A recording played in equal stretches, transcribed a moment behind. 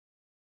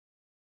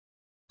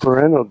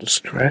Parental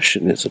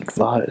discretion is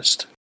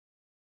advised.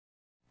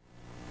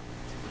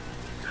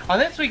 On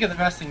this week of the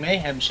Wrestling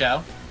Mayhem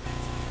Show,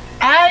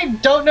 I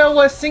don't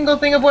know a single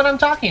thing of what I'm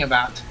talking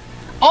about.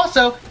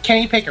 Also,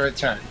 Kenny Picker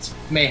returns.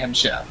 Mayhem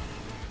Show.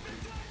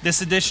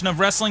 This edition of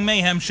Wrestling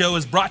Mayhem Show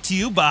is brought to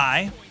you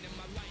by...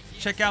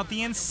 Check out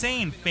the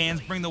insane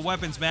Fans Bring the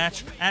Weapons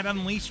match at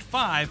Unleashed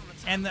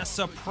 5 and the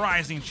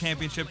surprising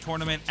championship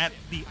tournament at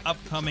the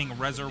upcoming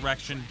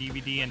Resurrection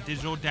DVD and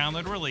digital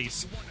download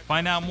release.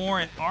 Find out more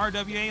at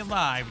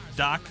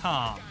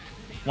rwalive.com.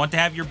 Want to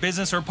have your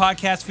business or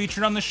podcast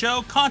featured on the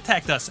show?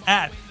 Contact us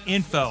at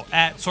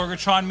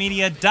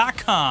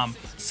info@sorgatronmedia.com.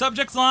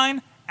 Subject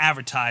line,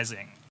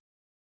 advertising.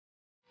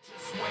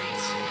 Just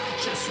wait,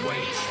 just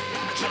wait,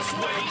 just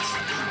wait,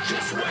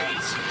 just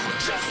wait,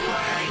 just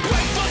wait.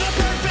 Wait for the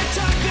perfect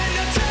time,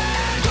 then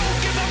attack.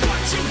 Don't give up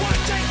what you want,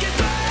 take it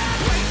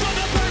back. Wait for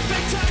the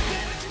perfect time,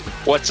 then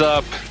attack. What's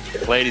up,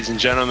 ladies and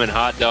gentlemen,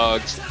 hot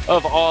dogs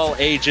of all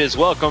ages?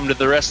 Welcome to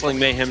the Wrestling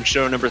Mayhem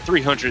Show number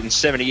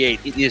 378.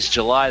 It is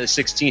July the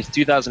 16th,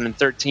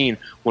 2013.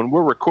 When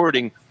we're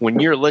recording, when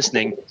you're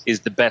listening,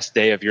 is the best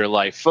day of your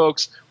life.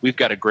 Folks, we've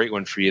got a great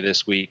one for you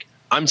this week.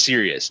 I'm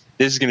serious.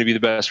 This is going to be the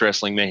best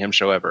Wrestling Mayhem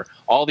show ever.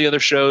 All the other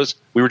shows,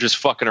 we were just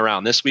fucking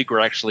around. This week,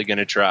 we're actually going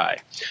to try.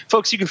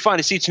 Folks, you can find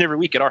us each and every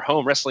week at our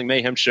home,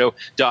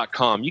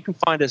 WrestlingMayhemShow.com. You can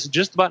find us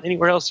just about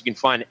anywhere else you can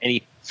find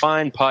any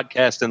fine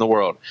podcast in the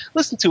world.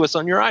 Listen to us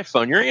on your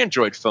iPhone, your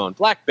Android phone,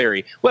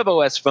 BlackBerry,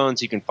 WebOS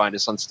phones. You can find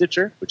us on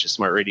Stitcher, which is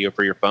smart radio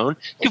for your phone.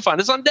 You can find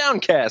us on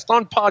Downcast,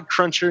 on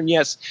Podcruncher, and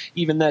yes,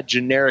 even that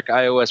generic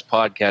iOS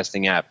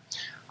podcasting app.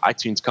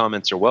 iTunes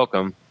comments are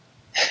welcome.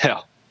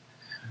 Hell,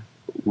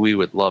 we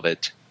would love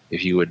it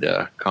if you would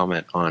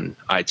comment on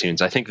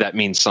iTunes. I think that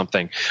means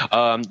something.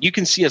 You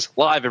can see us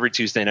live every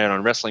Tuesday night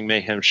on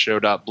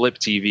WrestlingMayhemShow.blip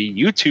TV,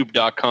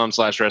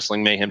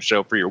 YouTube.com/Wrestling Mayhem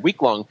Show for your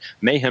week-long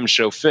Mayhem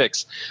Show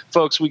fix.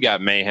 Folks, we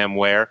got Mayhem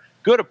wear.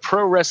 Go to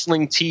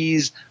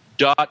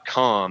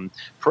ProWrestlingTees.com.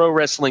 Pro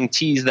Wrestling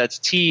Tees, that's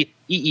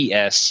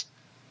TEES.com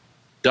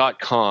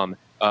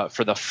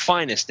for the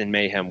finest in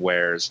Mayhem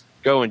wares.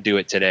 Go and do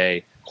it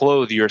today.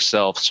 Clothe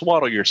yourself.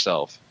 Swaddle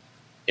yourself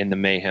in the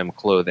Mayhem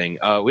clothing.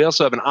 We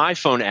also have an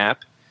iPhone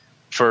app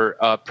for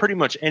pretty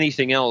much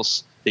anything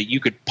else that you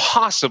could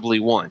possibly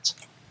want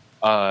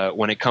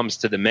when it comes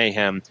to the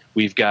Mayhem.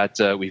 We've got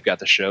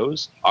the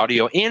shows,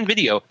 audio and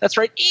video. That's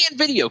right, and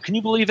video. Can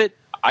you believe it?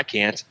 I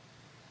can't.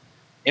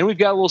 And we've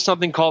got a little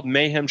something called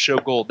Mayhem Show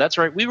Gold. That's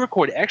right, we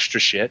record extra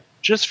shit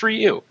just for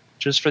you,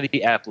 just for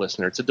the app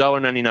listener. It's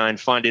 $1.99.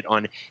 Find it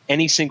on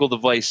any single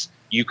device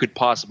you could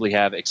possibly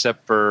have,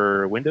 except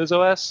for Windows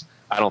OS.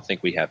 I don't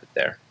think we have it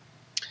there.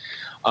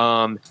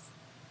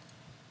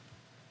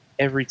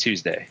 Every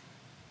Tuesday,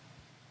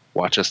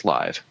 watch us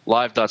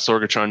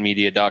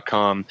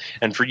live.sorgatronmedia.com.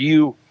 And for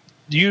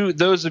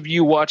those of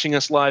you watching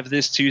us live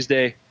this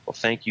Tuesday, well,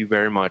 thank you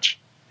very much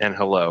and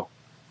hello.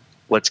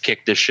 Let's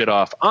kick this shit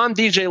off. I'm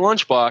DJ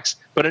Lunchbox,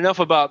 but enough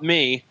about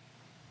me.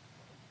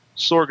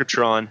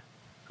 Sorgatron,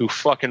 who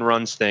fucking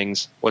runs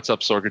things. What's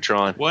up,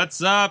 Sorgatron?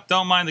 What's up?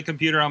 Don't mind the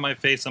computer on my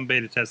face. I'm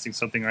beta testing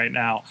something right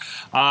now.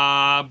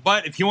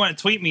 But if you want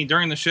to tweet me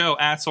during the show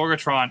at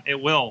Sorgatron,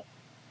 it will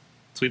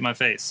tweet my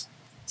face.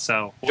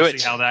 So we'll see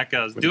how that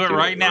goes. Do it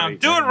right now.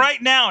 Do it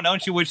right now.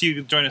 Don't you wish you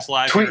could join us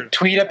live?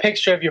 Tweet a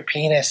picture of your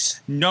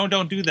penis. No,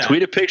 don't do that.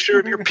 Tweet a picture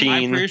of your peen.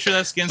 I'm pretty sure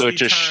that's against so the it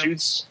just terms.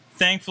 shoots.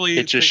 Thankfully,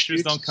 it just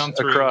pictures don't come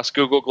through across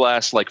Google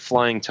Glass like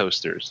flying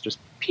toasters. Just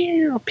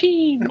pew,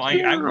 pew,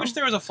 flying, I wish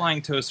there was a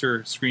flying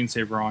toaster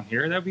screensaver on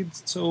here. That'd be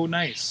so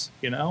nice,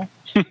 you know?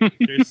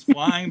 Just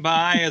flying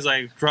by as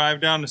I drive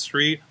down the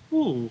street.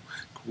 Ooh,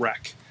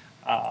 wreck.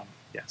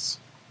 Yes.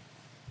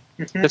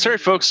 That's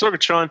right, folks.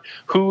 Sorgatron,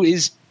 who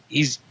is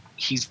he's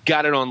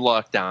got it on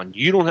lockdown.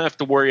 You don't have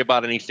to worry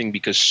about anything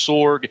because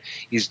Sorg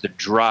is the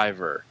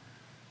driver.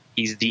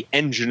 He's the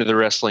engine of the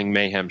Wrestling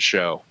Mayhem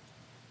Show.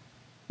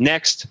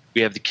 Next,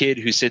 we have the kid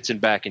who sits in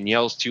back and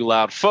yells too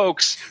loud.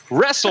 Folks,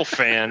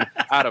 WrestleFan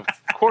out of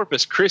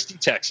Corpus Christi,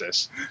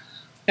 Texas.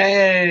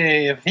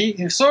 Hey, if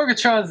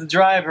Sorgatron's the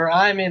driver,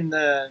 I'm in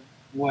the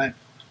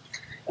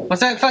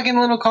what's that fucking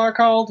little car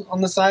called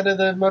on the side of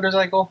the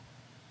motorcycle?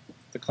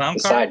 The clown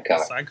The car?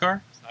 sidecar.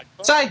 Sidecar?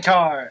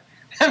 Sidecar.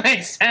 That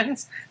makes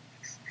sense.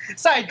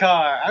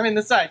 Sidecar. I'm in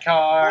the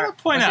sidecar. I'll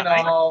point out,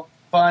 Looking all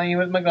funny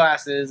with my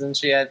glasses and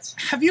shit.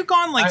 Have you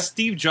gone like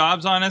Steve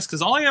Jobs on us?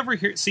 Because all I ever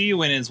see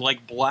you in is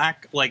like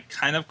black, like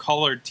kind of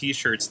colored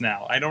T-shirts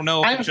now. I don't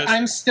know if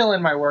I'm still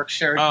in my work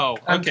shirt. Oh,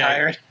 okay. I'm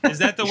tired. Is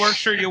that the work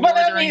shirt you wore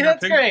during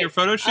your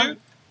photo shoot?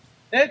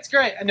 It's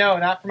great. No,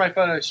 not for my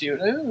photo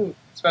shoot. Ooh,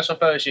 special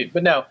photo shoot.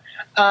 But no.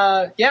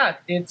 Yeah,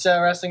 it's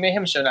Wrestling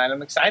Mayhem Show night.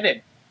 I'm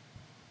excited.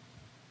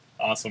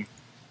 Awesome.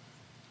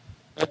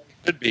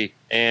 Could be.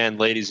 And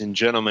ladies and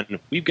gentlemen,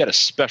 we've got a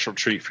special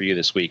treat for you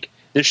this week.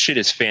 This shit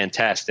is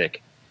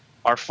fantastic.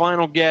 Our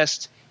final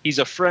guest, he's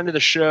a friend of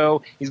the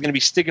show. He's going to be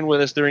sticking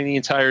with us during the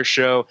entire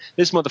show.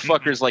 This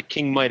motherfucker is like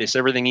King Midas.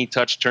 Everything he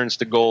touched turns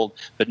to gold,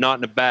 but not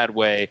in a bad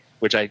way,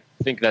 which I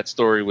think that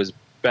story was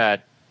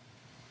bad.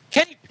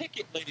 Kenny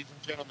Pickett, ladies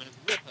and gentlemen, is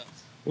with us.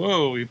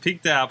 Whoa, we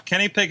peeked out.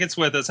 Kenny Pickett's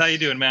with us. How you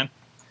doing, man?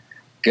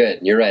 Good.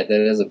 You're right.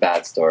 That is a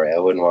bad story. I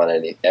wouldn't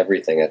want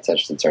everything that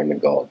touched to turn to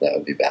gold. That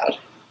would be bad.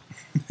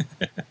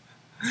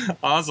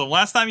 Awesome.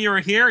 Last time you were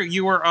here,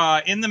 you were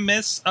in the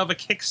midst of a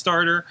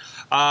Kickstarter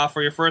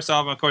for your first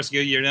album. Of course,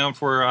 you're known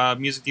for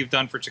music you've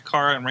done for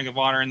Chikara and Ring of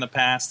Honor in the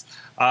past.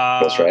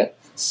 That's right.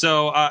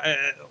 So,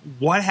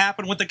 what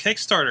happened with the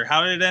Kickstarter?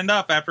 How did it end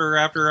up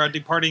after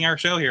departing our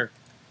show here?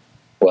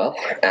 Well,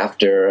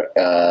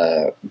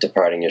 after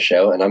departing your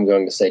show, and I'm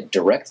going to say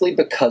directly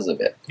because of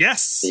it,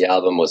 Yes. the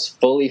album was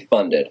fully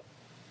funded.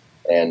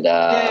 And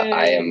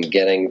I am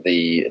getting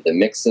the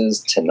mixes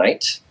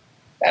tonight.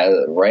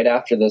 Right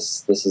after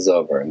this is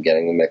over, I'm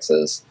getting the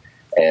mixes,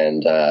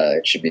 and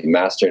it should be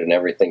mastered, and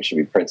everything should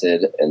be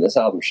printed, and this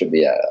album should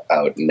be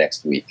out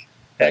next week,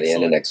 by the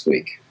end of next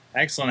week.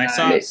 Excellent.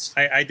 Nice.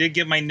 I did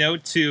get my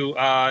note to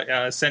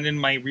send in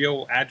my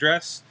real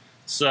address,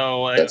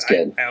 so That's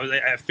good.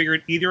 I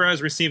figured either I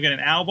was receiving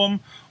an album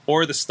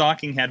or the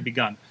stocking had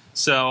begun.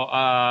 So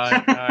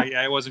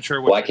I wasn't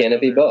sure. Why can't it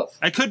be both?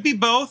 I could be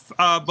both.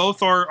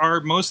 Both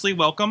are mostly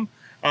welcome.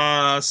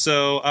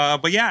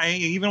 But yeah,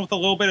 even with a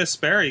little bit of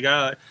spare, you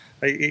got.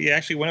 You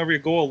actually went over your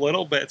goal a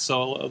little bit,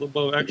 so a little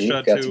bit extra.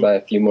 You got to buy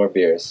a few more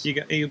beers. You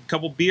got a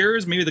couple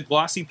beers, maybe the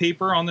glossy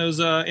paper on those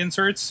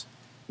inserts.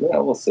 Yeah,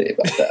 we'll see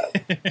about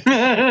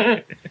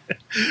that.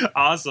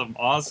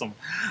 Awesome.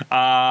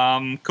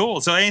 Cool.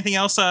 So, anything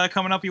else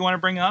coming up you want to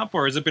bring up,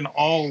 or has it been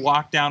all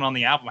locked down on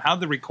the album? How'd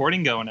the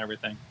recording go and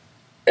everything?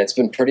 It's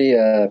been pretty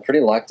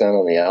locked down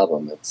on the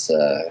album. It's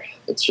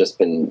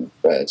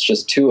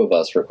just two of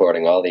us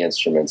recording all the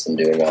instruments and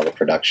doing all the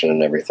production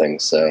and everything.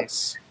 So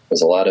Nice.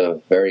 there's a lot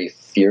of very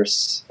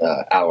fierce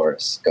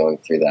hours going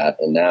through that.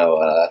 And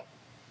now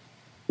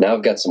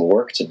I've got some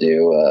work to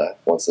do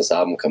once this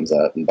album comes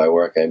out. And by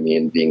work, I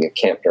mean being a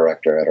camp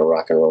director at a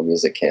rock and roll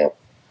music camp.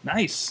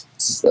 Nice.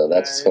 So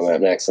that's coming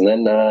up next. And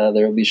then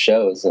there will be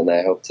shows, and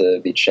I hope to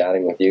be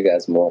chatting with you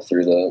guys more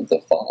through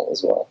the fall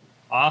as well.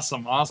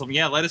 Awesome.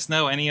 Yeah, let us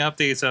know any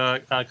updates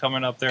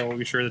coming up there. We'll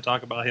be sure to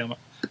talk about him,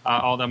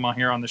 all of them on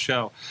here on the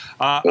show.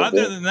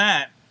 Other than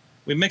that,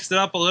 we mixed it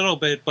up a little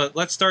bit, but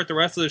let's start the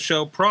rest of the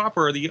show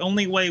proper, the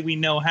only way we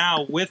know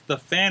how, with the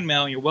fan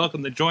mail. You're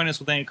welcome to join us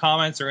with any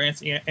comments or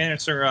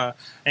answer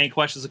any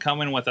questions that come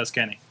in with us,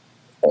 Kenny.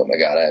 Oh my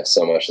God, I have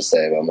so much to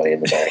say about Money in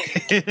the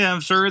Bank.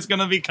 I'm sure it's going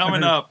to be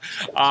coming up.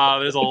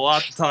 There's a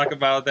lot to talk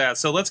about that.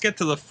 So let's get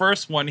to the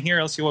first one here.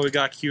 Let's see what we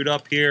got queued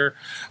up here.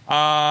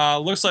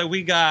 Looks like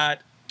we got...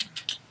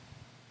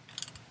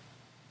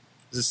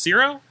 Is it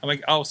Zero? I'm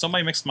like, oh,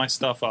 somebody mixed my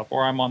stuff up,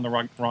 or I'm on the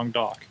wrong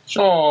dock.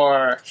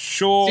 Sure.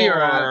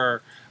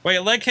 Sure. Wait,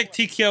 leg kick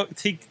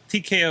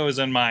TKO is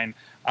in mine.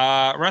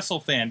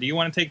 WrestleFan, do you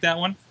want to take that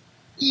one?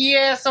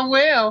 Yes, I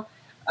will.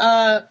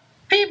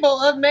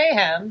 People of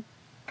Mayhem,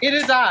 it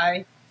is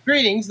I.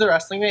 Greetings, the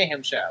Wrestling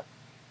Mayhem Show.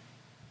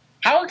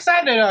 How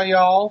excited are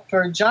y'all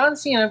for John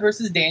Cena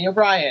versus Daniel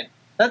Bryan?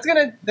 That's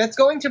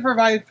going to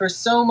provide for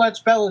so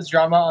much Bella's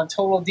drama on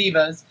Total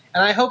Divas,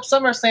 and I hope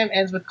SummerSlam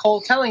ends with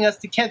Cole telling us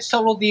to catch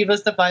Total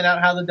Divas to find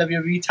out how the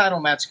WWE title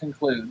match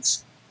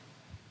concludes.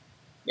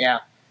 Yeah.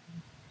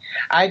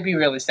 I'd be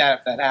really sad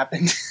if that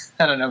happened.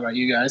 I don't know about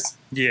you guys.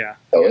 Yeah.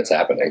 Oh, it's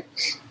happening.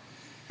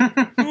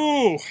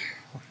 Ooh.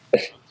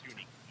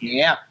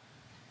 Yeah.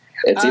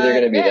 It's either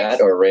going to be next.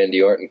 that or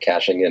Randy Orton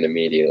cashing in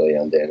immediately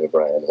on Daniel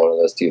Bryan. One of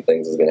those two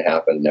things is going to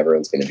happen, and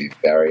everyone's going to be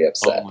very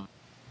upset.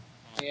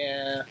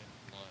 Yeah.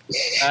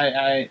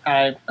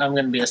 I'm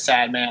going to be a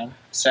sad man.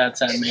 Sad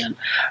man.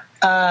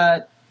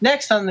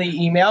 Next on the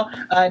email,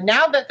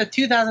 now that the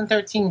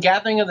 2013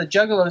 Gathering of the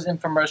Juggalos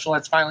infomercial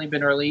has finally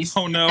been released,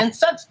 Oh, no. and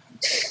such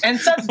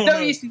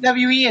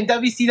WCWE and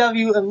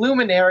WCW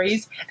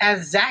luminaries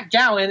as Zach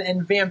Gowen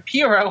and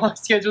Vampiro are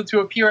scheduled to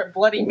appear at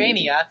Bloody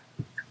Mania,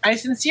 I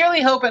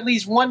sincerely hope at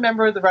least one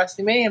member of the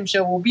Wrestling Mayhem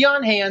Show will be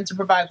on hand to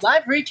provide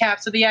live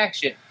recaps of the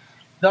action.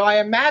 Though I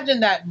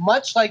imagine that,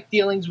 much like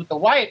dealings with the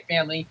Wyatt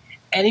family,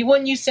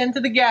 anyone you send to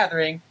the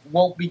Gathering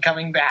won't be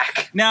coming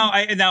back. Now,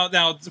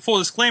 full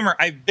disclaimer,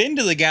 I've been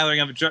to the Gathering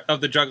of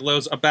the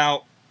Juggalos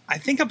about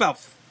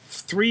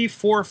 3,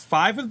 4,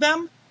 5 of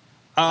them.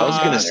 I was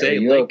going to say, are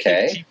you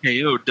okay?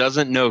 TKO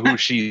doesn't know who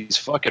she's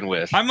fucking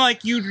with. I'm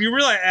like, you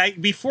realize,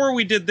 before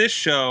we did this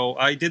show,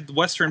 I did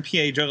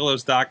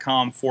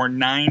WesternPAJuggalos.com for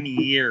 9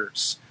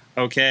 years.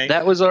 Okay,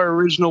 That was our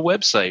original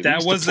website.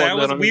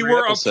 We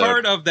were a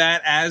part of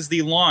that as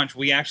the launch.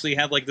 We actually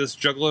had like this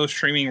Juggalo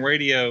streaming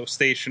radio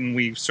station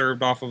we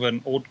served off of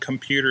an old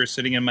computer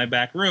sitting in my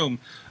back room.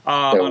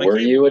 Were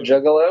you a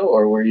Juggalo,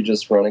 or were you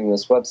just running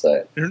this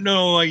website?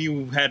 No,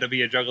 you had to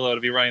be a Juggalo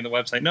to be running the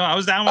website. No, I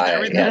was down with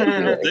everything.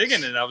 I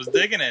was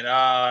digging it.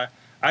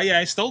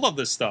 I still love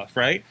this stuff,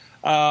 right?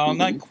 I'm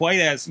not quite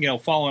as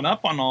following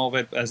up on all of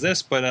it as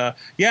this, but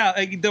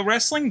the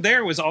wrestling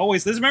there was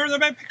always. Remember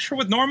that picture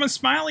with Norman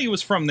Smiley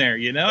was from there.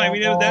 I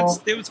mean,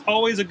 it was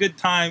always a good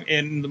time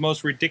in the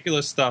most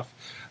ridiculous stuff.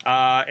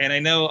 And I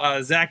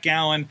know Zach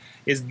Gowen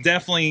is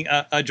definitely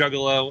a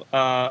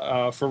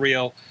Juggalo for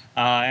real.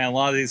 And a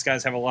lot of these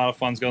guys have a lot of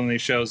fun going to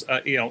these shows,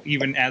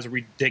 even as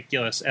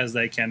ridiculous as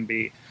they can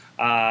be.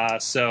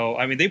 So,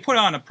 I mean, they put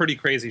on a pretty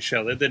crazy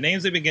show. The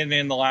names they've been getting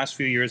in the last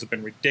few years have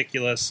been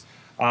ridiculous.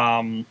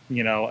 And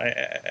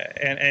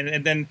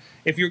then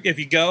if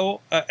you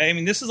go, I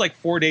mean, this is like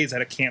 4 days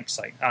at a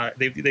campsite. I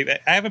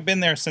haven't been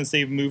there since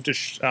they've moved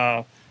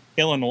to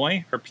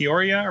Illinois or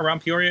Peoria, around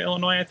Peoria,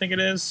 Illinois, I think it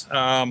is.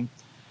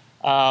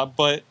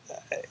 But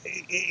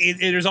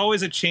there's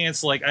always a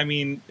chance,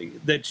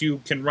 that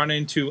you can run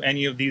into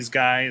any of these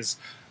guys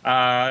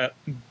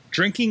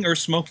drinking or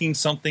smoking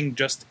something,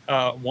 just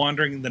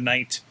wandering the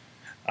night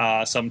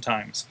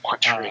sometimes.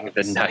 Wandering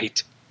the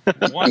night.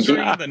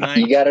 Wandering the night.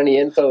 You got any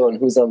info on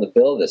who's on the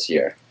bill this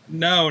year?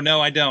 No,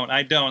 I don't.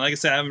 Like I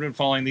said, I haven't been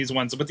following these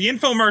ones. But the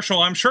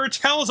infomercial, I'm sure,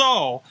 tells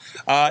all.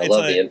 I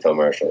love the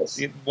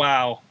infomercials.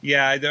 Wow.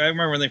 Yeah, I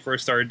remember when they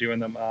first started doing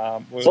them.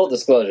 Full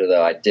disclosure,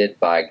 though, I did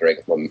buy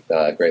Great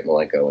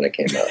Malenko when it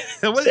came out.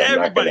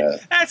 Everybody.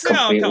 Come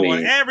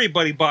on.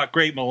 Everybody bought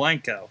Great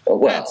Malenko.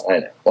 Well, I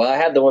know. Well, I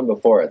had the one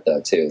before it,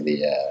 though, too.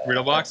 The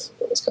Riddle Box?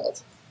 What was it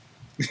called?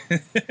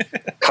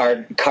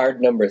 Card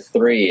number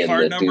 3 in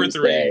Card the number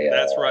Doomsday, 3.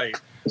 That's right.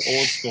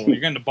 Old school. You're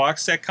getting the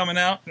box set coming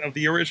out of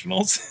the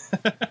originals.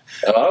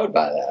 I would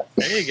buy that.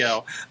 There you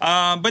go.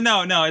 But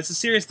no, it's a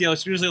serious deal.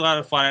 It's usually a lot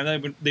of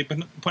fun. They've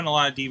been putting a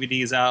lot of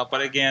DVDs out.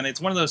 But again, it's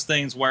one of those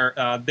things where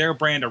their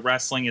brand of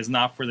wrestling is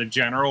not for the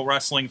general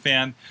wrestling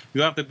fan.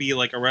 You have to be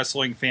like a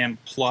wrestling fan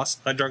plus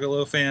a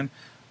Juggalo fan.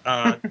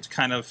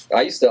 Kind of.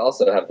 I used to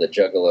also have the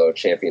Juggalo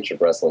Championship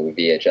Wrestling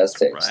VHS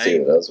tapes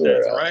too. Those were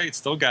that's right.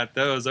 Still got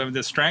those. I mean, the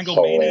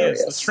Stranglemania.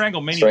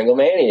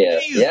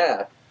 Stranglemania.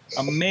 Yeah.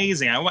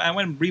 Amazing. I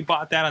went and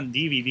rebought that on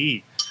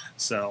DVD.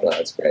 So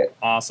that's great.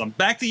 Awesome.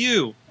 Back to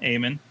you,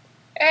 Eamon.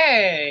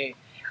 Hey,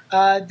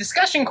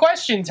 discussion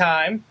question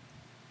time.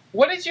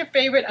 What is your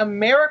favorite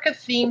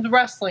America-themed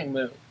wrestling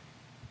move?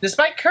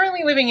 Despite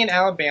currently living in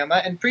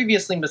Alabama and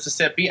previously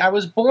Mississippi, I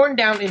was born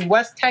down in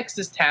West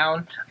Texas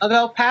town of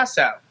El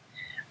Paso,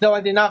 though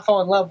I did not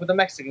fall in love with a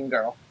Mexican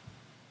girl.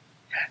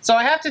 So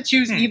I have to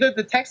choose either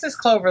the Texas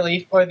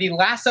Cloverleaf or the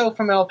Lasso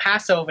from El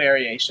Paso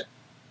variation.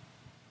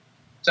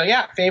 So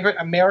yeah, favorite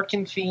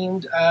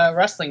American-themed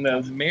wrestling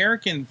move.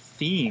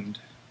 American-themed?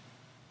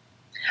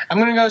 I'm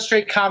going to go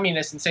straight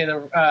communist and say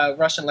the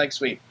Russian leg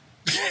sweep.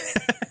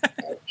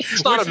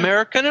 It's not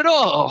American at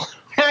all.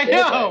 I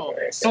know!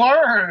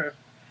 Slur!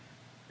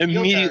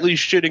 Immediately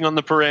shitting on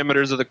the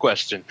parameters of the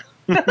question.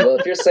 Well,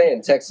 if you're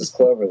saying Texas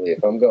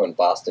Cloverleaf, I'm going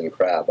Boston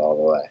Crab all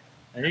the way.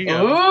 There you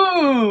go.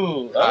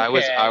 Ooh!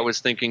 Okay. I was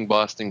thinking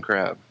Boston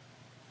Crab.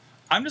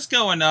 I'm just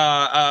going,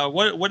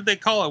 what did they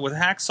call it? With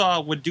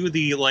Hacksaw would do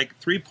the,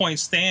 3-point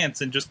stance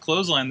and just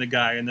clothesline the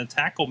guy in the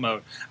tackle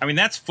mode. I mean,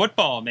 that's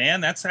football,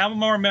 man. That's how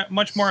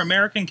much more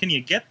American can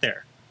you get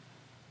there?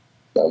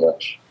 Not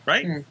much.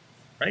 Right?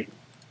 Right?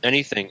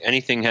 Anything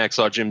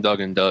Hacksaw Jim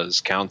Duggan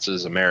does counts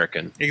as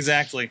American.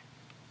 Exactly.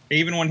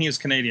 Even when he was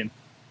Canadian.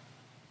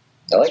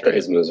 I like that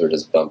his moves were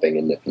just bumping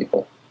into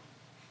people.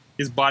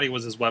 His body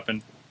was his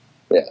weapon.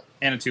 Yeah.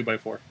 And a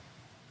 2x4.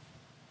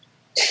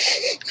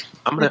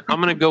 I'm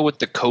gonna go with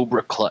the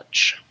Cobra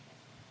Clutch.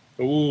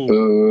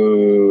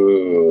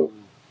 Ooh.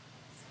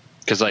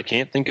 Because I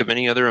can't think of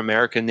any other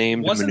American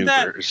named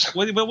maneuvers.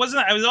 But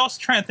wasn't that? I was also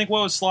trying to think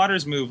what was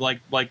Slaughter's move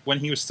like when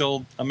he was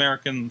still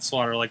American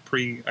Slaughter, like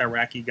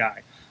pre-Iraqi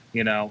guy,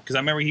 Because I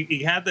remember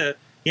he had the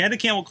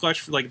camel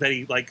clutch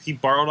that he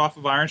borrowed off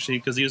of Iron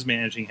Sheik because he was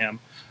managing him.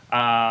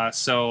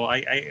 So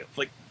I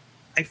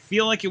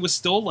feel like it was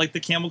still like the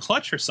camel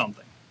clutch or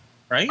something,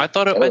 right? I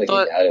bet he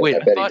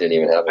didn't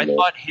even have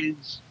a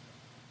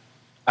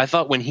I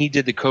thought when he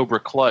did the Cobra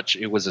Clutch,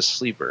 it was a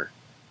sleeper.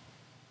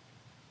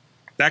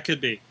 That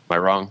could be. Am I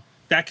wrong?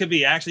 That could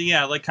be. Actually,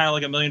 yeah, kind of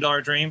like a $1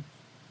 Million Dream.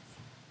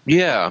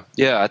 Yeah,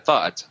 I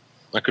thought.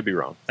 I could be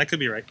wrong. That could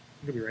be right.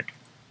 $1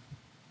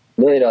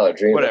 Million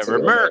Dream. Whatever.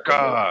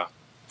 America!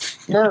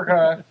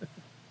 America.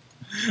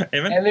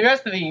 Eamon? And the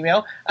rest of the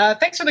email.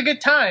 Thanks for the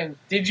good time.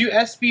 Did you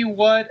SB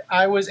what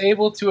I was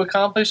able to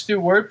accomplish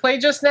through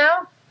wordplay just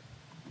now?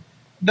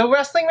 The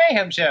Wrestling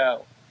Mayhem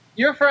Show.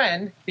 Your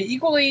friend, the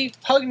equally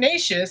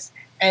pugnacious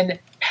and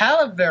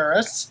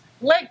palaverous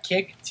leg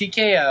kick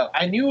TKO.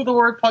 I knew the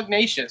word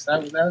pugnacious.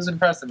 That was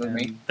impressive of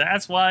me.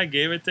 That's why I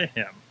gave it to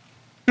him.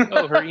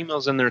 Oh, her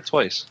email's in there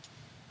twice.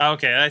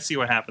 Okay, I see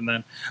what happened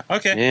then.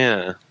 Okay.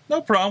 Yeah.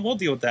 No problem. We'll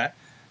deal with that.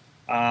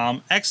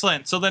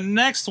 Excellent. So the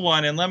next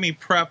one, and let me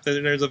prep.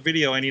 There's a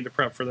video I need to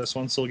prep for this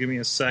one, so give me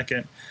a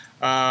second.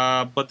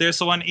 But this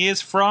one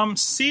is from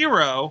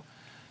Zero.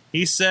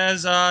 He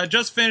says,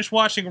 just finished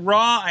watching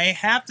Raw. I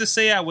have to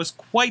say I was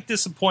quite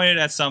disappointed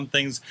at some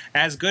things.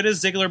 As good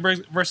as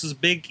Ziggler versus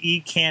Big E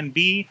can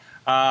be.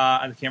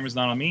 The camera's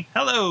not on me.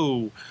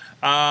 Hello.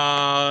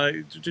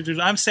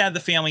 I'm sad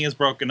the family is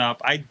broken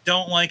up. I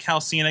don't like how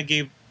Cena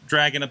gave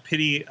Dragon a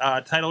pity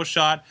title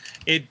shot.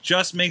 It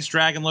just makes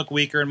Dragon look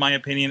weaker, in my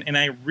opinion. And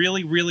I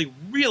really, really,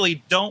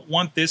 really don't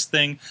want this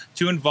thing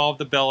to involve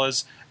the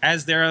Bellas,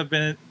 as there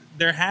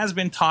has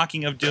been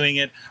talking of doing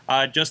it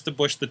just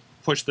to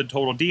push the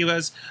Total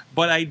Divas.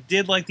 But I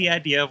did like the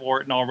idea of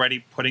Orton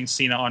already putting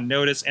Cena on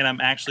notice, and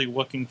I'm actually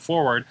looking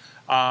forward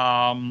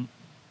on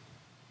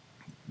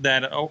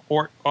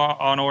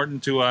Orton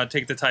to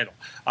take the title.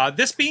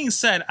 This being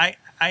said, I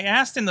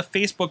asked in the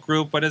Facebook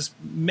group, but as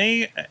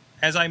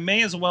I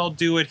may as well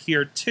do it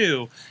here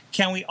too,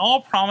 can we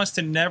all promise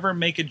to never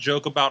make a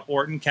joke about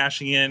Orton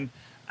cashing in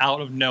out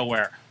of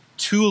nowhere?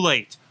 Too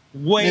late.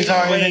 Way too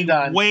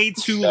That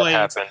late.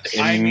 happened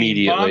I mean,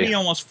 immediately. Bobby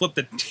almost flipped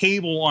the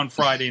table on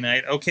Friday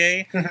night,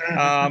 okay?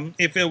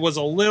 If it was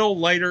a little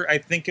lighter, I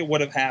think it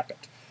would have happened.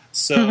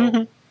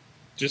 So,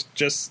 just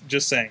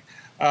saying.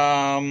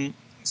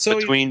 So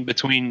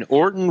Between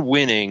Orton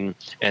winning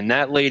and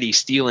that lady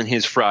stealing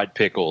his fried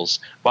pickles,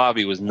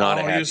 Bobby was not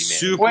a he happy was man.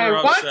 super Wait,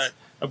 what? upset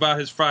about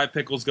his fried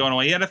pickles going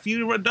away. He had a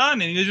few done,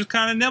 and he was just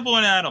kind of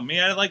nibbling at them. He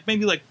had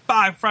maybe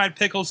 5 fried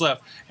pickles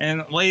left,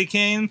 and lady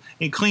came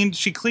and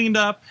she cleaned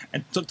up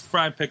and took the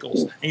fried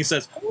pickles. And he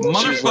says,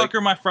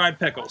 "Motherfucker, my fried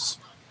pickles."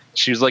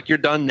 She was like, "You're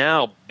done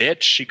now,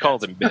 bitch." She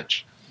called him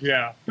bitch.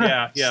 Yeah.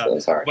 So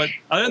sorry. But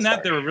other than So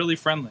that, they were really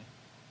friendly.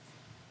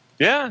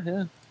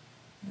 Yeah.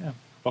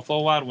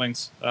 Buffalo Wild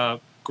Wings,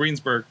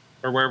 Greensburg,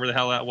 or wherever the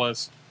hell that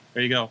was.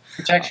 There you go.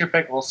 Protect your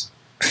pickles.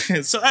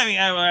 So, I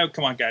mean,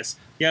 come on, guys.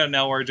 You got a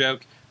nowhere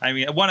joke. I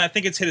mean, I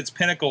think it's hit its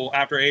pinnacle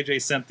after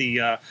AJ sent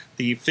the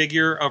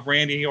figure of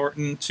Randy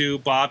Orton to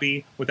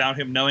Bobby without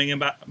him knowing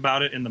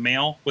about it in the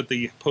mail with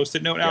the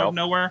Post-it note out of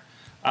nowhere.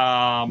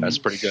 That's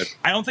pretty good.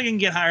 I don't think it can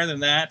get higher than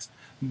that,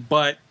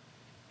 but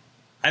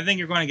I think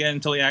you're going to get it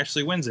until he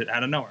actually wins it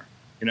out of nowhere.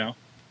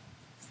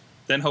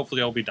 Then hopefully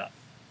it'll be done.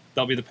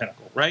 That'll be the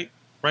pinnacle, right?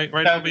 Right,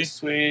 That'd be Bobby?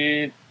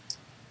 sweet.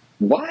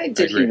 Why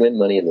did he agree. win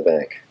Money in the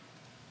Bank?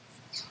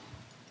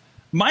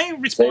 My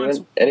Does response.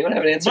 anyone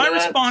have an answer My to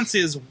that? response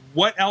is,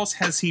 what else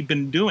has he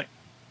been doing?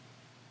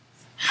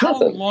 How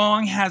Nothing.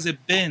 long has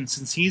it been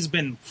since he's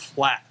been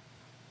flat?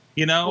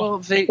 Well,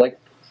 they Like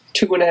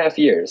 2.5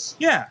 years.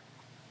 Yeah.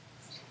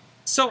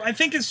 So I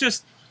think it's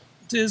just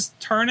his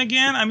turn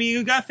again. I mean,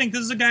 you got to think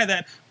this is a guy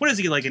that, what is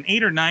he, like an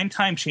 8 or 9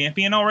 time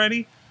champion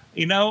already?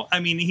 I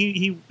mean,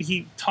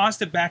 he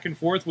tossed it back and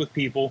forth with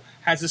people,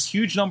 has this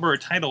huge number of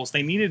titles.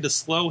 They needed to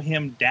slow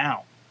him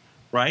down,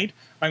 right?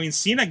 I mean,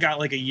 Cena got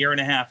like a year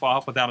and a half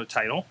off without a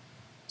title.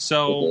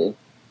 So,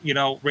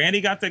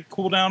 Randy got the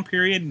cool down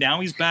period. Now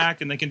he's back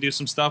and they can do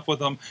some stuff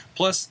with him.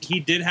 Plus, he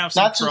did have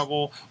some Not just-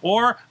 trouble.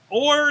 Or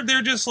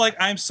they're just like,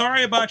 I'm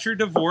sorry about your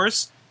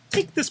divorce.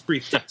 Take this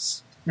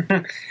briefcase.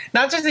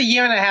 Not just a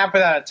year and a half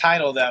without a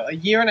title, though. A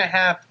year and a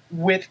half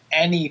with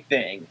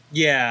anything.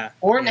 Yeah.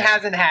 Orton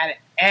hasn't had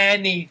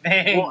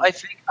anything. Well,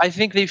 I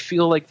think they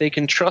feel like they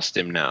can trust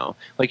him now.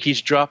 Like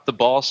he's dropped the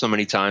ball so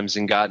many times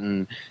and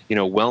gotten,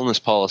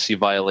 wellness policy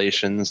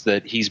violations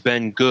that he's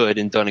been good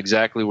and done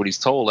exactly what he's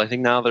told. I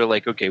think now they're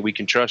like, okay, we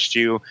can trust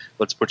you.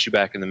 Let's put you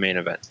back in the main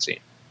event scene.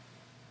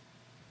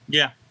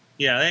 Yeah.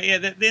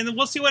 Then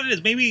we'll see what it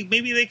is. Maybe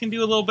they can do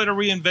a little bit of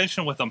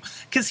reinvention with him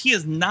because he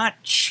has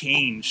not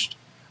changed.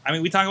 I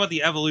mean, we talk about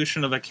the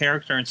evolution of a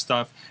character and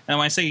stuff, and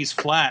when I say he's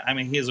flat, I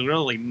mean he has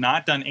really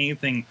not done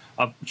anything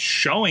of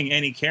showing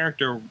any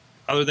character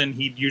other than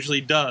he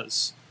usually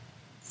does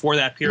for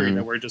that period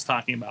that we're just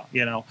talking about.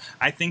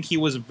 I think he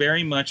was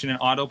very much in an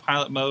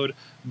autopilot mode,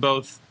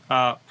 both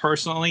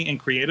personally and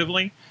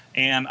creatively,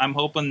 and I'm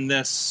hoping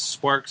this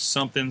sparks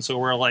something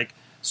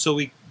so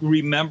we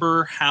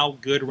remember how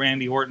good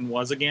Randy Orton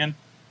was again.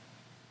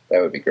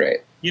 That would be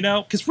great.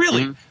 Because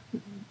really,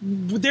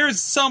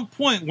 there's some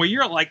point where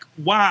you're like,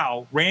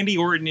 wow, Randy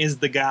Orton is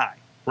the guy,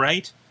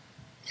 right?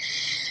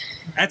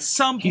 At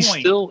some He's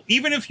point, still-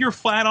 even if you're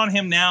flat on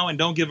him now and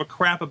don't give a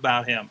crap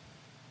about him.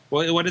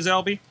 What is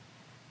LB?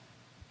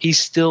 He's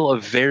still a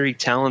very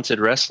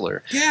talented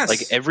wrestler. Yes.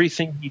 Like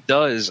everything he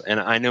does, and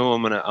I know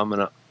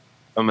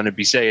I'm gonna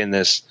be saying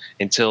this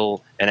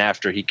until and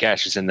after he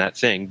cashes in that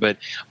thing, but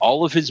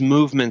all of his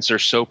movements are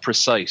so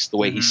precise. The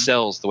way he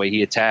sells, the way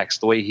he attacks,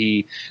 the way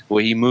he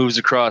moves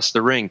across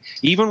the ring.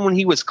 Even when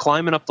he was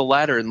climbing up the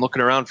ladder and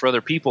looking around for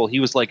other people, he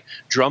was like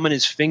drumming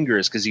his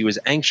fingers because he was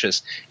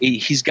anxious.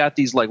 He's got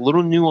these like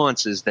little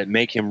nuances that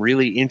make him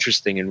really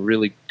interesting and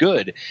really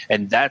good,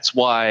 and that's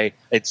why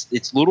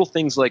it's little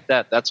things like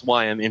that. That's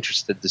why I'm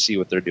interested to see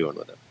what they're doing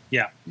with him.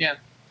 Yeah.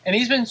 And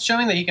he's been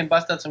showing that he can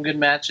bust out some good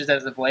matches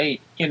as of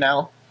late,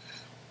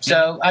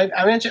 So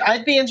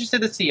I'd be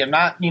interested to see. I'm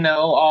not,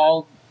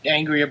 all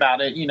angry about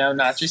it,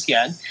 not just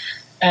yet.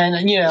 And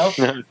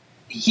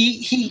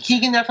he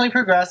can definitely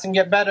progress and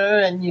get better,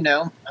 and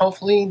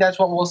hopefully that's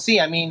what we'll see.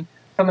 I mean,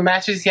 from the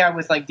matches he had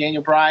with like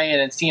Daniel Bryan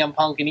and CM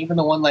Punk, and even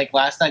the one like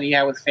last night he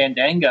had with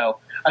Fandango,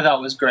 I thought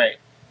was great.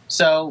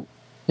 So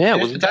Yeah,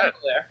 there's potential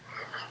there.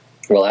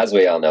 Well, as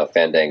we all know,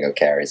 Fandango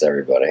carries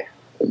everybody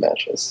in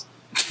matches.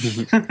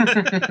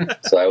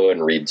 So I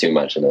wouldn't read too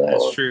much into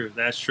that.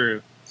 That's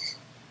true.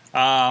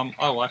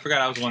 I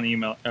forgot I was on the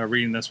email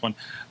reading this one.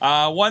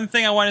 One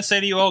thing I want to say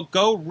to you all,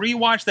 go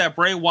rewatch that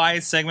Bray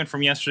Wyatt segment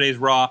from yesterday's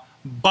Raw,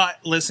 but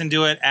listen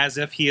to it as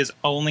if he is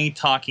only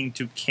talking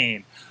to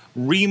Kane.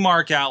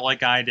 remark out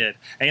like I did.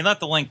 And he left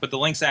the link, but the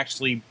link's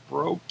actually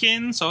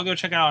broken, so I'll go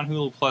check it out on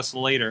Hulu Plus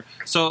later.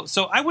 So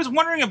I was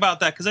wondering about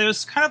that because I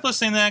was kind of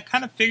listening to that,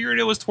 kind of figured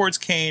it was towards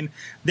Kane.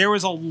 There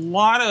was a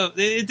lot of,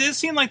 it did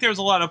seem like there was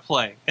a lot of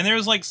play, and there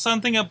was like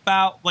something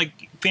about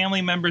like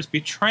family members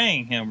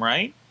betraying him,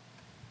 right?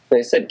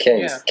 They said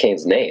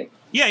Kane's name.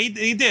 Yeah, he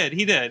did.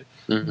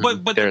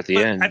 Mhm. But There at the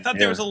end, I thought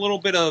there was a little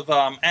bit of,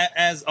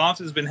 as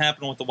often has been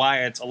happening with the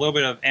Wyatts, a little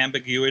bit of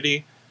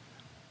ambiguity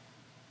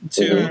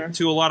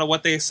to a lot of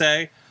what they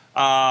say. A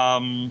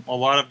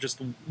lot of just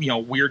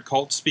weird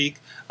cult speak.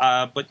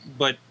 But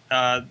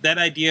that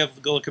idea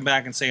of looking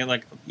back and saying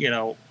like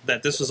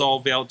that this was all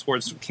veiled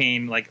towards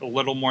Kane like a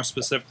little more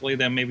specifically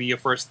than maybe you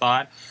first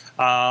thought.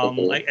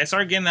 I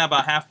started getting that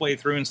about halfway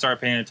through and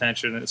started paying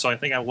attention, and so I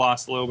think I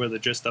lost a little bit of the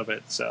gist of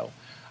it. So,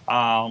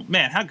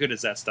 man, how good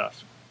is that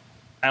stuff?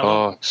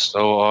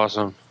 So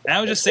awesome. And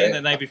I was just saying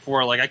the night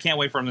before, like I can't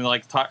wait for him to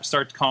like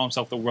start to call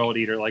himself the World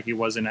Eater, like he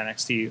was in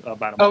NXT about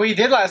a month. Oh, he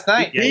did last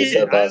night. Yeah, He he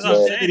did did. As I'm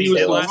last saying, night. he He was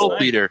did a last world night.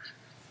 beater.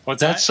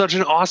 What's That's that? such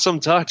an awesome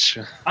touch.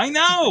 I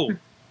know.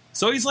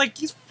 So he's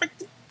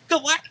freaking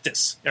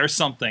Galactus or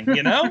something,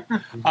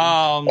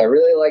 I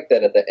really like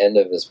that at the end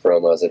of his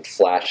promos, it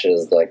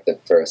flashes like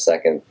for a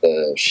second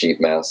the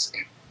sheet mask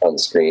on the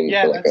screen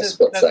Yeah, for like a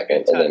split that's a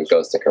second, good and then touch.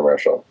 goes to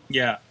commercial.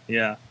 Yeah.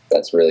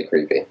 That's really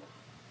creepy.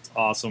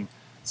 Awesome.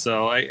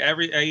 So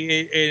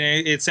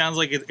it sounds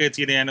like it's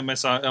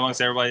unanimous amongst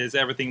everybody. It's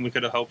everything we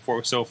could have hoped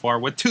for so far,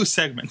 with 2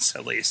 segments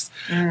at least.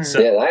 So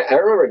Yeah, I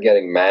remember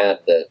getting mad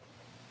that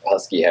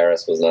Husky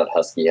Harris was not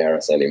Husky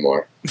Harris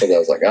anymore, because I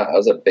was like, I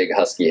was a big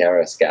Husky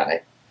Harris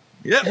guy.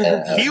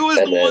 yeah, he was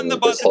and the then one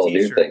that bought this the whole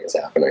new T-shirt. thing is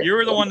happening. You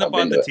were the one that I'm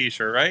bought into the it.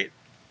 T-shirt, right?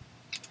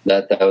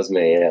 That was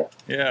me, yeah.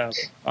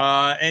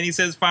 Yeah. And he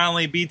says,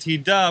 finally, BT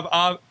Dub,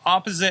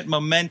 opposite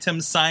momentum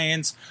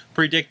science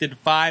predicted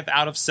 5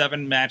 out of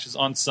 7 matches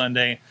on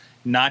Sunday.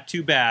 Not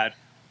too bad.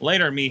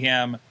 Later,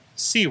 Mayhem,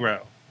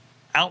 Zero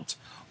out.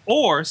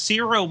 Or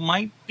Zero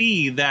might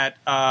be that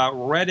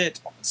Reddit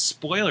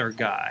spoiler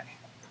guy.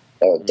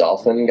 Oh,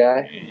 Dolphin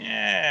guy?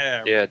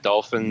 Yeah. Yeah,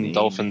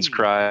 Dolphins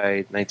Cry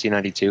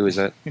 1992, is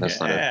that? That's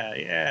not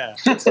it. Yeah.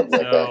 Something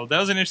like So that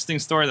was an interesting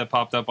story that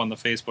popped up on the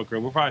Facebook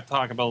group. We'll probably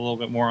talk about a little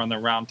bit more on the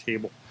round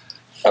table.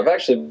 I've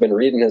actually been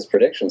reading his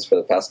predictions for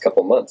the past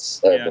couple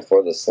months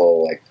before this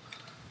whole,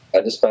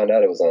 I just found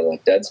out it was on,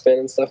 Deadspin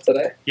and stuff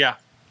today. Yeah.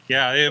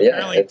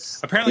 Apparently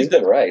apparently he's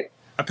been right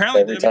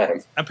Apparently, every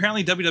time.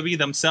 Apparently, WWE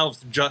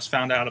themselves just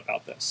found out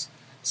about this.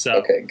 So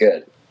Okay,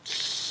 good.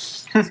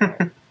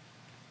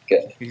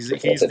 Good. he's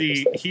That's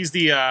the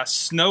interesting.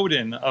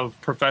 Snowden of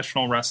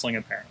professional wrestling.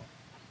 Apparently,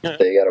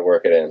 So you got to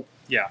work it in.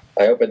 yeah.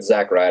 I hope it's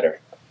Zack Ryder.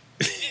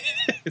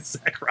 It's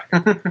Zack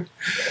Ryder.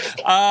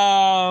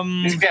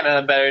 He's got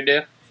nothing better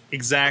to do.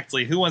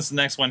 Exactly. Who wants the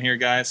next one here,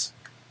 guys?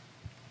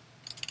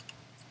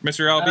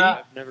 Mr. LB.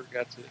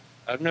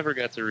 I've never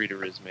got to read a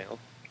Riz mail.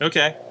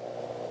 Okay.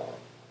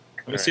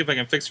 Let me see if I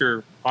can fix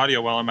your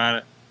audio while I'm at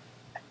it.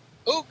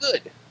 Oh,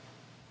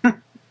 good.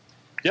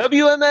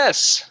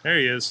 WMS. There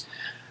he is.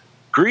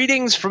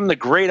 Greetings from the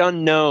great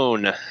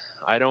unknown.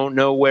 I don't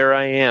know where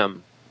I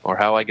am or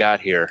how I got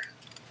here.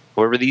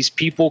 Whoever these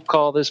people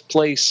call this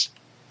place,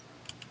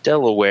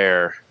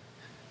 Delaware,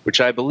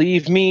 which I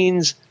believe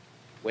means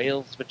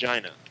whale's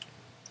vagina.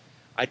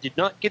 I did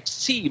not get to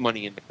see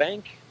Money in the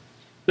Bank,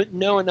 but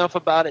know enough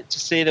about it to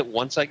say that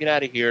once I get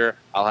out of here,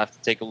 I'll have to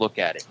take a look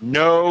at it.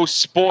 No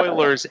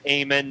spoilers,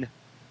 Eamon.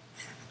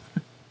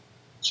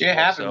 Shit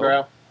happened,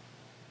 bro.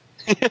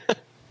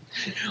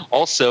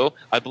 Also,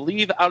 I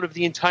believe out of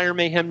the entire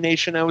Mayhem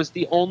Nation, I was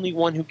the only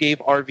one who gave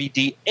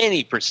RVD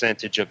any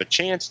percentage of a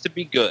chance to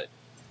be good.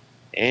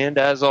 And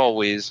as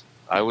always,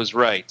 I was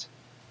right.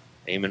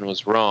 Eamon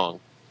was wrong.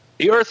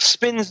 The Earth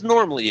spins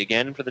normally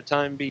again for the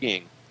time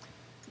being.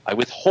 I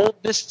withhold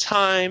this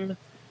time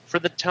for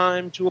the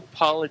time to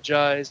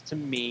apologize to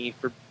me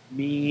for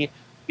me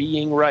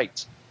being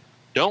right.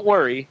 Don't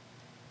worry.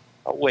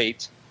 I'll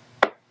wait.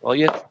 All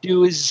you have to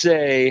do is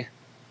say,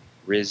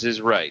 Riz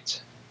is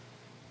right.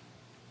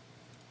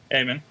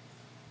 Amen.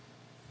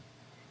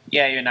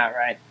 Yeah, you're not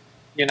right.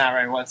 You're not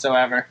right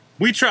whatsoever.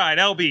 We tried.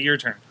 LB, your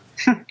turn.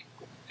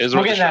 Is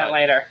We'll what get the that shot.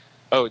 later.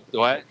 Oh,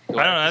 do I? I don't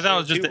know. I thought it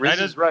was just- Riz I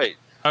just- is right.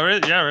 Oh,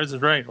 yeah, Riz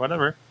is right.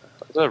 Whatever.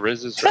 I thought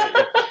Riz is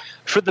right.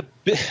 For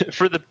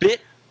the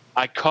bit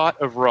I caught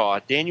of Raw,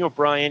 Daniel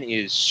Bryan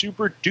is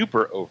super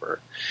duper over.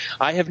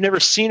 I have never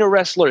seen a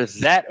wrestler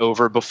that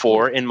over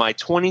before in my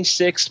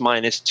 26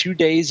 minus 2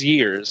 days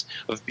years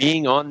of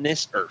being on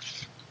this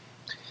earth.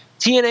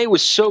 TNA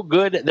was so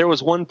good, there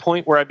was one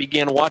point where I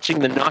began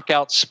watching the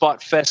Knockout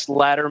Spot Fest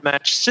ladder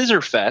match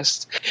Scissor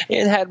Fest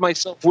and had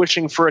myself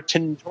wishing for a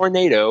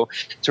tornado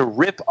to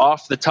rip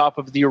off the top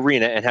of the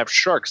arena and have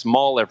sharks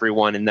maul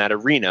everyone in that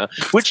arena,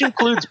 which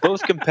includes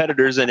both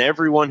competitors and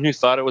everyone who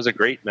thought it was a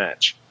great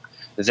match.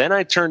 Then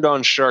I turned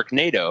on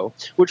Sharknado,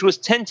 which was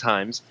 10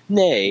 times,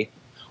 nay,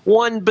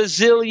 1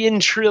 bazillion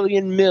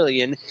trillion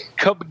million,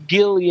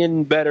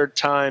 cubgillion better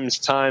times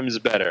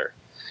better.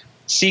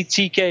 See,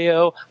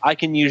 TKO, I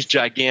can use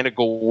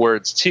gigantical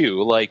words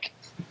too, like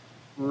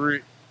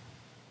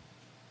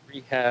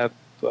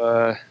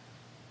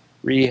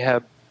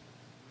rehab.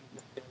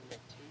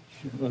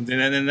 And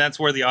then that's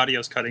where the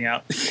audio's cutting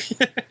out.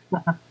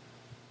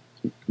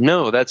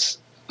 No, that's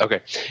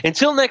okay.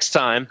 Until next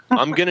time,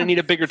 I'm gonna need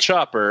a bigger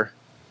chopper.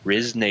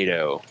 Riz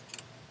NATO.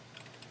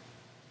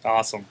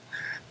 Awesome.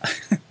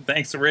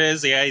 Thanks,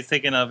 Riz. Yeah, he's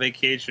taking a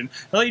vacation.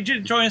 Well, he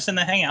did join us in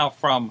the hangout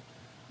from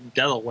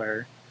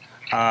Delaware.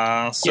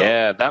 Yeah,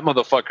 that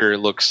motherfucker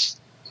looks.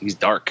 He's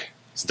dark.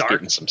 It's dark.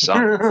 Getting some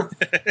sun.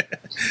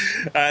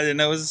 I didn't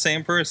know it was the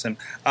same person.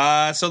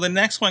 So the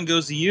next one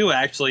goes to you,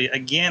 actually.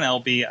 Again,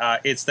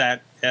 LB, it's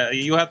that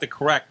you have to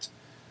correct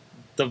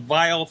the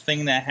vile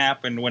thing that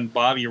happened when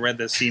Bobby read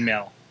this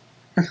email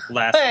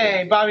last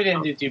Hey, week. Bobby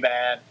didn't do too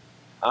bad.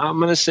 I'm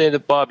gonna say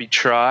that Bobby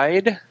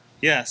tried,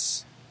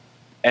 Yes.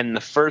 and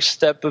the first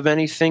step of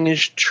anything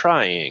is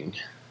trying.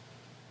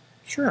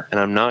 Sure. And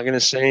I'm not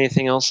gonna say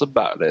anything else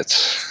about it.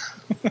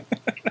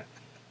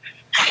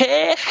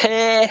 Hey,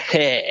 hey,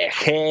 hey,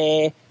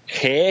 hey,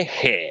 hey,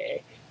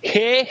 hey,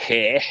 hey,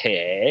 hey,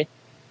 hey,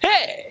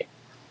 hey.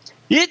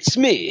 It's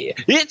me,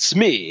 it's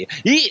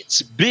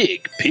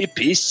Big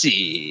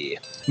PPC.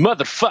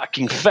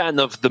 Motherfucking fan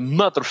of the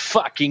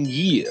motherfucking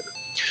year.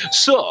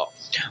 So,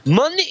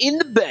 Money in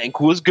the Bank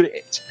was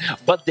great,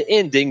 but the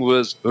ending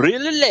was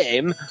really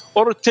lame.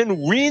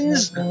 Orton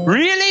wins?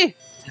 Really?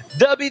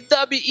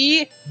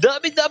 WWE,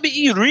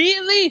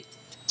 really?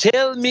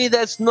 Tell me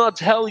that's not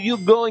how you're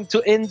going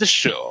to end the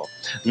show.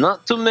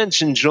 Not to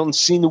mention John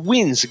Cena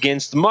wins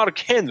against Mark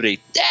Henry.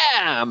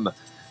 Damn!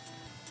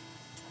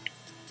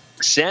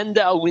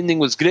 Sandow winning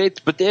was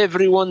great, but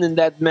everyone in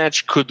that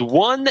match could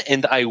won,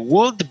 and I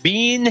would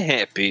been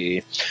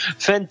happy.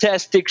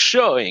 Fantastic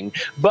showing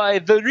by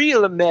the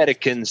real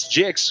Americans,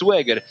 Jack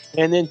Swagger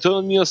and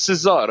Antonio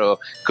Cesaro.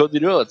 Cody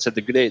Rhodes had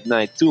a great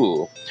night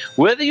too.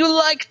 Whether you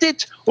liked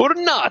it or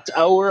not,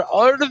 our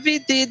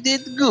RVD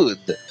did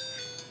good.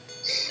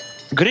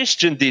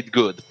 Christian did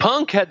good.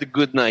 Punk had a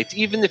good night,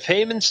 even if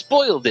Heyman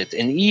spoiled it,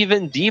 and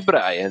even D.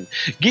 Bryan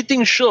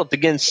getting shot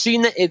against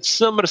Cena at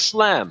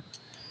SummerSlam.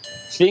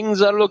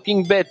 Things are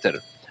looking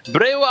better.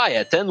 Bray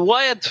Wyatt and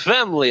Wyatt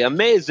family,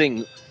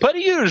 amazing, per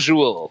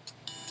usual.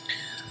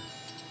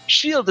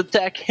 Shield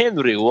attack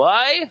Henry,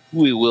 why?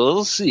 We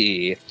will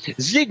see.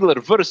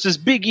 Ziggler versus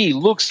Big E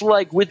looks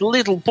like with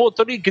little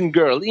Puerto Rican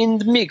girl in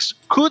the mix.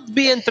 Could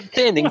be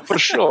entertaining for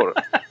sure.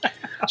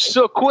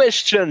 So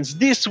questions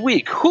this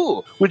week.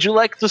 Who would you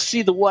like to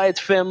see the Wyatt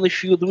family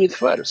feud with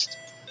first?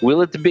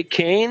 Will it be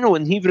Kane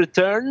when he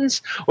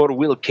returns, or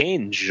will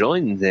Kane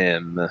join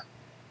them?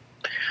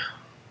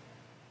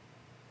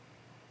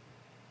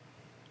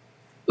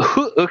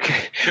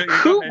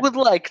 Who would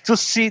like to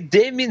see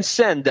Damien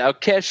Sandow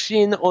cash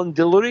in on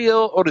Del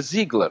Rio or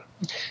Ziggler?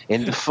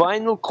 And the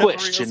final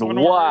question,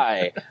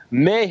 why?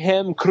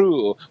 Mayhem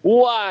Crew,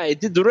 why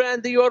did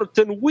Randy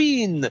Orton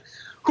win?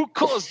 Who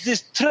caused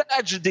this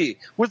tragedy?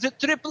 Was it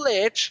Triple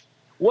H?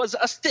 Was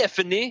it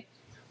Stephanie?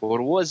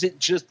 Or was it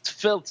just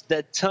felt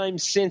that time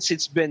since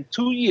it's been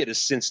 2 years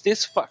since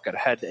this fucker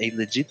had a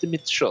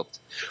legitimate shot?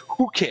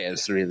 Who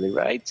cares really,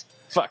 right?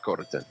 Fuck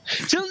Orton.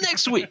 Till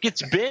next week,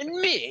 it's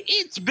been me.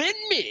 It's Big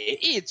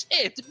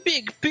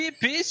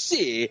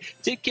PPC.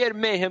 Take care,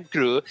 Mayhem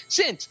Crew.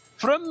 Sent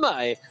from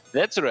my,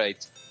 that's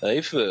right,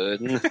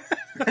 iPhone.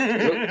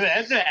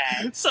 That's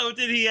right. So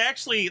did he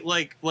actually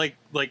like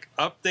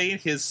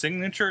update his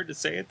signature to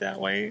say it that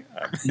way?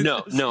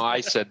 No, I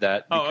said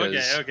that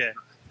because okay.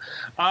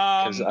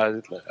 Because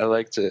I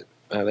like to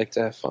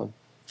have fun.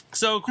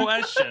 So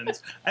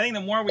questions. I think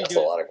the more we That's do,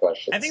 a lot of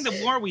questions. I think the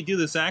more we do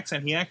this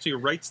accent, he actually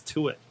writes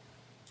to it.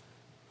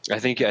 I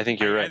think you're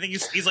right. I think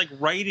he's like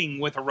writing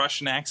with a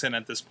Russian accent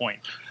at this point.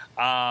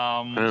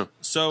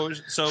 So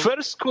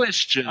first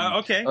question.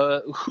 Okay.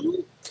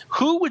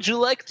 Who would you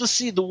like to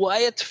see the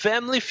Wyatt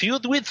family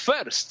feud with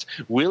first?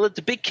 Will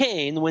it be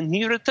Kane when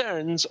he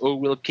returns, or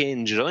will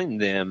Kane join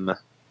them?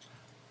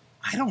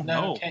 I don't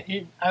know.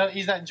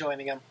 He's not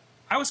joining him.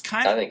 I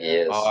think he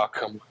is. Oh,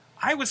 come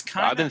on.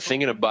 I've been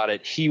thinking about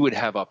it. He would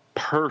have a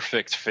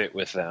perfect fit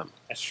with them.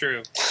 That's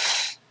true.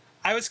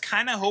 I was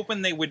kind of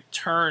hoping they would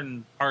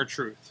turn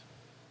R-Truth.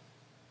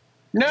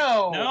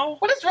 No.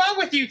 What is wrong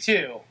with you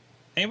two?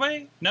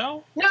 Anybody?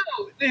 No.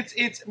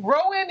 It's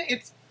Rowan,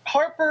 it's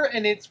Harper,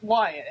 and it's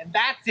Wyatt, and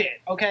that's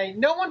it. Okay,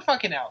 no one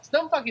fucking else.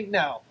 No.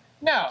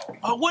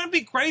 Oh, wouldn't it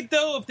be great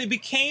though if they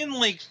became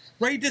like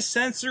ready to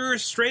censor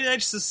straight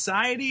edge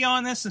society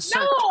on this and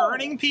start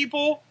turning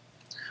people?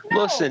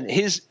 No. Listen,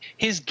 his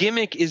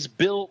gimmick is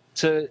built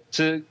to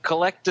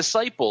collect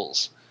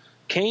disciples.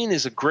 Kane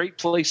is a great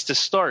place to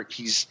start.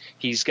 He's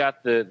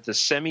got the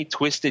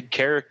semi-twisted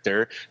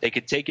character. They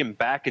could take him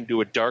back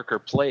into a darker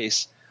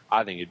place.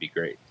 I think it'd be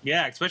great.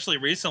 Yeah, especially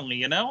recently,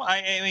 you know?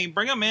 I mean,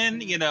 bring him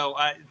in, you know,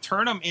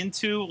 turn him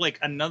into, like,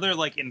 another,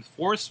 like,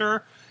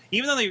 enforcer.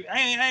 Even though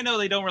I know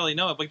they don't really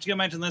know it, but you can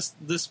imagine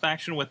this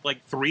faction with,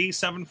 like, 3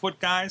 7-foot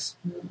guys,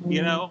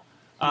 you know?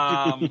 You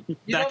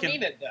don't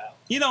need it, though.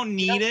 You don't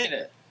need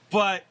it,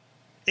 but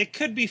it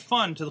could be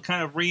fun to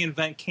kind of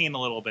reinvent Kane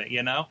a little bit,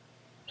 you know?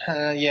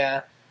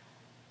 Yeah.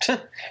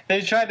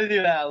 They tried to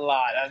do that a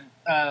lot.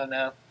 I don't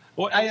know.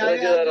 What, They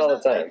do that all the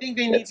time. I think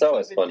they need It's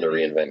always keep it fun to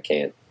in the- reinvent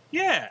Kane.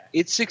 yeah.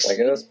 It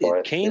succeeded.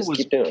 fine. Kane Just was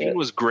keep doing Kane it.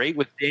 was great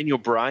with Daniel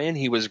Bryan.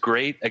 He was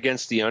great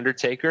against the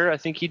Undertaker. I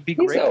think he'd be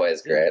He's great.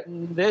 always great.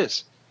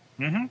 This.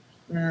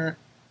 Mm-hmm. Mm,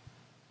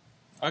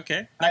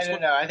 Okay. I Next don't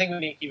one. know. I think we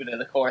need to keep it in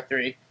the core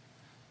three.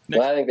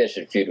 Well, I think they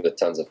should feud with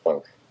Tons of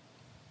Funk.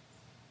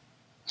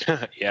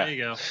 There Yeah. you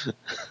go.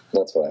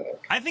 That's what I think.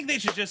 I think they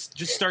should just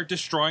start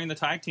destroying the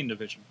tag team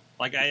division.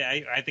 Like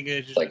I think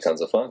they should Like just,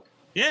 Tons of Funk.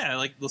 yeah,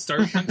 like let's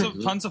start with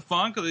tons of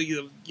funk.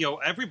 You know,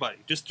 everybody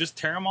just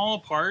tear them all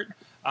apart.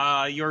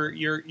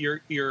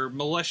 Your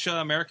militia,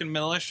 American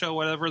militia,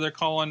 whatever they're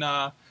calling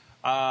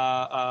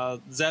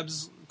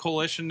Zeb's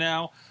coalition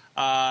now.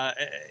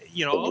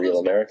 You know, The all Real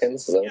those-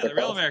 Americans? Is that yeah, what the they're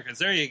real called? Americans.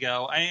 There you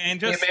go. And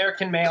just The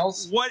American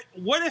males. what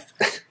if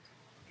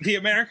the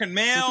American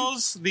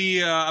males,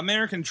 the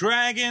American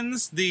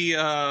dragons,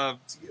 the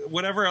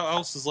whatever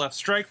else is left,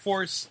 Strike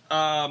Force.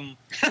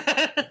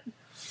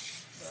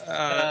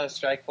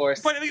 Strike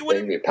Force. But I mean, what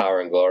Maybe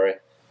Power and Glory.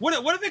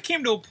 what if it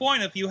came to a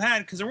point if you had,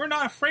 because we're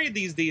not afraid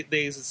these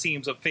days, it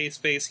seems, of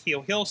face,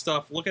 heel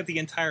stuff. Look at the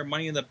entire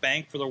Money in the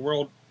Bank for the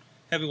World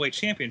Heavyweight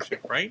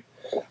Championship, right?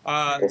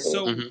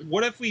 So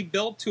what if we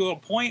built to a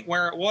point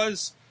where it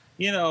was,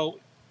 you know,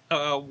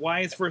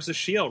 Wyatts versus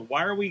Shield?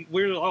 Why are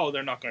we're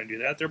they're not going to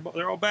do that.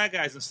 They're all bad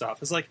guys and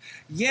stuff. It's like,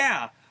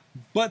 yeah,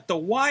 but the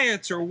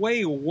Wyatts are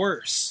way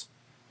worse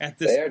at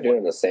this They are point.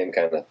 doing the same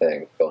kind of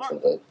thing, both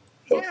of the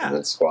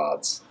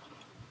squads.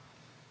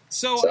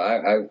 So So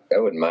I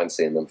wouldn't mind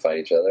seeing them fight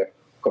each other.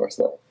 Of course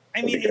not.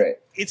 I That'd mean, be great.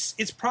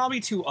 it's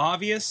probably too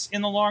obvious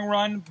in the long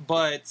run,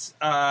 but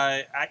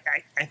I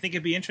think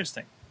it'd be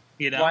interesting.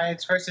 You know,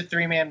 Wyatts versus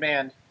three-man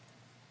band.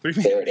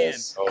 There it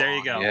is. There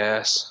you go.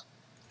 Yes.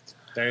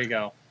 There you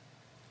go.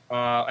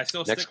 I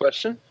still Next stick.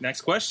 question.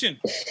 Next question.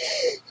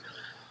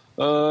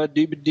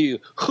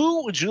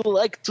 Who would you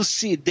like to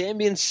see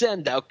Damien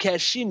Sandow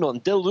cash in on,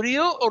 Del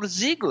Rio or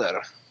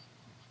Ziggler?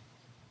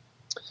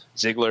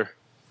 Ziggler.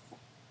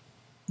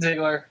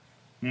 Ziggler.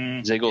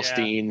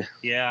 Zigglestein.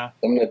 Yeah.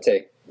 I'm going to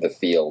take the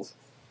field.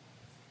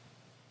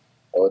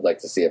 I would like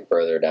to see it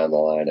further down the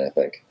line, I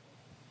think.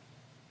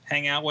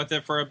 Hang out with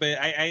it for a bit.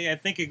 I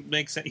think it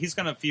makes sense. He's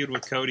going to feud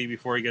with Cody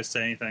before he gets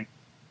to anything.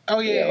 Oh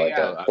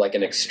yeah. Like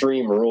an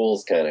Extreme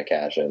Rules kind of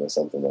cash in or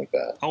something like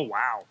that. Oh,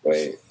 wow.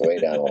 Way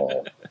down the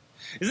line.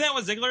 Isn't that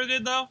what Ziggler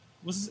did, though?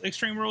 Was it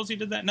Extreme Rules he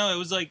did that? No, it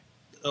was like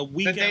a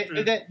week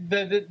after.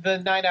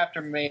 The night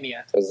after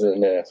Mania. It was the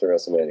night after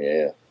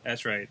WrestleMania, yeah.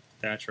 That's right.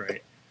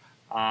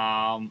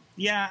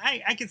 Yeah,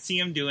 I could see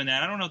him doing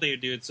that. I don't know if they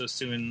would do it so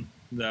soon,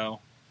 though,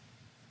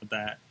 with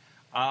that.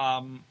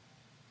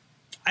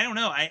 I don't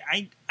know.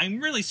 I'm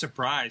really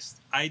surprised.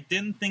 I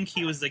didn't think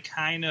he was the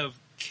kind of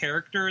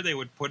character they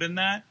would put in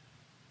that.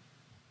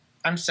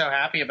 I'm so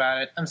happy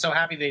about it. I'm so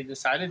happy they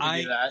decided to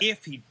do that.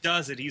 If he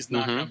does it, he's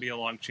not going to be a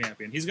long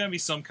champion. He's going to be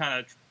some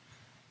kind of...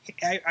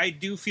 I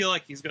do feel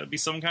like he's going to be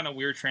some kind of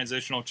weird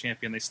transitional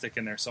champion they stick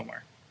in there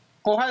somewhere.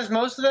 Well, has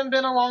most of them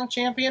been a long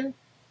champion?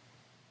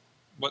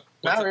 What's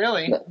Not it?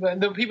 really.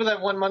 The people that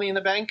won Money in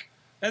the Bank?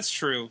 That's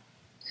true.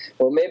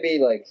 Well, maybe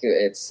like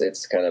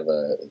it's kind of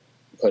a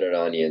put it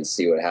on you and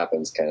see what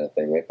happens kind of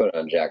thing. They put it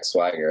on Jack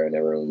Swagger, and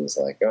everyone was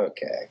like,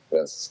 "Okay,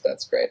 that's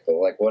great." But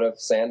like, what if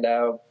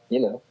Sandow,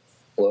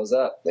 blows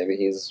up? Maybe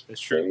he's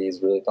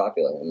really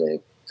popular, and they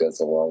goes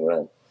a long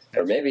run.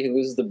 Or maybe he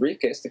loses the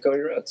briefcase to Cody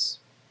Rhodes.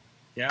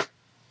 Yeah.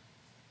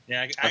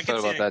 I thought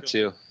about that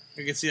too.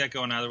 I can see that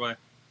going either way.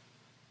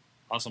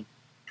 Awesome.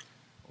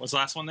 What's the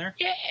last one there?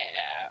 Yeah.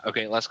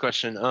 Okay, last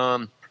question.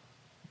 And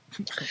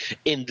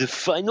the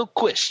final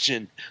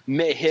question,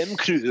 Mayhem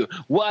Crew.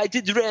 Why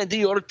did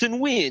Randy Orton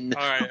win?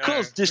 All right,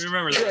 Because this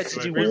remember the rest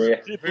of tragedy it.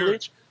 was Triple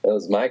H. That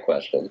was my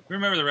question.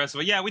 Remember the rest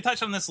of it. Yeah, we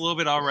touched on this a little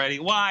bit already.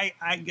 Why?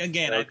 I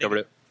think covered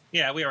it.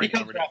 Yeah, we already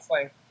Because covered it.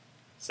 wrestling.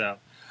 So,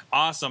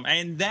 awesome.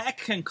 And that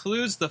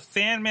concludes the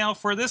fan mail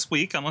for this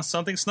week, unless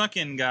something snuck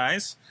in,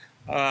 guys.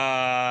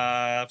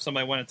 If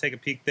somebody want to take a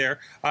peek there.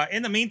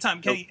 In the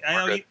meantime, Kenny,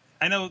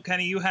 I know,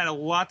 Kenny, you had a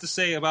lot to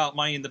say about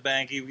Money in the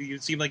Bank. You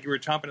seemed like you were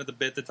chomping at the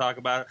bit to talk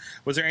about it.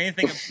 Was there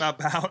anything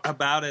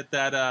about it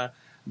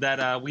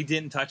that we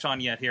didn't touch on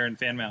yet here in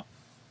fan mail?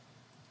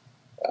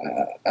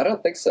 I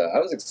don't think so. I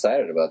was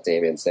excited about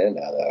Damien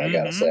Sandow, though, I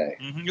gotta say.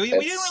 Mm-hmm. We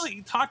didn't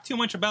really talk too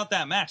much about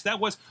that match.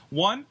 That was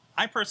one.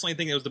 I personally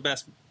think it was the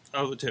best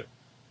of the two.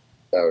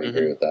 I would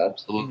agree with that.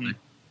 Absolutely.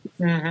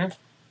 Mm-hmm.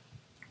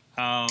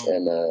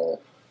 And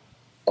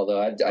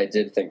although I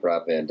did think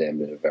Rob Van Dam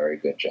did a very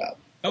good job.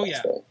 Oh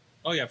yeah,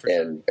 for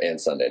sure. And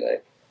Sunday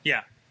night.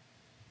 Yeah.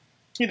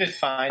 He did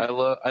fine.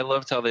 I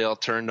loved how they all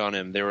turned on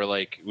him. They were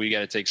like, "We got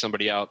to take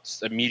somebody out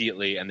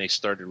immediately," and they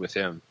started with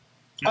him.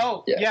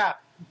 Oh, Yeah.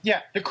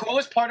 yeah. The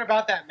coolest part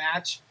about that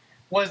match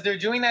was they're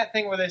doing that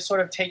thing where they're sort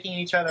of taking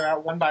each other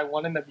out one by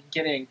one in the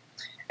beginning,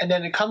 and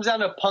then it comes down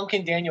to Punk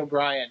and Daniel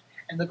Bryan,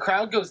 and the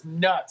crowd goes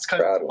nuts because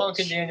it's Punk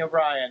and Daniel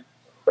Bryan.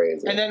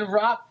 Crazy. And then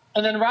Rob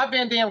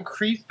Van Dam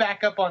creeps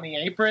back up on the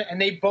apron, and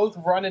they both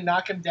run and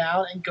knock him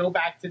down and go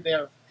back to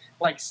their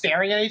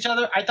staring at each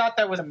other. I thought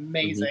that was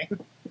amazing.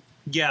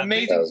 Yeah,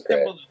 Amazing That was great.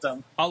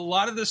 symbolism. a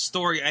lot of the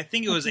story, I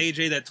think it was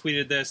AJ that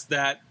tweeted this,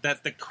 that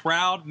the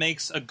crowd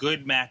makes a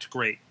good match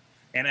great.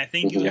 And I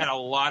think you Mhm. had a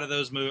lot of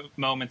those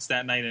moments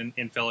that night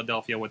in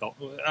Philadelphia with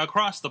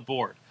across the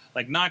board.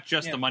 Like, not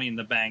just Yeah. the Money in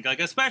the Bank, like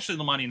especially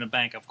the Money in the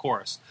Bank, of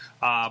course.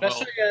 But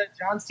Especially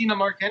John Cena,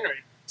 Mark Henry.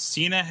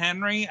 Cena,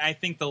 Henry, I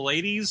think the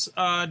ladies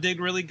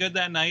did really good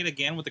that night,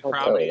 again, with the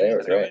crowd. totally, they were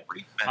into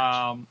great. it.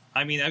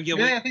 I mean,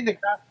 Really, I think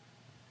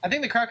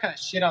the crowd kind of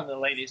shit on the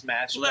ladies'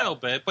 match. a little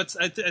bit, but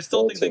I A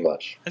still little think too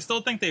much. I still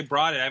think they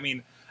brought it. I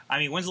mean,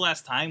 when's the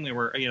last time we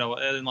were, in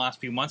the last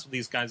few months with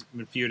these guys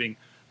been feuding,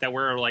 that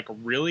we're like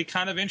really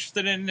kind of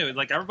interested in it?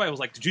 Like, everybody was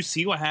like, "Did you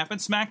see what happened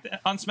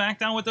on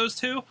SmackDown with those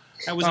two?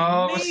 That was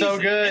amazing. so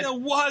good. And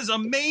it was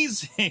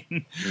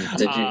amazing."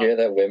 Did you hear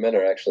that women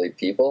are actually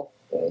people?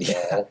 And,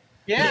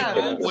 Yeah, Yeah,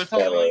 they don't with just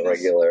have feelings.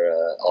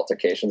 regular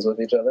altercations with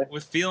each other.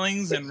 With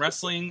feelings and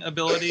wrestling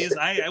abilities,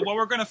 well,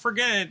 we're gonna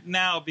forget it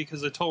now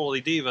because of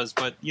Totally Divas,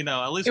 but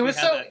at least It we was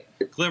had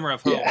that glimmer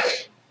of hope. Yeah.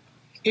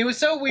 it was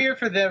so weird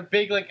for the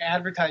big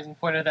advertising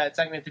point of that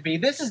segment to be,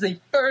 this is the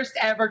first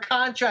ever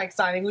contract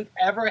signing we've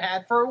ever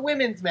had for a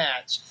women's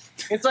match.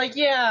 It's like,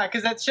 yeah,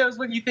 because that shows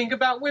what you think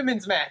about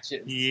women's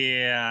matches.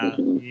 Yeah.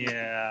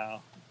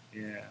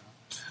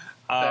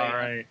 All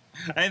right.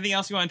 Anything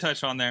else you want to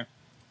touch on there?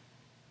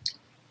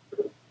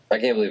 I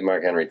can't believe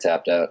Mark Henry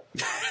tapped out.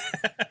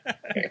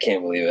 I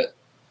can't believe it.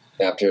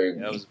 After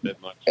That was a bit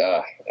much.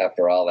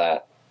 after all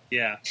that.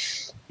 Yeah.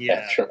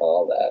 After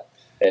all that.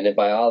 And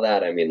by all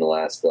that, I mean the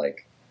last,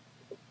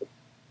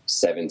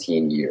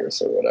 17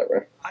 years or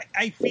whatever.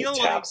 I feel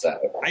like Taps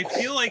out. I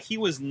feel like he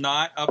was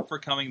not up for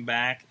coming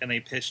back, and they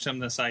pitched him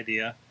this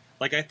idea.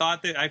 Like, I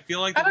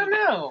feel like I don't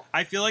know.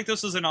 I feel like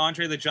this was an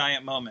Andre the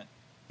Giant moment,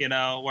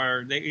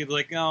 where they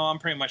like, "No, I'm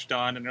pretty much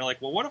done," and they're like,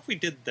 "Well, what if we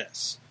did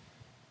this?"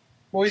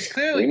 Well, he's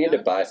clearly We need to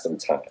not. buy some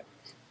time.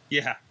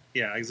 Yeah,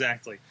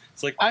 exactly.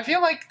 It's like, I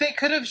feel like they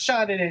could have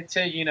shot it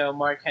to,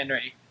 Mark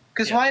Henry.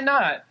 Because Yeah. why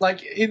not?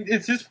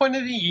 It's this point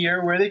of the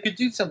year where they could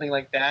do something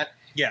like that.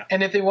 yeah,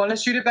 And if they want to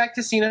shoot it back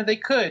to Cena, they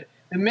could.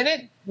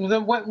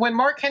 When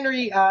Mark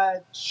Henry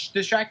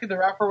distracted the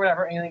ref or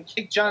whatever and then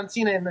kicked John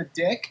Cena in the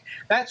dick,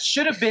 that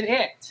should have been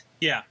it.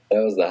 yeah.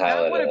 That was the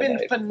highlight. That would have of the been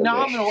night for me.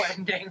 phenomenal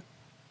ending.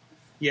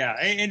 Yeah,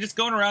 and just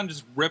going around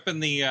just ripping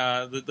the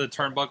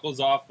turnbuckles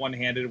off one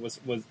handed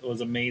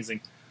was amazing.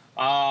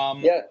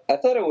 Yeah, I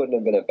thought it wouldn't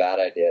have been a bad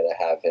idea to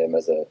have him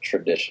as a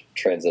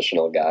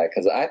transitional guy,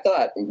 because I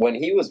thought when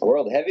he was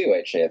World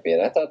Heavyweight Champion,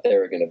 I thought they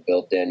were going to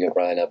build Daniel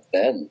Bryan up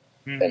then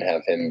and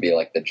have him be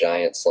like the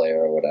Giant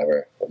Slayer or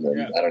whatever. And then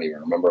Yeah. I don't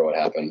even remember what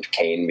happened.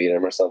 Kane beat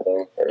him or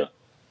something? Or, I don't know.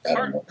 I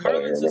don't even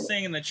Carlin's is remember.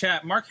 saying in the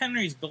chat, Mark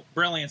Henry's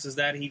brilliance is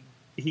that he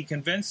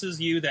convinces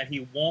you that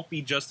he won't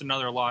be just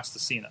another loss to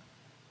Cena.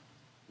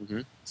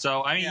 Mhm.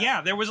 So,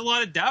 Yeah. there was a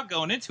lot of doubt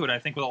going into it, I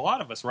think, with a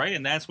lot of us, right?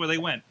 And that's where they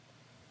went.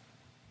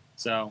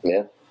 So,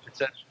 Yeah.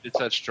 It's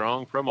that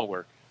strong promo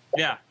work.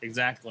 yeah,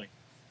 exactly.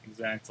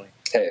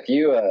 Hey, if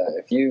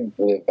you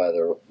live by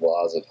the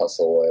laws of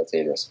hustle, loyalty,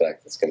 and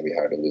respect, it's going to be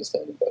hard to lose to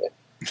anybody.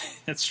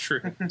 That's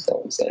true. That's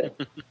all I'm saying.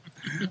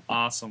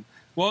 Awesome.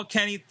 Well,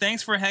 Kenny,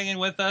 thanks for hanging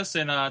with us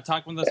and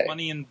talking with us Hey.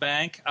 Money in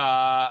Bank.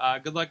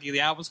 Good luck. The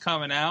album's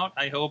coming out.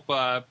 I hope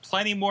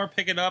plenty more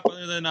pick it up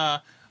other than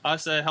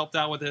us that helped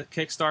out with the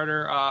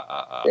Kickstarter.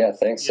 Yeah,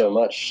 thanks so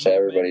much to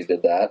everybody who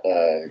did that.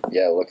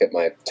 Look at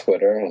my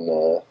Twitter,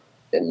 and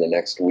in the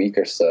next week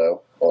or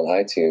so on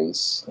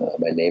iTunes,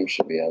 my name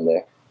should be on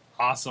there.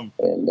 Awesome.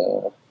 And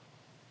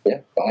buy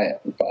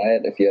it. Buy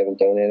it if you haven't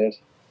donated,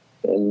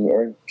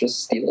 or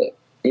just steal it.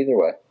 Either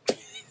way.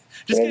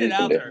 Just Whatever get it you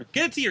can out do. there.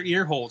 Get it to your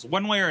ear holes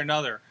one way or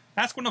another.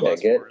 Ask one of Yeah,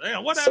 us for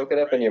it. Whatever. soak it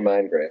up in your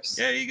mind grapes.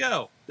 There you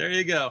go.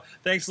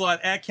 Thanks a lot.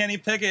 At Kenny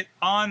Pickett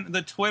on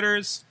the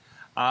Twitters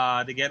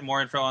to get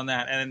more info on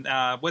that. And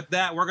with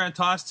that, we're going to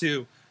toss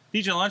to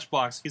DJ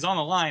Lunchbox. He's on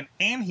the line,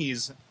 and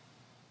he's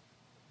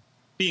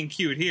being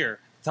cued here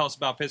to tell us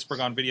about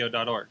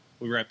PittsburghOnVideo.org.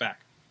 We'll be right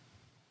back.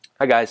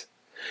 Hi, guys.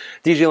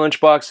 DJ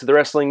Lunchbox, the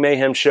Wrestling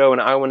Mayhem Show,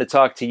 and I want to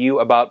talk to you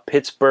about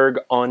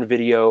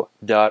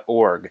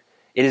PittsburghOnVideo.org.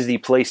 It is the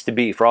place to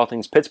be for all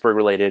things Pittsburgh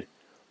related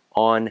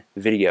on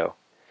video.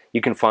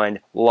 You can find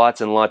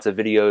lots and lots of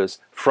videos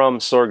from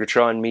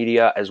Sorgatron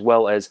Media, as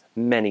well as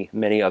many,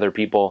 many other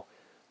people,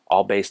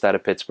 all based out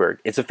of Pittsburgh.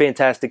 It's a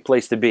fantastic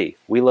place to be.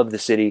 We love the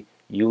city.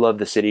 You love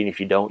the city, and if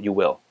you don't, you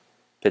will.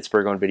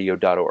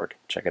 PittsburghOnVideo.org.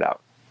 Check it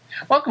out.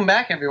 Welcome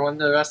back, everyone,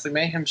 to the Wrestling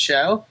Mayhem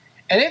Show.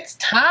 And it's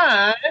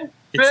time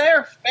for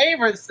their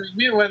favorite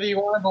segment, whether you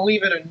want to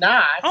believe it or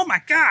not. Oh,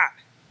 my God.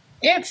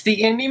 It's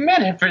the Indie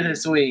Minute for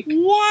this week.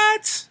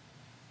 What?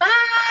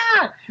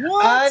 Ah!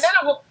 What?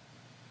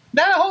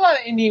 Not a whole lot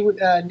of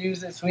indie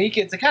news this week.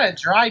 It's a kind of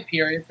dry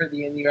period for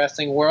the indie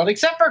wrestling world,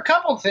 except for a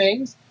couple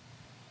things.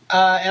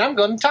 And I'm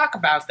going to talk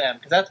about them,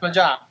 because that's my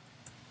job.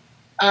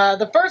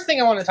 The first thing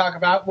I want to talk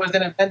about was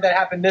an event that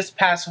happened this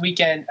past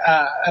weekend,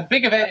 a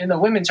big event in the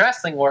women's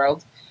wrestling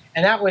world,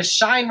 and that was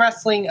Shine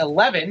Wrestling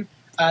 11.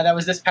 That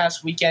was this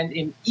past weekend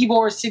in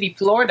Ybor City,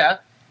 Florida.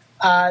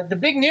 The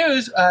big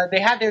news, they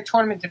had their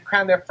tournament to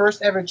crown their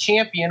first ever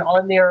champion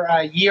on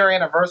their year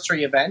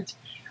anniversary event.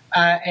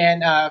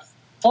 And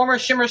former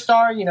Shimmer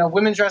star,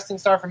 women's wrestling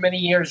star for many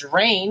years,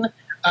 Rain,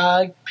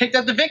 picked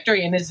up the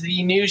victory and is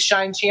the new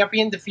Shine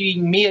champion,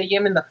 defeating Mia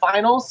Yim in the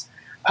finals.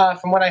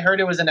 From what I heard,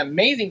 it was an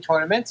amazing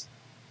tournament.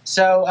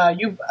 So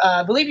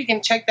I believe you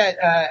can check that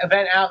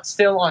event out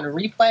still on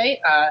replay.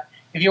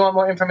 If you want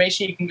more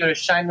information, you can go to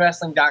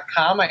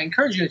shinewrestling.com. I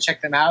encourage you to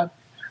check them out.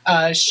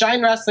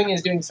 Shine Wrestling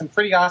is doing some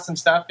pretty awesome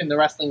stuff in the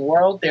wrestling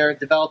world. They're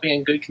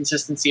developing a good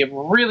consistency of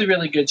really,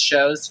 really good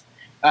shows,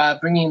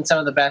 bringing in some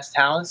of the best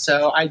talent.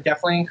 So I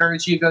definitely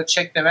encourage you to go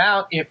check them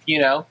out if, you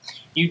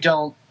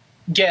don't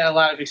get a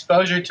lot of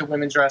exposure to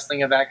women's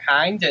wrestling of that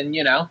kind. And,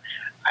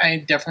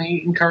 I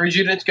definitely encourage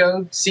you to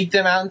go seek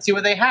them out and see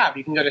what they have.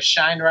 You can go to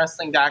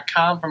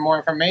shinewrestling.com for more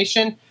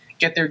information,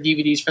 get their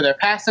DVDs for their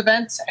past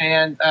events,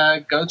 and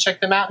go check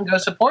them out and go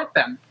support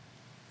them.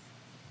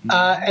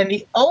 And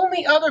the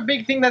only other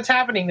big thing that's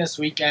happening this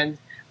weekend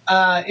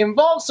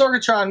involves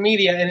Sorgatron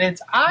Media, and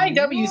it's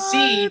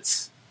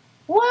IWC.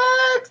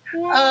 What?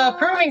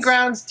 Proving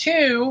Grounds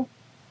 2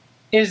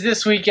 is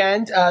this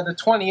weekend, the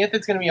 20th.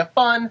 It's going to be a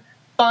fun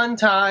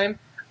time.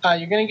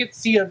 You're going to get to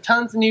see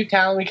tons of new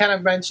talent. We kind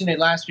of mentioned it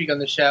last week on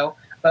the show.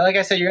 But like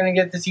I said, you're going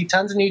to get to see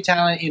tons of new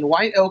talent in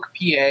White Oak,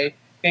 PA,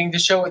 getting to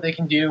show what they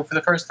can do for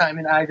the first time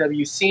in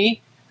IWC.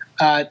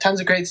 Tons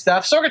of great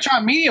stuff.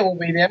 Sorgatron Media will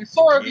be there.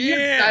 Sorg, are you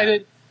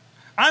excited?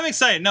 I'm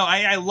excited. No,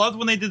 I loved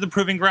when they did the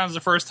Proving Grounds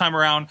the first time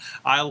around.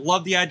 I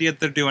love the idea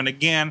that they're doing it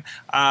again.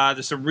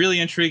 There's some really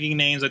intriguing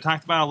names. I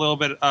talked about a little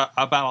bit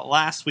about it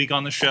last week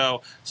on the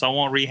show, so I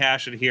won't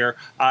rehash it here.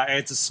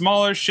 It's a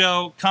smaller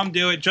show. Come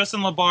do it.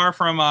 Justin LaBar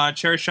from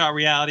Chair Shot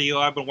Reality, who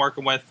I've been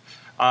working with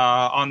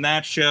on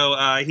that show.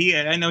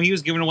 I know he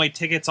was giving away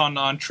tickets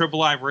on Triple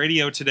Live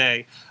Radio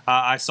today.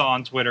 I saw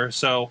on Twitter.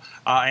 So,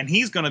 and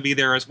he's going to be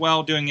there as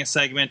well, doing a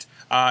segment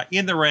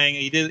in the ring.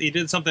 He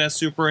did something at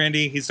Super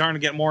Indie. He's starting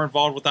to get more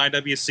involved with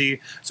IWC.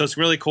 So it's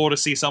really cool to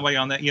see somebody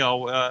on that,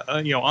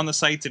 on the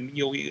sites and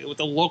with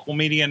the local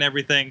media and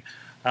everything.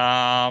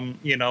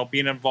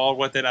 Being involved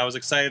with it. I was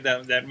excited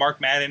that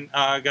Mark Madden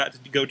got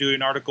to go do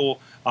an article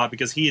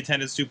because he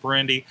attended Super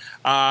Indie.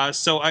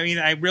 So I mean,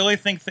 I really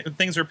think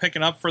things are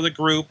picking up for the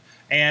group.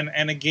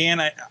 And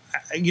again,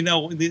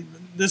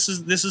 this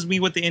is me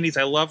with the indies.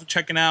 I love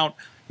checking out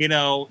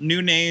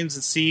new names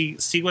and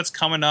see what's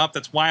coming up.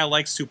 That's why I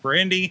like Super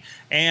Indie,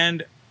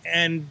 and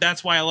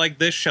that's why I like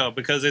this show,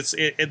 because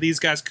these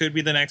guys could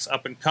be the next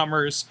up and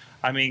comers.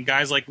 I mean,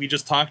 guys like we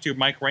just talked to,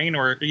 Mike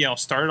Raynor,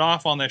 started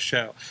off on this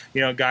show.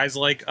 Guys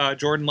like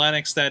Jordan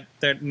Lennox that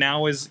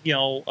now is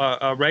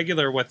a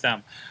regular with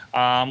them.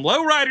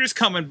 Lowrider's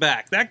coming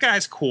back. That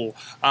guy's cool.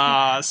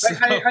 I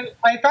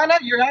found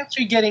out you're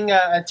actually getting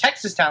a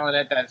Texas talent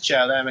at that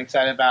show that I'm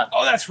excited about.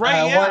 Oh, that's right.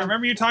 I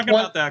remember you talking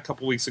about that a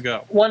couple weeks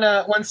ago.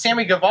 One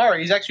Sammy Guevara.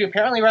 He's actually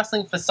apparently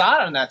wrestling Facade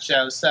on that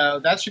show,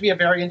 so that should be a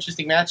very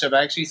interesting matchup.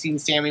 I've actually seen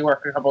Sammy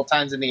work a couple of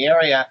times in the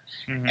area,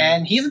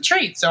 and he's a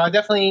treat. So I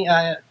definitely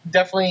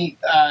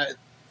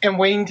am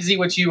waiting to see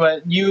what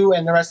you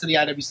and the rest of the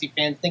IWC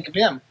fans think of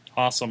him.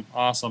 Awesome.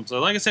 So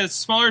like I said, it's a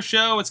smaller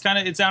show. It's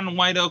down in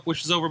White Oak,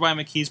 which is over by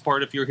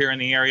McKeesport if you're here in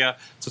the area.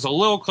 So it's a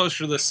little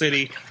closer to the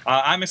city.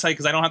 I'm excited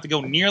because I don't have to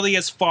go nearly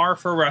as far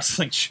for a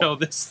wrestling show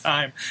this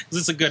time, because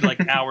it's a good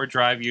hour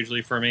drive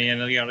usually for me.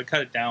 And to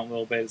cut it down a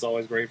little bit is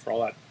always great for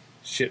all that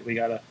shit we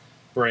got to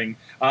bring.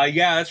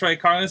 Yeah, that's right.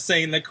 Carlin's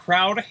saying the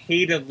crowd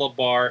hated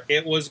LaBar.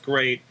 It was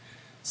great.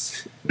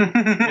 It's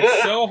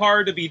so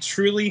hard to be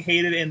truly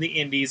hated in the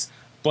indies,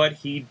 but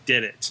he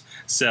did it.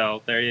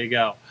 So there you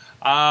go.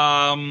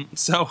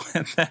 So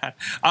that,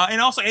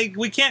 and also, hey,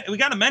 we got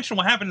to mention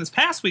what happened this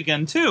past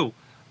weekend too.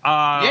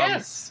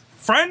 Yes,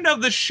 friend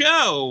of the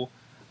show.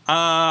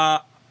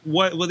 Cato,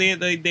 Cato,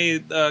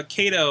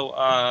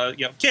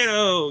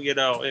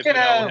 if you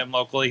know him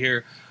locally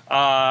here,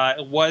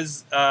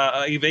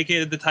 he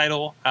vacated the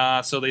title.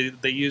 So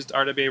they used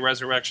RWA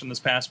Resurrection this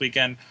past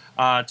weekend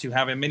to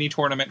have a mini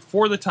tournament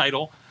for the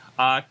title.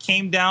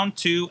 Came down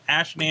to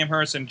Ashton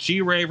Amherst and G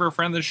Raver,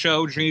 friend of the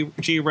show.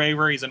 G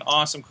Raver, he's an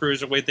awesome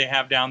cruiserweight they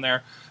have down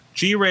there.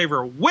 G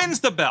Raver wins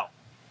the belt.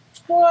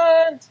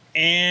 What?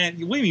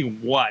 And what do you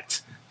mean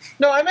what?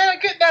 No, I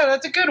meant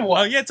that's a good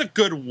one. Oh yeah, it's a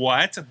good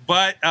what,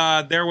 but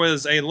there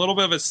was a little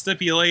bit of a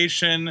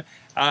stipulation,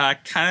 I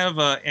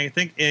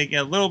think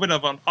a little bit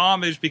of an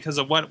homage because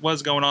of what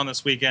was going on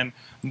this weekend.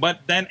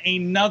 But then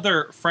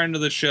another friend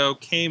of the show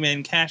came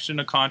in, cashed in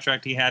a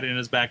contract he had in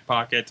his back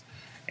pocket,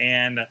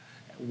 and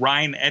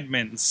Ryan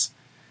Edmonds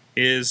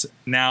is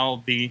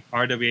now the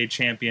RWA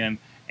champion,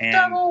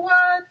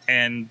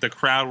 and the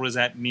crowd was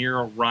at near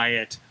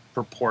riot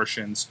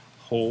proportions.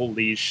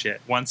 Holy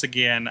shit! Once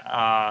again,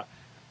 I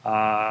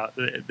have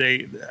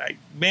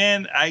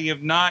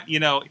not. You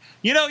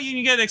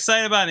get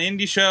excited about an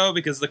indie show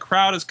because the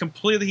crowd is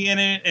completely in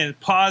it and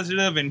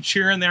positive and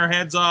cheering their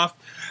heads off.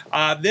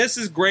 This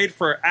is great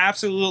for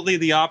absolutely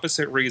the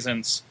opposite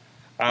reasons,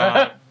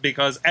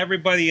 because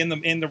everybody in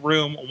the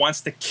room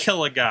wants to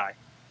kill a guy.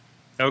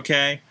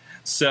 Okay,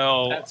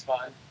 so that's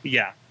fun.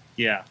 Yeah,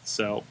 Yeah,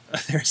 so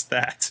there's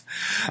that.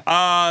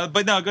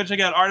 But no, go check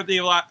out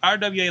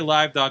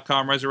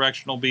rwalive.com.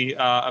 Resurrection will be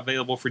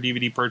available for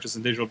DVD purchase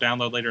and digital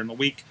download later in the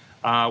week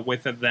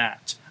with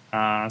that.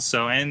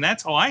 And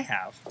that's all I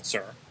have,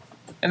 sir.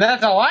 And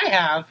that's all I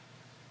have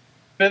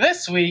for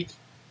this week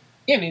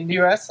in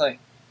indie wrestling.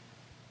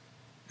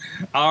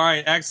 All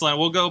right, excellent.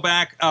 We'll go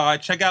back,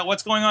 check out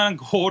what's going on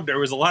Gold. There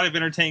was a lot of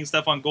entertaining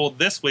stuff on Gold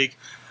this week.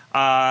 With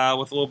a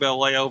little bit of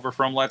layover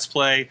from Let's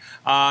Play.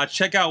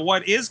 Check out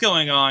what is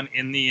going on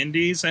in the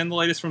indies and the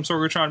latest from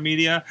Sorgatron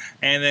Media,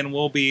 and then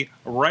we'll be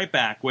right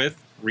back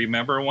with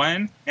Remember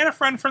When and a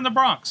friend from the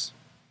Bronx.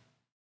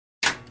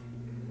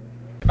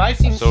 If I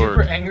seem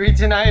super angry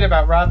tonight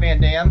about Rob Van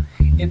Dam,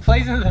 it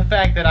plays into the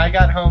fact that I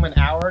got home an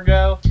hour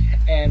ago,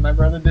 and my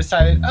brother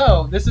decided,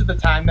 oh, this is the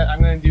time that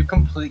I'm going to do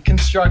complete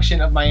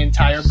construction of my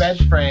entire bed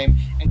frame.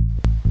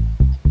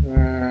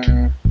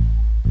 And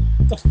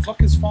What the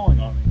fuck is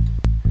falling on me?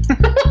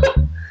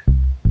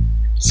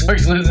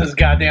 Sorg's losing his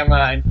goddamn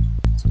mind.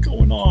 What's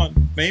going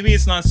on? Maybe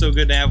it's not so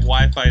good to have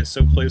Wi-Fi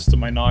so close to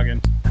my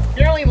noggin.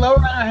 Apparently,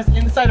 Lowrider has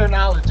insider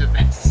knowledge of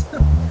this,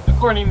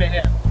 according to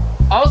him.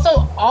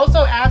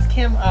 Also ask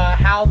him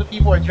how the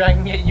people at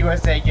Dragon Gate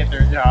USA get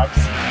their jobs.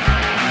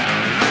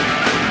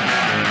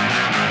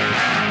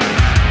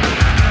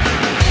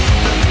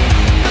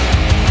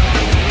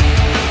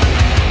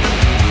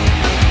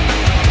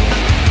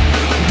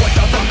 What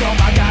the fuck, oh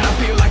my god, I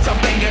feel like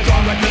something is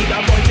wrong with me.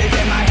 The voices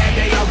in my head,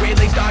 they are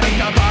really starting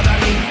to bother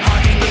me,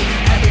 haunting me.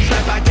 Every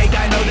step I take,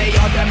 I know they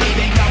are to me.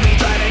 They tell me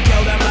try to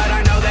kill them, but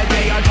I know that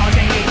they are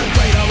taunting me.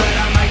 Afraid of what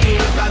I might do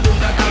if I lose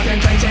the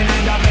concentration.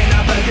 End up in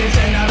a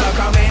position of a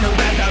crowd who's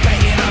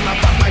masturbating. I'ma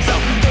fuck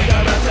myself,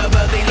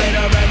 figuratively,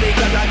 literally,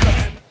 cause I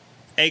couldn't.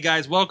 Hey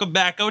guys, welcome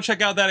back. Go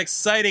check out that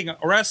exciting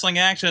wrestling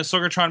action at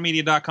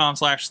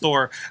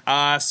sorgatronmedia.com/store.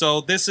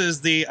 So this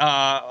is the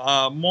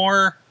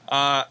more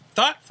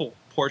thoughtful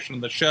portion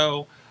of the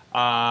show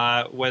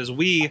as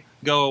we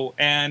go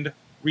and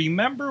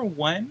remember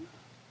when.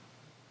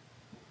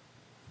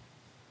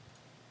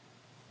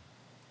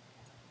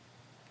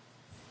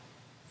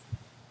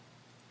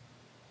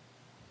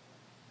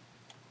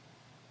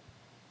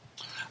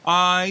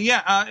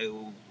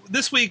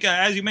 This week,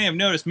 as you may have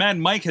noticed, Mad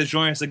Mike has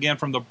joined us again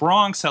from the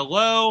Bronx.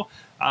 Hello.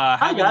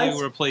 Hi, guys.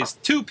 You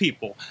replaced two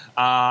people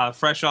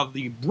fresh off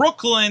the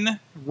Brooklyn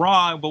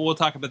Raw, but we'll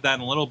talk about that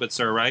in a little bit,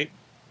 sir, right?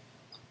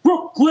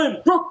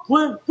 Brooklyn,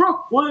 Brooklyn,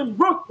 Brooklyn,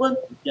 Brooklyn.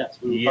 Yes.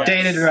 Yes.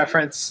 Dated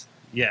reference.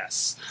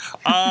 Yes.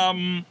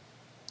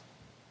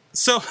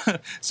 So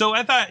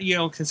I thought,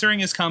 considering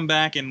his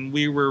comeback, and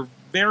we were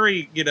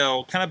very,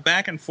 kind of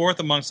back and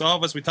forth amongst all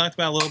of us. We talked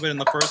about it a little bit in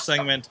the first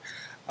segment.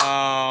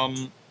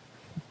 About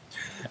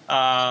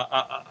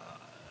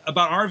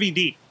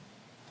RVD.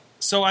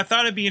 So I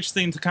thought it'd be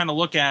interesting to kind of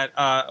look at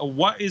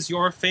what is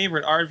your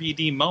favorite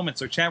RVD moment.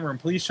 So chat room,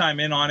 please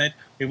chime in on it.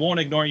 We won't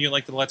ignore you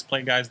like the Let's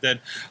Play guys did.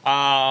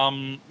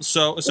 So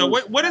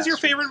what is your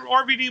favorite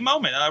RVD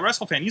moment?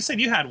 WrestleFan, you said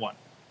you had one.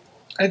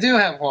 I do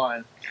have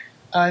one.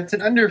 It's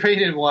an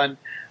underrated one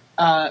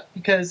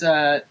because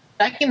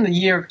back in the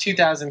year of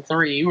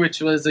 2003, which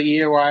was the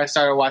year where I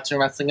started watching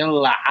wrestling a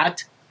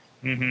lot,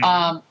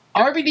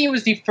 RVD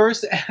was the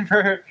first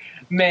ever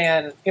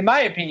man, in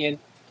my opinion,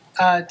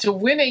 to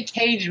win a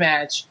cage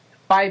match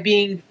by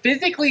being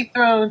physically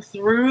thrown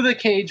through the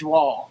cage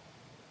wall.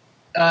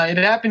 It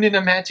happened in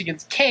a match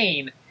against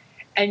Kane,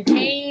 and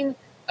Kane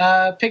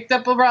picked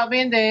up Rob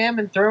Van Dam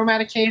and threw him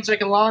at a cage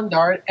like a lawn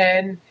dart,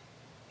 and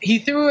he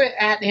threw it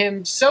at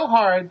him so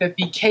hard that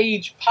the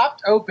cage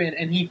popped open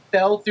and he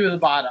fell through the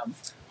bottom.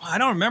 I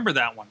don't remember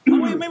that one.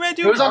 Oh, wait, maybe I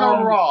do. It was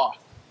on a Raw.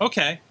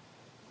 Okay.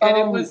 And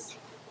it was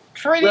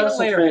pretty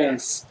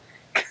hilarious.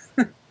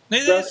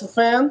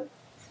 WrestleFan,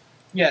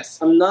 Yes.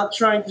 I'm not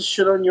trying to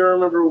shit on you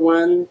Remember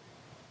When,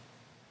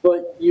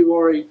 but you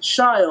are a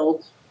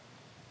child.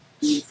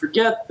 You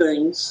forget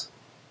things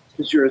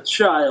because you're a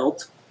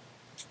child.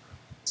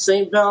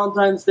 St.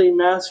 Valentine's Day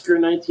Massacre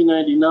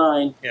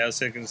 1999. Yeah, I was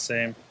thinking the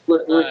same.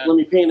 Let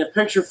me paint a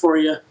picture for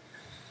you.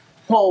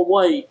 Paul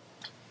White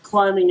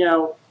climbing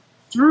out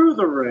through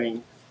the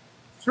ring,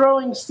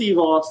 throwing Steve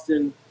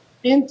Austin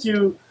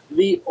into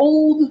the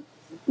old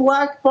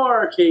black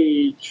bar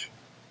cage,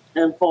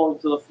 and falling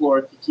to the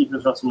floor to keep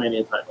his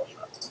WrestleMania title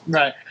shot.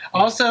 Right.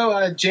 Also,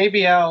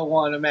 JBL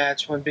won a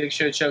match when Big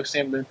Show choked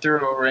him through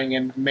a ring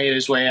and made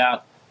his way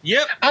out.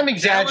 Yep. I'm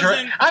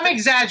exaggerating. I'm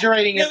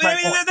exaggerating. Yeah, At my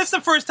point. that's the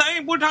first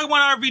time we're talking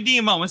about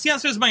RVD moments.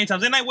 Yes, there's many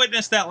times, and I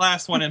witnessed that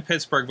last one in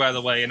Pittsburgh, by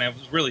the way, and it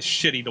was really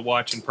shitty to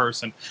watch in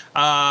person.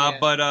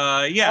 But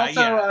Also, Bobby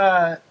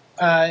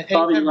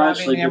anytime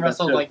Lashley Robbie did that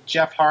wrestled too. like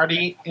Jeff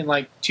Hardy in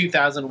like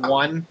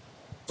 2001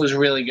 was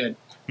really good.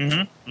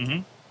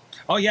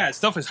 Oh yeah,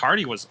 stuff as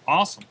Hardy was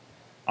awesome.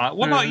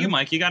 What about you,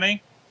 Mike? You got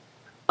any?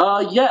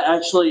 Yeah,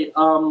 actually,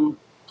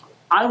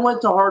 I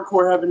went to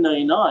Hardcore Heaven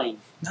 99,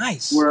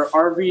 Nice. where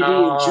RVD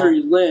and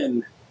Jerry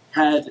Lynn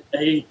had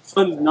a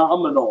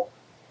phenomenal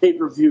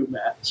pay-per-view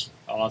match.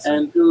 Awesome.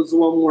 And it was the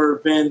one where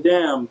Van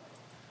Dam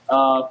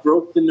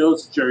broke the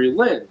nose of Jerry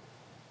Lynn.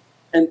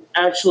 And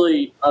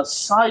actually, a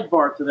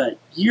sidebar to that,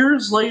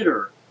 years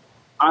later,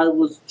 I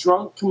was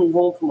drunk coming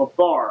home from a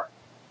bar.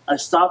 I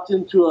stopped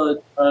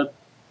into a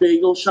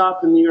bagel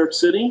shop in New York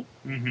City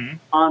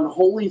on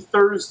Holy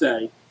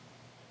Thursday,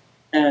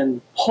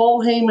 and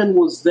Paul Heyman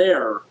was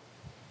there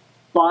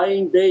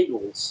buying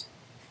bagels.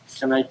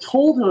 And I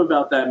told him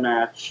about that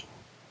match,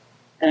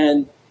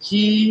 and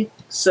he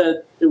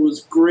said it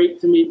was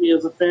great to meet me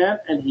as a fan,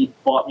 and he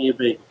bought me a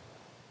bagel.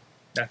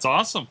 That's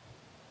awesome.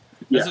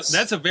 Yes.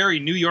 That's a very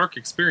New York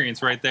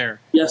experience right there.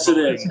 Yes, it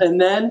is.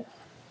 And then,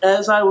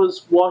 as I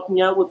was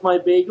walking out with my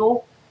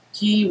bagel,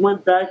 he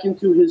went back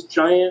into his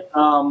giant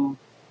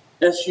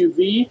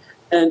SUV,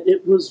 and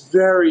it was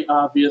very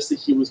obvious that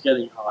he was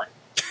getting high.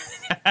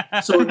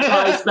 So it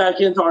ties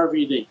back into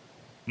RVD.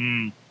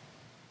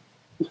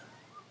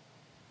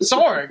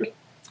 Sorg.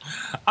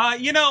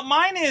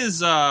 Mine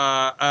is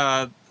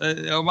mine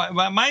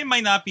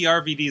might not be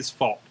RVD's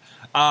fault.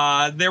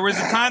 There was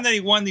a time that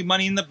he won the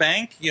Money in the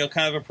Bank,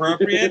 kind of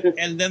appropriate,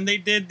 and then they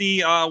did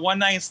the One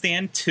Night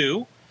Stand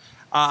 2,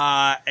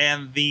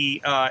 and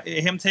the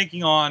him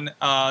taking on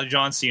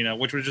John Cena,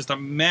 which was just a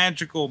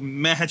magical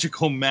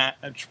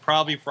match,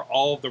 probably for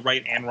all of the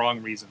right and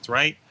wrong reasons,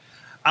 right?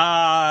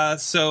 But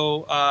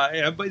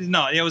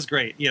no, it was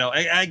great.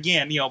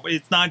 Again,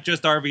 it's not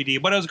just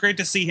RVD, but it was great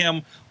to see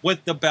him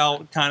with the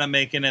belt, kind of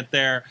making it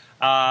there.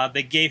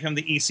 They gave him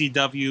the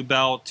ECW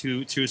belt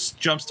to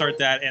jumpstart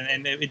that,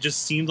 and it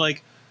just seemed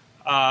like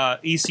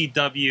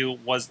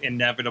ECW was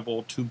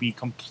inevitable to be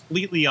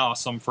completely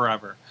awesome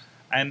forever.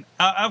 And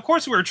of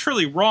course, we were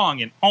truly wrong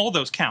in all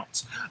those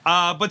counts.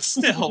 But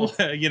still,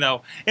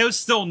 it was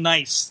still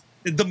nice.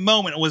 The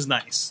moment was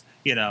nice,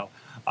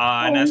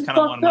 and that's kind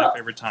of one of my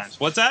favorite times.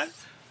 What's that?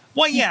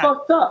 Well, yeah,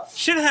 fucked up.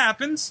 Shit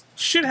happens.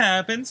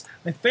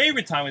 My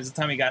favorite time was the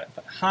time he got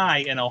high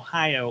in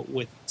Ohio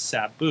with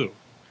Sabu.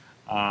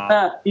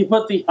 He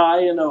put the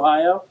high in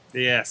Ohio?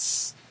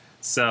 Yes.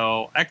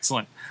 So,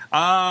 excellent.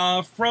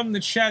 From the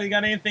chat, you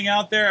got anything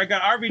out there? I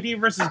got RVD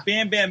versus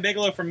Bam Bam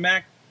Bigelow from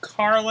Matt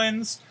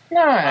Carlins.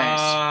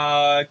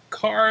 Nice.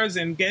 Cars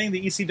and getting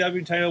the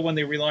ECW title when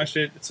they relaunched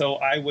it, so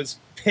I was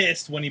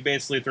pissed when he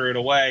basically threw it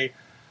away.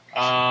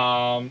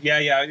 Cars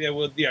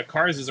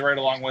is right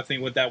along with me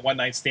with that One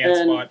Night Stand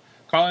spot.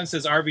 Carlin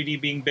says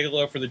RVD being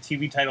Bigelow for the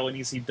TV title in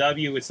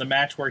ECW. It's the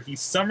match where he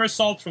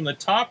somersaults from the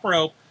top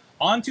rope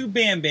onto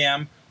Bam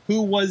Bam,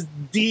 who was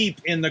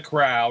deep in the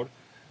crowd.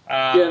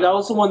 That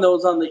was the one that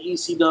was on the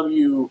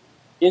ECW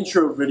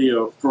intro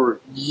video for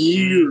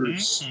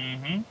years.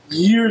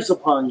 Years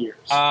upon years.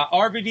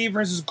 RVD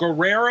versus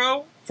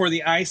Guerrero for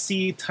the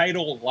IC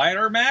title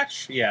ladder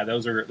match. Yeah,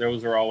 those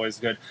are always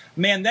good.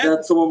 Man,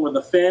 that's the one where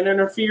the fan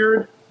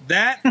interfered.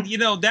 That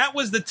that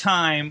was the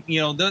time,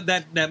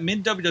 that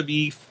mid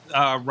WWE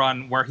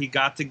run where he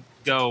got to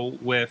go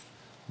with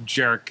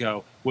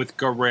Jericho, with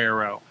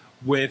Guerrero,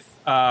 with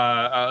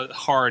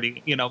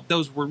Hardy.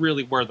 Those were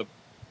the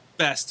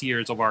best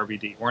years of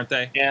RVD, weren't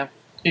they? Yeah,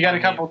 you got a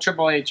couple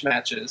Triple H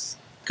matches.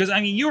 Because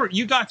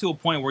you got to a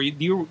point where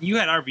you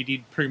had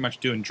RVD pretty much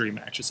doing dream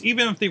matches,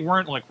 even if they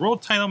weren't like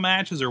world title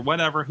matches or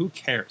whatever. Who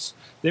cares?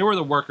 They were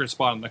the worker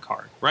spot on the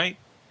card, right?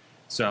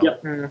 So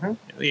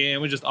it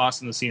was just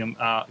awesome to see him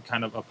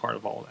kind of a part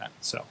of all of that.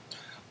 So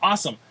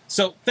awesome.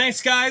 So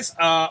thanks, guys.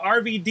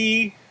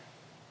 RVD.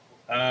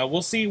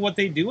 We'll see what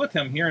they do with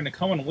him here in the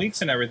coming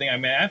weeks and everything. I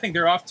mean, I think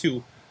they're off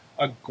to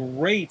a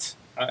great.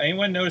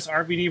 Anyone notice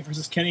RVD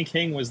versus Kenny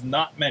King was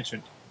not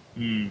mentioned?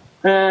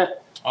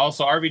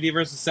 Also, RVD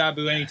versus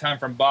Sabu anytime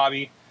from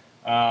Bobby.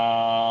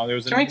 Can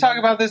we talk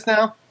about this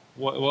now?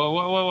 What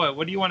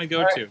do you want to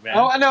go to, man?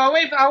 Oh, no,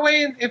 I'll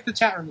wait if the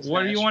chat room is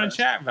What do you finished want first.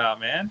 to chat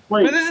about, man?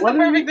 Wait, But this is the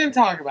perfect thing to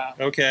talk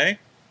about. Okay.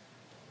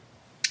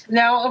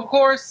 Now, of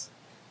course,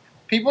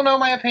 people know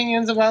my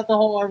opinions about the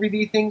whole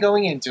RVD thing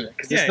going into it.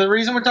 Because the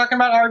reason we're talking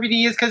about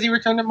RVD is because he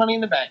returned the Money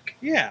in the Bank.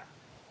 Yeah.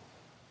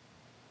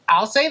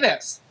 I'll say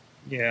this.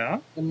 Yeah.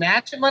 The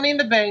match at Money in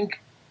the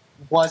Bank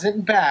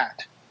wasn't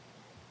bad.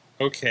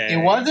 Okay.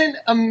 It wasn't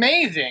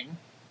amazing,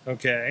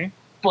 Okay.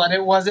 but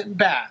it wasn't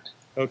bad.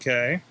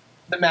 Okay.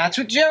 The match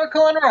with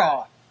Jericho and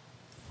Raw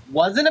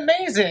wasn't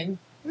amazing,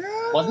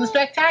 wasn't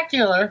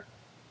spectacular,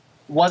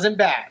 wasn't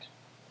bad.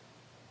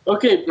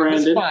 Okay,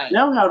 Brandon. fine.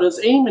 Now how does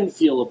Eamon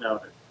feel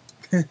about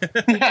it?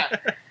 Yeah.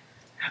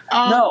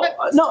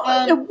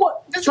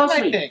 This is Trust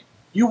my me, thing.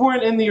 you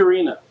weren't in the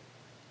arena.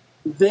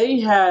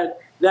 They had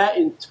that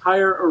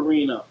entire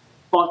arena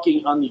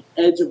fucking on the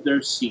edge of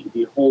their seat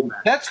the whole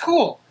match. That's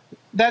cool.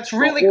 That's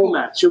really the whole cool.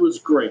 match. It was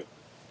great.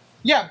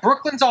 Yeah,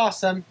 Brooklyn's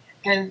awesome.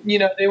 And,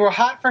 they were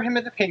hot for him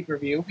at the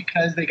pay-per-view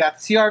because they got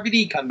to see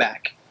RVD come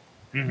back.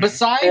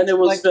 Besides, And it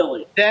was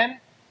Philly.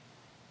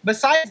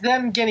 Besides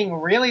them getting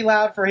really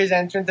loud for his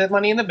entrance at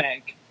Money in the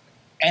Bank,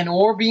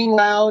 or being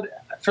loud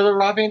for the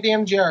Rob Van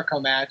Dam Jericho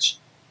match,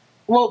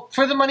 well,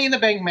 for the Money in the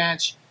Bank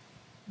match,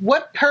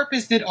 what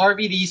purpose did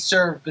RVD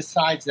serve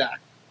besides that?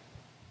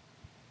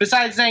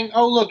 Besides saying,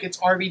 oh, look, it's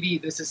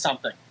RVD, this is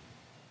something.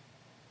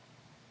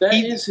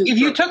 If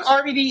you took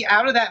RVD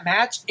out of that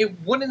match, it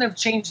wouldn't have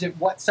changed it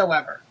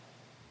whatsoever.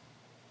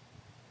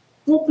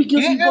 Well, because You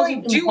he didn't really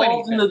wasn't do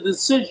involved in anything. the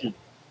decision.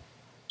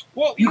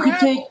 Well, You could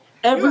take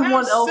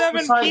everyone else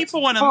seven besides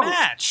people in a Punk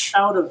match.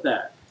 out of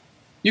that.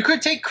 You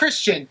could take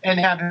Christian and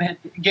have him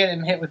get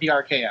him hit with the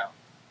RKO.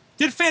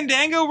 Did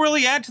Fandango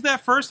really add to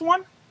that first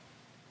one?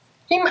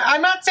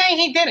 I'm not saying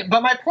he didn't,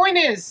 but my point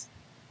is,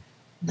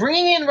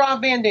 bringing in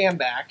Rob Van Dam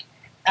back,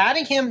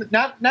 adding him,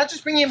 not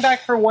just bringing him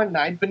back for one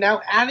night, but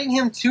now adding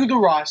him to the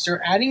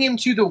roster, adding him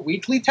to the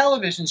weekly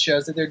television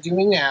shows that they're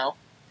doing now,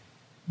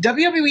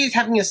 WWE is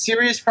having a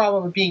serious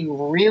problem of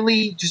being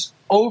really just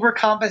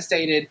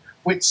overcompensated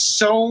with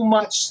so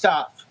much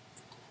stuff.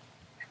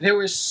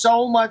 There is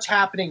so much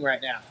happening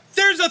right now.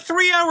 There's a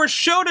 3-hour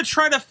show to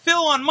try to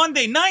fill on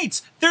Monday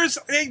nights. There's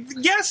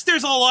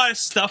a lot of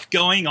stuff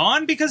going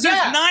on because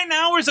there's 9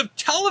 hours of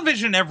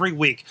television every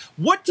week.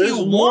 What do There's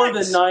you more want?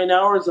 than 9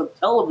 hours of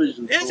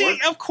television. Is Thor.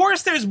 it? Of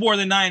course, there's more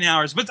than 9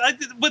 hours,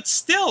 but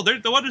still,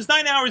 there's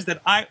 9 hours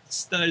that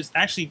there's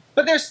actually.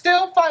 But there's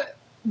still fun.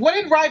 What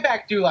did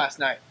Ryback do last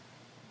night?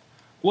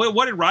 What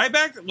did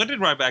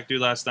Ryback do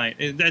last night?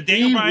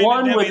 Daniel He Bryan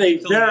won didn't have with a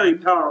anything to very learn.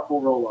 powerful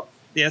roll-up.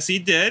 Yes, he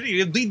did.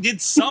 He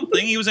did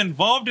something. He was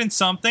involved in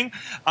something.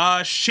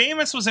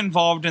 Sheamus was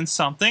involved in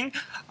something.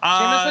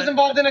 Sheamus was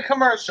involved in a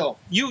commercial.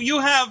 You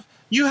have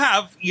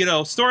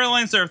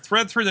storylines that are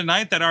thread through the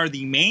night that are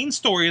the main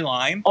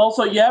storyline.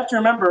 Also, you have to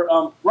remember,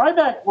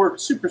 Ryback worked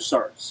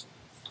superstars.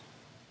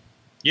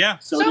 Yeah.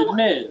 So did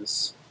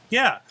Miz.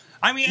 Yeah.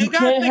 I mean, You you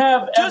gotta can't think,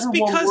 have just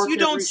everyone because work you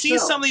don't every see show.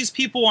 some of these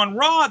people on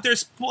Raw,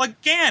 there's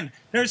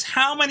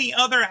how many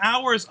other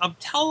hours of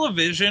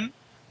television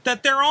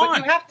that they're on.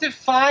 But you have to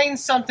find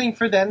something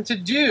for them to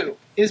do,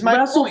 is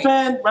my point.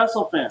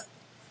 WrestleFan.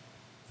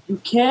 You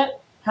can't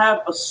have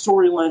a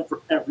storyline for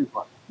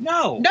everybody.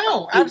 No,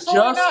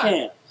 absolutely You just not.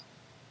 can't.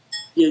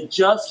 You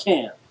just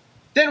can't.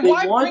 Then They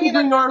why want bring to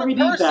in bring another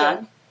RVD person?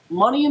 back.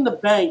 Money in the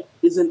Bank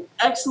is an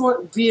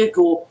excellent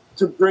vehicle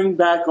to bring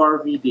back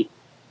RVD.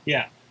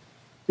 Yeah.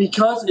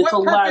 Because it's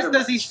What a purpose ladder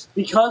does he- match.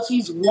 Because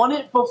he's won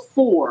it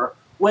before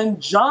when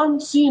John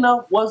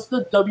Cena was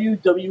the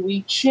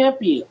WWE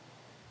champion.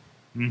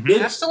 Mm-hmm. It's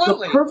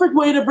Absolutely. the perfect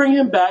way to bring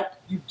him back.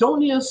 You don't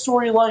need a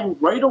storyline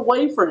right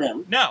away for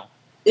him. No.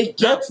 It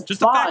gets just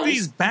the fact that buys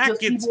he's back,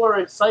 because it's- people are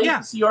excited yeah.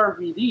 to see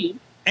RVD.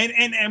 And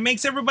it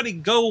makes everybody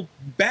go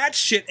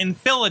batshit in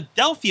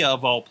Philadelphia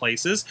of all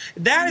places.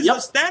 That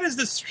is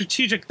the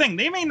strategic thing.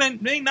 They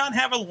may not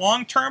have a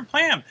long-term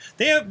plan.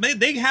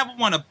 They have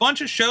on a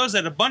bunch of shows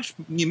that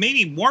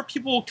maybe more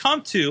people will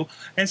come to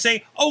and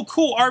say, "Oh,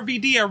 cool,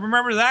 RVD. I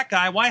remember that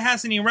guy. Why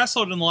hasn't he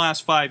wrestled in the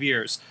last 5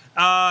 years?"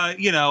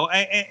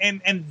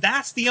 And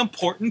that's the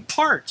important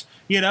part.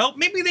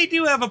 Maybe they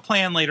do have a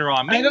plan later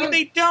on. Maybe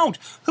they don't.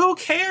 Who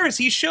cares?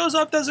 He shows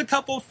up, does a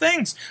couple of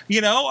things.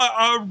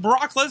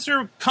 Brock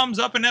Lesnar comes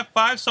up in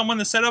F5, someone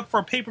to set up for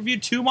a pay-per-view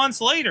 2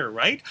 months later,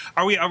 right?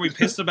 Are we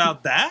pissed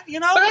about that? But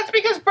that's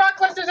because Brock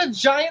Lesnar's a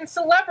giant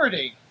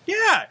celebrity.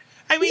 Yeah.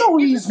 I mean, No,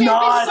 he's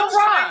not.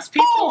 sometimes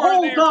people are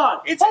Hold there. on.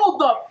 Hold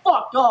the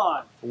fuck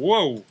on.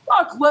 Whoa.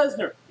 Brock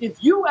Lesnar.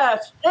 If you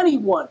ask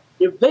anyone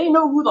if they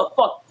know who the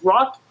fuck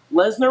Brock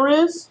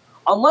Lesnar is,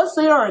 unless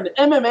they are an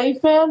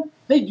MMA fan,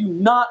 they do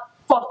not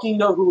fucking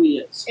know who he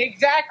is.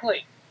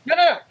 Exactly.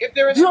 No. If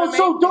they're an So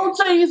MMA don't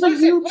say he's a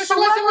huge listen,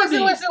 celebrity.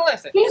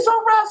 listen. He's a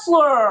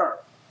wrestler.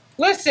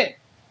 Listen.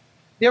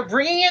 They're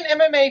bringing in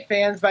MMA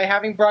fans by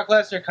having Brock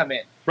Lesnar come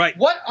in. Right.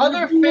 What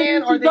other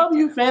fan are they?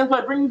 ECW fans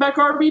by bringing back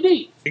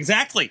RVD.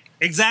 Exactly.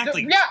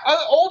 Yeah,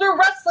 older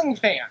wrestling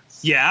fans.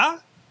 Yeah.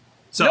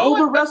 So No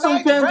Older one wrestling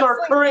besides fans are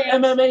wrestling current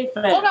fans- MMA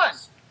fans. Hold on.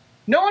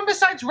 No one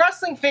besides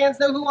wrestling fans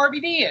know who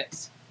RVD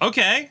is.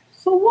 okay.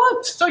 So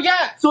what? So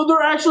yeah, So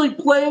they're actually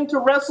playing to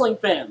wrestling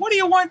fans. What do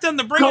you want them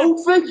to bring in?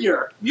 Go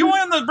figure. You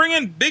want them to bring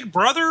in Big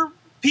Brother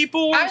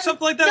people or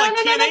something like that, like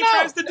TNA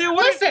tries to do?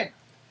 What? Listen,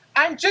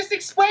 I'm just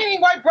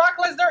explaining why Brock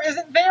Lesnar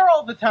isn't there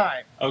all the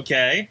time.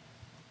 Okay.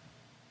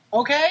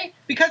 Okay?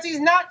 Because he's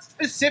not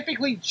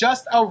specifically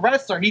just a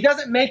wrestler. He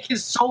doesn't make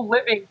his sole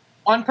living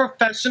on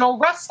professional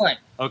wrestling.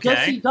 Okay.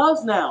 Yes, he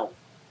does now.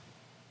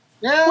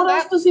 Yeah, What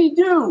else does he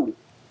do?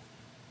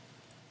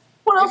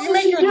 What if else you does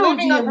make he your do? living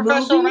Is he on in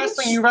professional movies?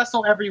 wrestling, you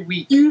wrestle every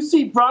week. Do you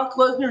see Brock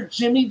Lesnar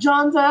Jimmy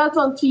John's ads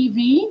on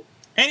TV?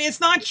 And it's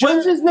not just...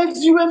 When's his next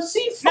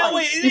UFC fight? No,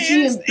 Is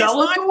he in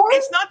Bellator?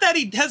 it's not that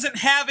he doesn't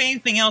have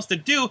anything else to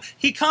do.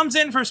 He comes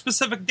in for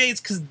specific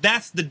dates because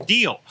that's the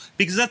deal.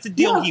 Because that's the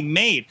deal Yeah. he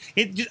made.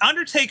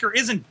 Undertaker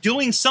isn't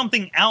doing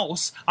something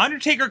else.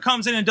 Undertaker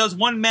comes in and does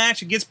one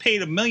match and gets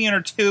paid $1 million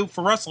or $2 million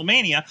for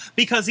WrestleMania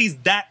because he's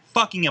that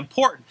fucking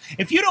important.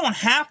 If you don't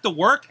have to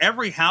work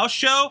every house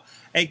show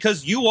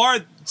because you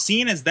are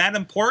seen as that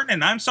important,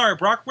 and I'm sorry,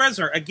 Brock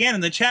Lesnar, again,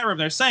 in the chat room,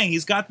 they're saying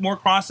he's got more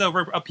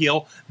crossover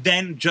appeal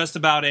than just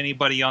about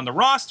anybody on the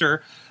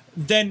roster,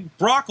 then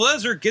Brock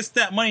Lesnar gets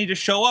that money to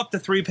show up to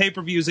 3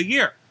 pay-per-views a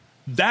year.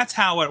 That's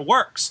how it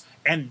works,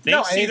 and they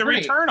No, I see the agree.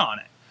 return on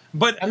it.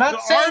 But I'm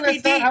not saying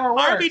that's not how it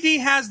works. RVD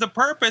has the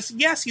purpose.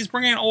 Yes, he's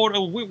bringing old...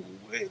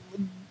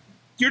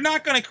 You're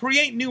not going to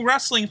create new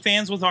wrestling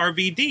fans with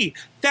RVD.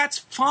 That's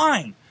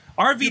fine.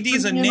 RVD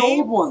is a Bringing in name.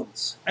 old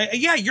ones.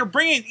 Yeah, you're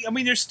bringing. I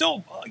mean, there's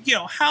still.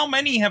 How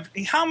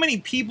many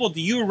people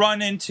do you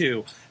run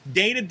into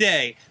day to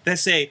day that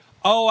say,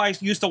 "Oh, I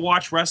used to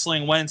watch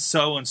wrestling when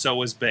so and so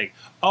was big.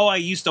 Oh, I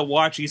used to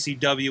watch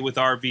ECW with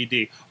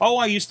RVD. Oh,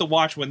 I used to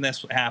watch when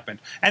this happened."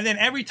 And then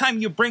every time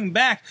you bring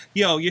back,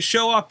 you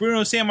show off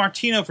Bruno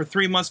Sammartino for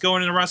 3 months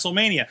going into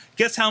WrestleMania.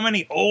 Guess how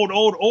many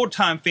old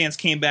time fans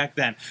came back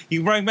then?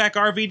 You bring back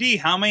RVD.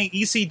 How many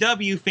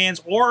ECW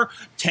fans or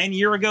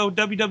 10-year ago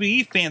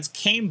WWE fans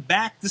came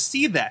back to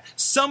see that?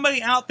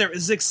 Somebody out there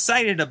is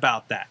excited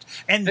about that.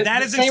 And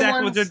that is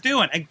exactly what they're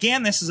doing.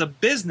 Again, this is a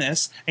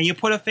business, and you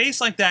put a face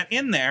like that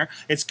in there.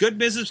 It's good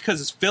business because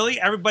it's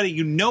Philly. Everybody,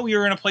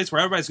 you're in a place where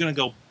everybody's going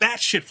to go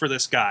batshit for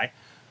this guy.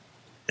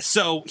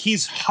 So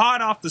he's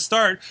hot off the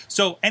start.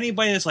 So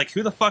anybody that's like,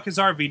 who the fuck is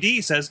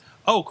RVD, says,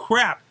 oh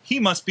crap, he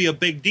must be a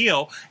big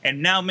deal.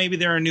 And now maybe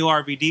they're a new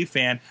RVD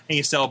fan, and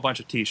you sell a bunch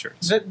of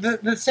t-shirts.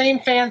 The same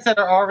fans that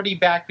are already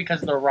back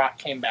because The Rock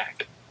came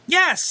back.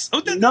 Yes.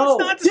 Oh, that's No,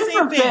 not the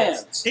different same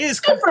fans. fans. It is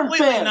Different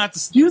completely fans. not the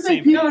same. Do you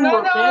think people who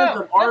were No, fans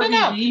of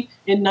RVD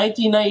in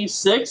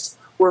 1996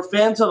 were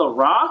fans of The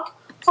Rock?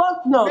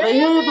 Fuck no, they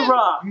hated The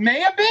Rock.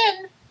 May have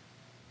been.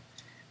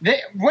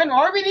 When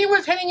RVD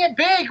was hitting it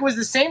big was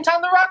the same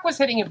time The Rock was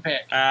hitting it big.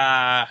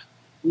 No.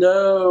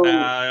 No,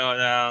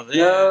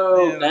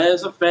 That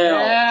is a fail.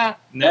 Yeah.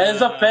 That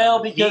is a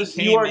fail because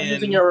you are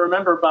using your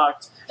Remember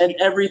box and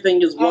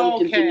everything is one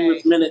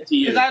continuous minute to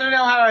you. Because I don't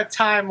know how a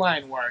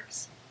timeline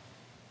works.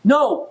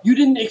 No, you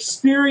didn't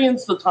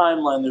experience the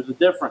timeline. There's a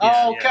difference.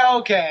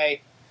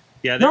 Okay.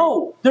 Yeah.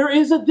 No, there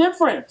is a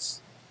difference.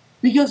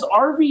 Because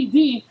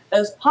RVD,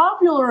 as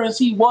popular as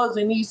he was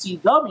in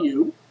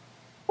ECW,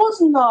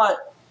 was not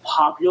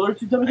popular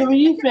to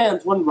WWE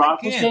fans when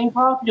Rock was getting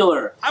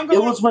popular.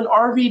 It was when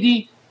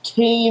RVD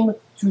came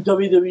to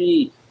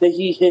WWE that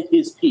he hit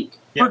his peak,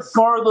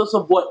 regardless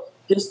of what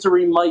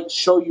history might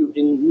show you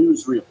in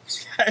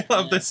newsreels. I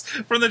love this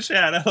from the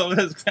chat. I love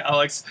this,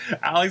 Alex.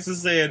 Alex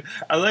is saying,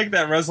 I like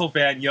that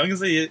WrestleFan, young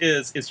as he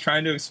is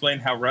trying to explain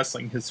how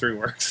wrestling history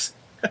works.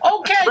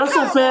 Okay,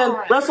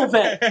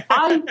 WrestleFan.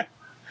 I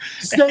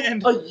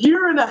spent a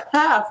year and a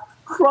half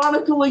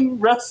chronicling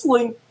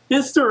wrestling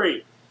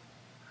history.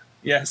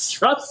 Yes.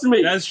 Trust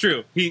me. That's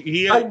true.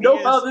 I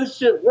know how this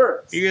shit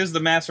works. He is the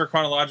master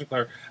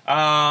chronological.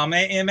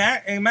 And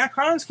Matt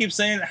Collins keeps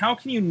saying, how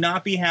can you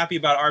not be happy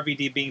about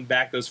RVD being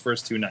back those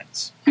first 2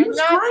 nights? I'm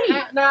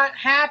not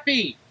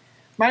happy.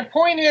 My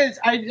point is,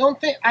 I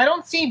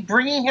don't see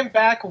bringing him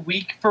back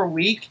week for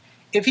week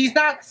if he's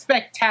not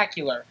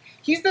spectacular.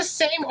 He's the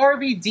same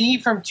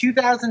RVD from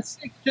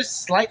 2006,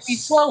 just slightly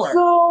slower.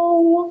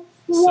 So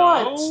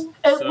what?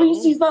 At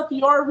least he's not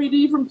the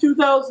RVD from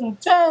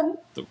 2010.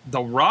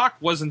 The Rock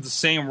wasn't the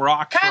same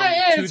Rock from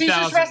 2002. Kinda is. He's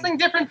just wrestling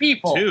different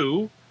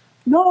people.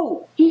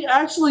 No, he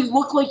actually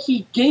looked like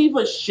he gave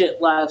a shit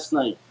last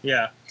night.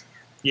 Yeah.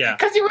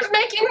 Because he was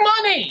making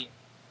money.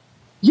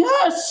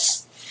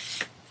 Yes.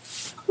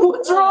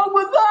 What's wrong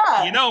with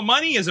that?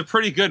 Money is a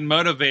pretty good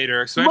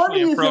motivator,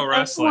 especially in pro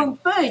wrestling.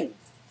 Excellent thing.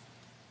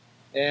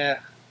 Yeah.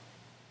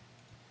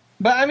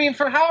 But I mean,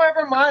 for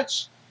however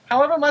much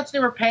they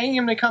were paying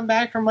him to come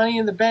back for Money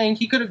in the Bank,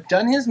 he could have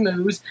done his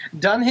moves,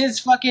 done his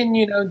fucking,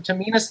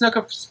 Tamina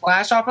Snuka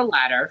splash off a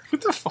ladder.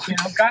 What the fuck?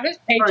 Got his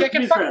paycheck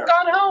and fucking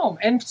gone home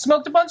and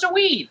smoked a bunch of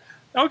weed.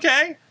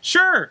 Okay,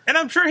 sure. And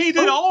I'm sure he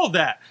did all of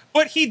that.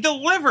 But he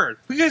delivered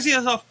because he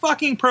is a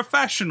fucking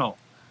professional.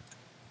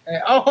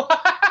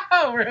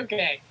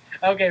 Okay.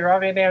 Okay,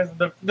 Rob Van Dam's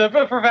the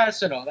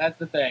professional. That's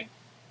the thing.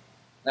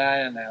 I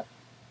don't know.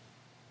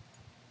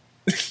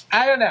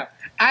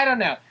 I don't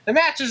know. The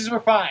matches were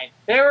fine.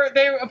 They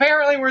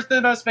apparently were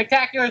the most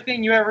spectacular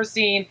thing you ever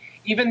seen.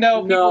 Even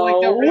though people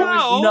like the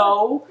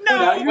No.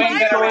 Now you're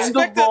just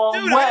going the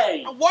wrong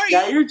way.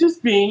 Now you're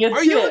just being a dick.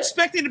 Are you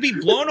expecting to be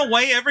blown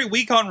away every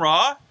week on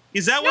Raw?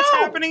 Is that what's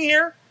happening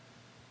here?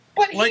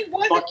 But he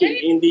was fucking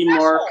indie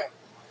Mark.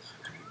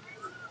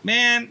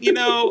 Man,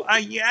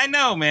 I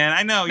know, man.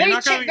 I know. You're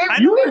not going to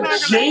be... You're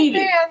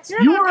jaded.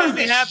 You're not going to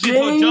be happy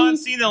until John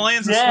Cena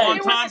lands a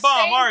swanton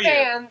bomb, are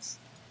you?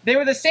 They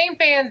were the same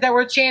fans that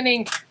were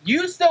chanting,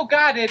 "You still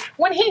got it,"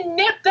 when he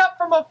nipped up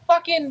from a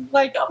fucking,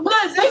 They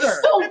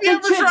still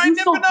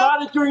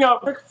got it during a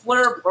Ric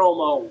Flair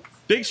promo.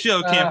 Big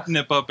Show can't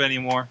nip up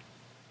anymore.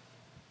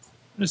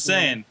 I'm just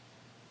saying.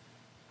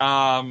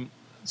 Okay.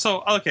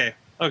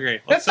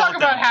 Let's talk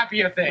about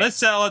happier things. Let's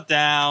settle it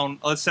down.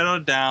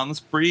 Let's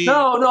breathe.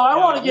 No, I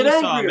want to get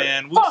angry.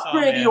 Man. Fuck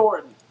Randy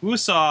Orton.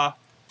 Woosah,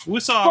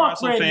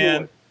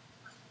 WrestleFan.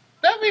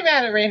 Don't be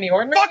mad at Randy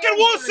Orton. Fucking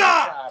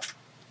woosah!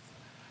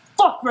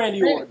 Fuck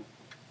Randy Orton.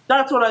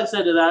 That's what I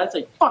said to that. I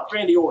say, fuck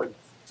Randy Orton.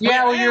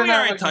 Yeah, well, you're we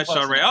already touched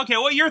on Randy. Okay,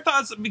 well, your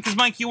thoughts, because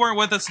Mike, you weren't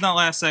with us in that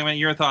last segment.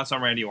 Your thoughts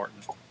on Randy Orton?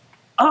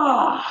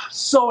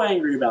 So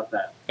angry about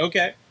that.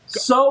 Okay.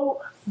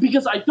 So,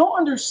 because I don't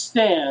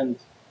understand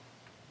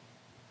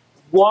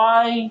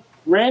why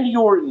Randy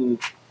Orton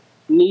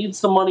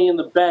needs the Money in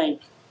the Bank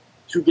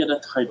to get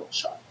a title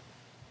shot.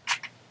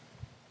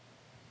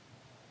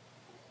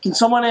 Can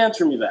someone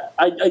answer me that?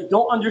 I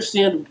don't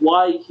understand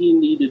why he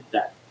needed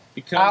that.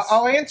 Because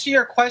I'll answer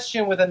your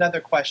question with another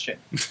question.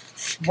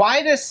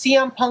 Why does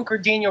CM Punk or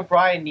Daniel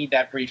Bryan need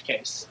that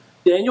briefcase?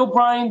 Daniel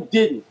Bryan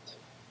didn't.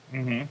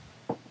 Mhm.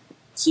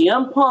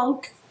 CM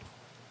Punk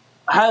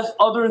has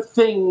other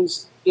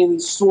things in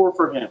store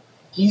for him.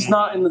 He's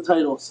not in the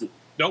title scene.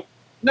 Nope.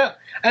 No,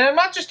 and I'm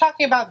not just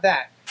talking about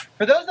that.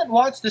 For those that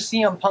watch the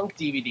CM Punk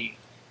DVD,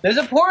 there's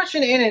a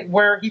portion in it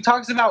where he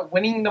talks about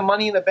winning the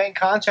Money in the Bank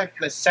contract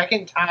for the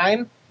second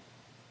time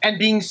and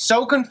being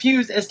so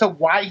confused as to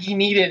why he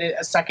needed it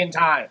a second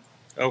time.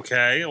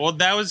 Okay, well,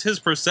 that was his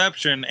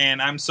perception,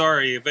 and I'm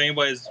sorry if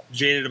anybody's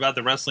jaded about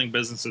the wrestling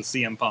business of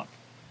CM Punk.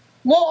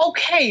 Well,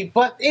 okay,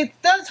 but it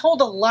does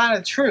hold a lot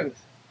of truth.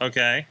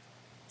 Okay.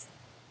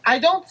 I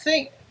don't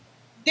think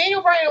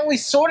Daniel Bryan only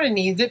sort of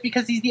needs it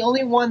because he's the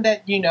only one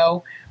that,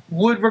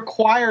 would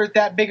require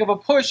that big of a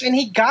push, and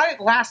he got it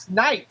last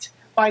night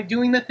by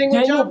doing the thing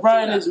with Daniel John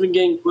Bryan Cena. has been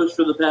getting pushed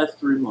for the past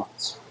 3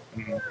 months.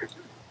 Mhm.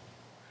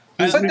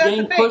 He's But been that's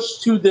getting the thing.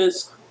 pushed to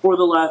this for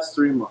the last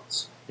 3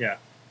 months. Yeah.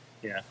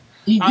 Yeah.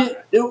 He did.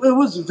 It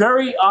was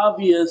very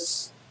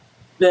obvious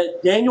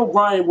that Daniel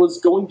Bryan was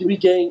going to be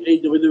getting a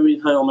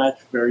WWE title match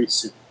very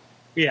soon.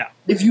 Yeah.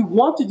 If you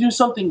want to do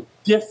something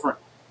different,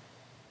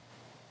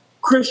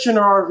 Christian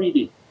or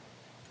RVD,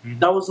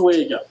 that was the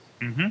way to go.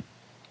 Mm-hmm.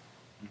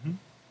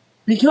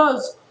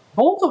 Because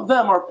both of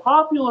them are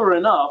popular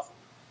enough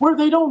where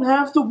they don't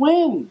have to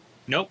win.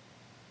 Nope.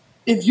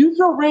 If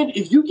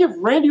you give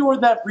Randy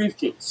Orton that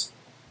briefcase,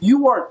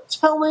 you are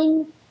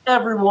telling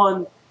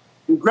everyone,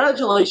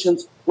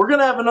 congratulations, we're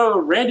going to have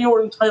another Randy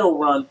Orton title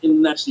run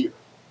in the next year.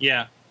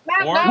 Yeah.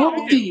 Not Or- now.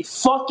 What the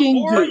fucking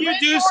Or do? you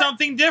do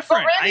something But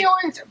different. Randy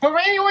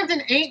Orton's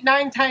an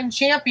 8-9-time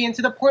champion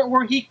to the point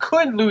where he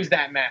could lose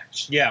that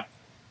match. Yeah.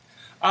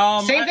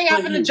 Same thing but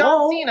happened to he John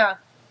won't. Cena.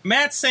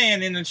 Matt's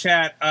saying in the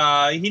chat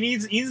he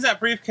needs that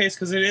briefcase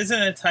because it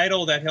isn't a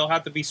title that he'll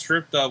have to be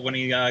stripped of when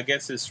he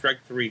gets his Strike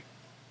 3.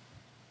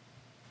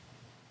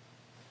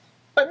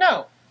 But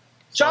no,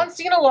 John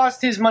Cena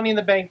lost his Money in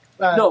the Bank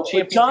No,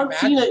 championship but John match.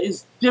 Cena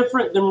is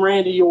different than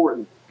Randy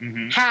Orton.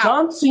 Mm-hmm. How?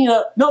 John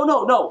Cena,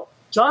 no.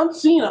 John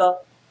Cena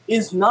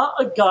is not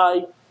a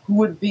guy who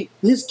would be,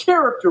 his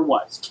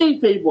character-wise,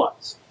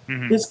 kayfabe-wise,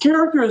 Mhm. his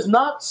character is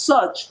not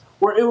such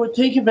where it would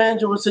take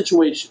advantage of a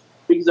situation.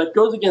 Because that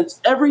goes against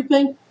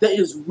everything that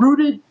is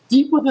rooted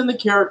deep within the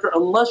character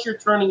unless you're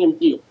turning him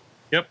heel.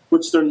 Yep.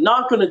 Which they're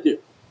not going to do.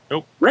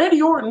 Nope.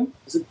 Randy Orton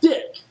is a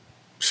dick.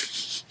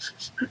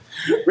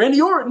 Randy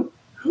Orton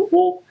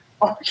will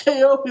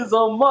RKO his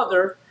own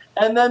mother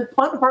and then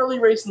punt Harley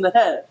Race in the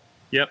head.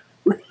 Yep.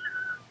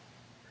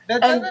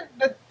 That And doesn't.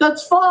 That,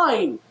 that's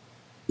fine.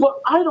 But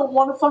I don't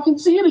want to fucking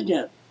see it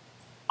again.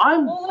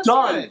 I'm Well, that's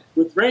done good.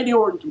 with Randy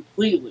Orton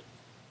completely.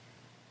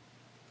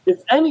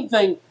 If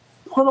anything,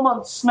 put him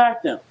on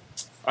SmackDown.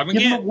 I'm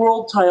Give him the again.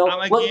 world title.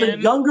 I'm Let the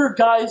again- younger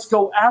guys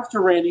go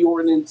after Randy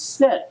Orton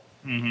instead.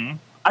 Mm-hmm.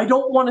 I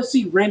don't want to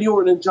see Randy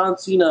Orton and John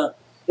Cena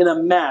in a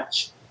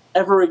match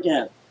ever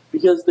again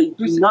because they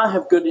do not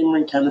have good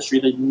in-ring chemistry.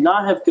 They do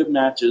not have good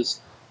matches.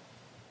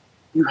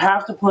 You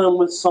have to put them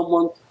with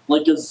someone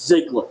like a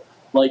Ziggler,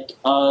 like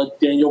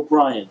Daniel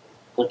Bryan,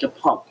 like a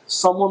Punk,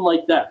 someone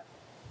like that.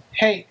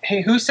 hey,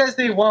 who says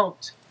they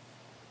won't?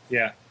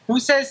 Yeah. Who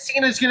says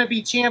Cena's going to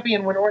be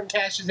champion when Orton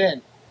cashes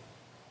in?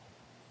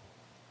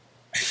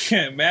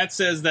 Matt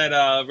says that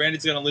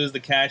Randy's going to lose the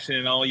cash in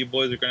and all you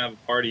boys are going to have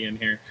a party in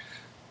here.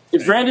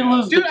 If Randy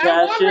loses Dude, the I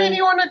cash want in,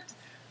 Randy Orton.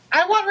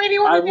 I want Randy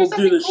Orton I to do will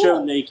something do the cool.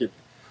 show naked.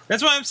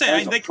 That's what I'm saying.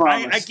 That's I a think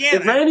promise. again.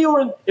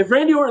 If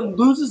Randy Orton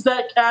loses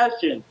that cash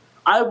in,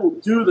 I will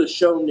do the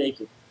show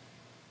naked.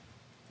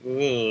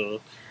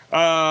 Ugh.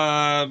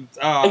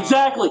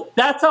 Exactly.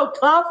 That's how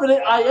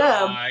confident I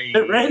am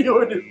that Randy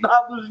Orton is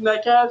not losing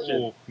that cash in.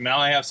 Oh, now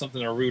I have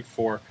something to root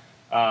for.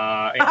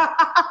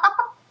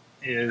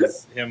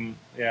 Is him,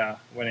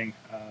 winning.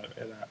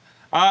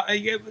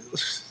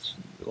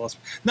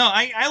 No,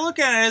 I look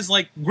at it as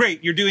like,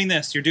 great, you're doing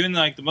this. You're doing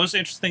like the most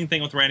interesting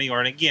thing with Randy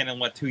Orton again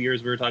in 2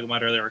 years we were talking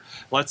about earlier.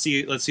 Let's see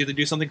if they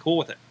do something cool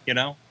with it.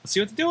 Let's see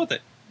what to do with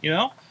it.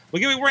 We're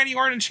giving Randy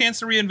Orton a chance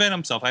to reinvent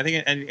himself. I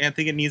think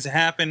it needs to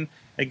happen.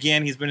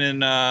 Again, he's been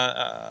in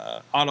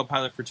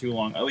autopilot for too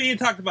long. Oh, we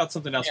talked about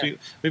something else. Yeah.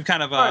 We've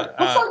kind of All right,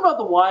 let's talk about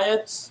the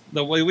Wyatts.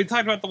 we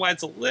talked about the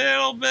Wyatts a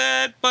little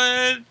bit,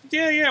 but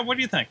yeah. What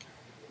do you think?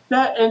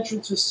 That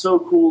entrance is so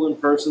cool in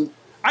person.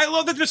 I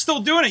love that they're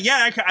still doing it.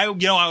 Yeah, I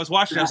was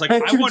watching. I was like,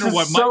 That I entrance wonder is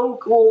what Mike. so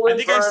cool in I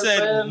think I said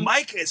person.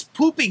 Mike is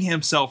pooping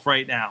himself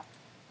right now.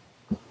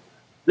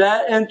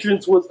 That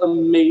entrance was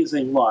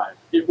amazing live.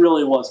 It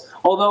really was.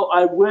 Although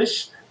I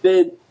wish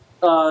they'd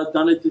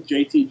done it to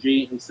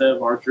JTG instead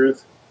of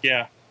R-Truth.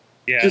 Yeah.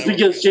 Just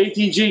because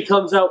JTG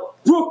comes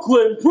out,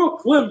 Brooklyn.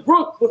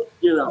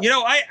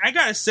 I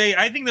gotta say,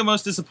 I think the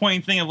most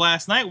disappointing thing of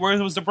last night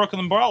was the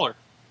Brooklyn Brawler.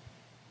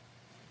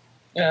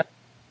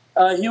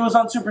 He was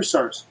on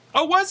Superstars.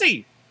 Oh, was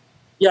he?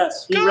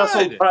 Yes, he Good.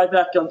 wrestled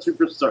Ryback on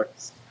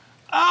Superstars.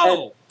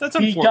 Oh, that's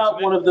He unfortunate.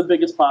 got one of the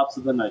biggest pops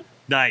of the night.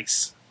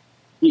 Nice.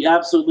 He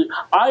absolutely.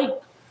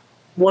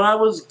 when I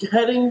was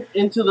heading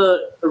into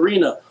the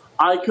arena,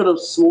 I could have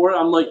sworn,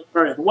 I'm like,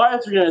 all right, the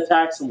Wyatts are going to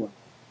attack someone.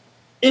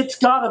 It's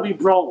got to be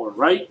Brawler,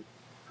 right?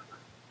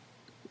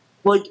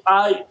 Like,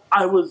 I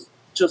was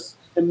just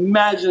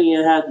imagining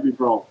it had to be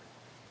Brawler.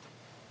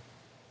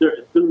 There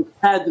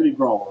had to be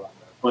Brawler on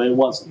there, but it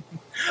wasn't.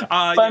 But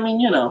I mean,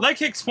 you know, Leg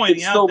Kick's it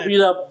pointing out still that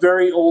beat up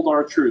very old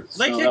R-Truth.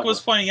 Leg Kick was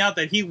pointing out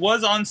that he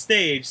was on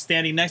stage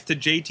standing next to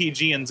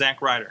JTG and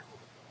Zack Ryder.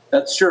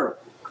 That's true.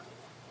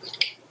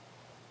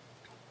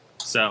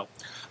 So,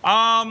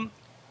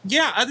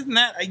 yeah, other than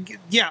that,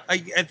 I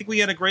think we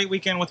had a great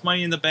weekend with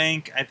Money in the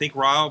Bank. I think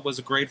Raw was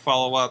a great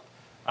follow-up.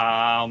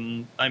 I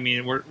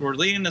mean, we're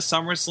leading to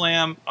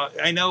SummerSlam.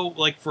 I know,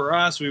 like, for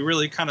us, we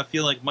really kind of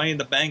feel like Money in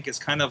the Bank is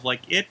kind of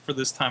like it for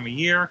this time of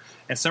year,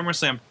 and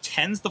SummerSlam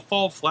tends to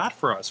fall flat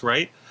for us,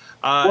 right?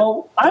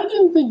 Well, I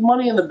didn't think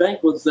Money in the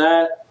Bank was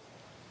that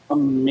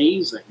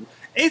amazing.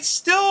 It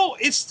still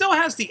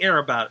has the air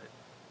about it.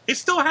 It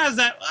still has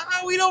that,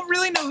 we don't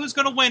really know who's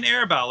going to win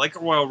air about, like a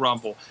Royal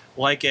Rumble,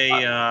 like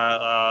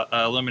a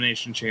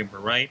Elimination Chamber,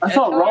 right? I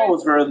thought Raw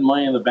was better than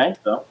Money in the Bank,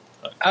 though.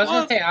 I was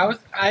going to say,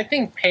 I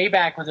think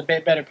Payback was a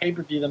bit better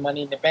pay-per-view than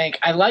Money in the Bank.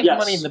 I like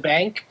Money in the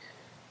Bank,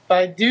 but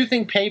I do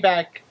think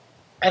Payback,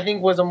 I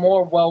think, was a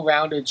more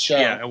well-rounded show.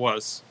 Yeah, it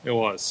was.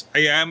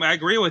 I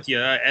agree with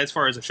you as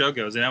far as the show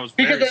goes, and that was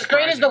very because as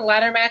great as the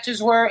ladder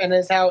matches were, and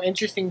as how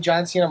interesting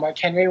John Cena Mark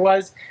Henry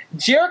was,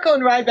 Jericho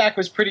and Ryback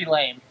was pretty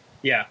lame.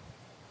 Yeah.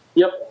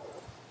 Yep.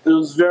 It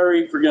was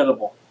very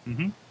forgettable.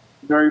 Mm-hmm.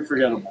 Very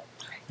forgettable.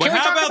 But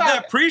how about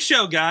that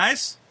pre-show,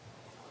 guys?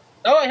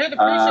 Oh, I heard the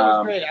pre-show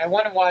was great. I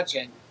want to watch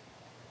it.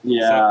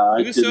 Yeah, so,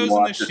 I didn't Usos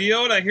watch and the it.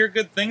 Shield, I hear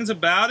good things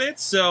about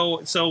it,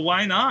 so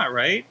why not,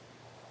 right?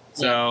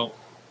 So,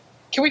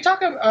 can we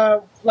talk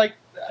like,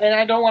 and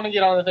I don't want to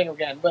get on the thing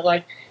again, but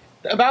like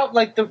about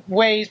like the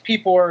ways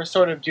people are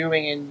sort of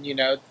doing, and you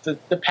know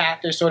the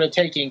path they're sort of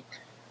taking.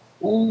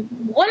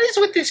 What is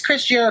with this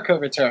Chris Jericho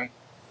return?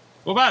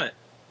 what about it?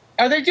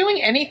 Are they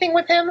doing anything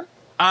with him?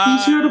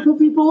 He's here to put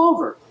people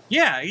over.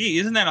 Yeah,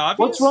 isn't that obvious?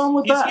 What's wrong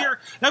with that? Here.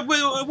 I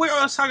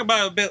was talking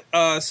about it a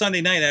bit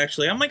Sunday night.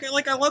 Actually, I'm like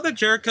I love that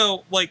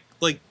Jericho like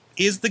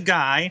is the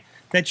guy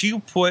that you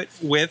put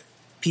with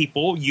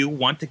people you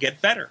want to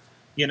get better.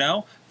 You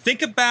know,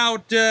 think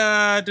about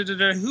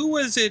who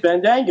was it?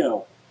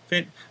 Fandango.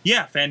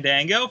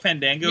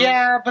 Fandango.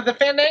 Yeah, but the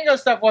Fandango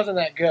stuff wasn't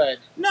that good.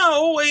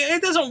 No,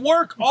 it doesn't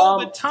work all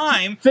the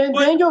time.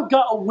 Fandango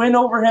got a win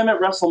over him at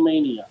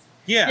WrestleMania.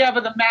 Yeah,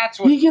 but the match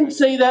was He can good.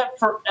 say that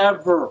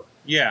forever.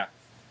 Yeah.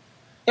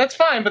 That's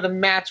fine, but the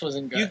match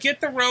wasn't good. You get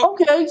the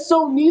rope. Okay,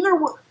 so neither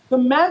were the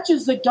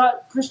matches that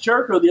got Chris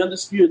Jericho the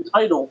undisputed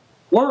title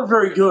weren't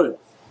very good.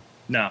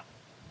 No.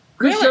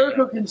 Chris Really?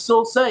 Jericho can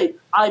still say,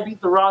 "I beat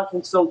The Rock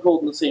and Stone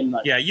Cold in the same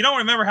night." Yeah, you don't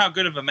remember how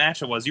good of a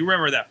match it was. You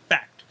remember that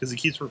fact because he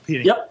keeps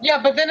repeating. Yep.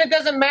 Yeah, but then it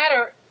doesn't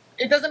matter.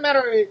 It doesn't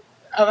matter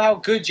of how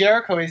good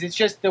Jericho is. It's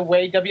just the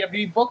way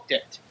WWE booked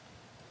it.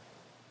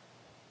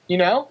 You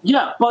know?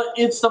 Yeah, but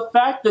it's the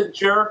fact that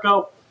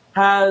Jericho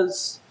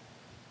has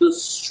the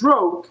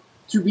stroke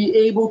to be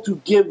able to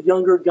give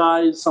younger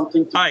guys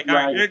something to All right.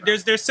 brag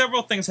about. There's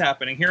several things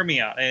happening. Hear me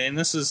out, and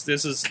this is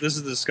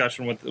the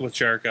discussion with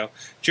Jericho.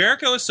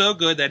 Jericho is so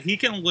good that he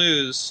can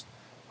lose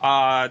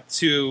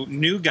to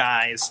new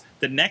guys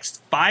the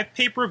next 5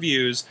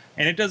 pay-per-views,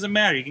 and it doesn't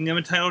matter. You can give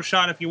him a title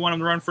shot if you want him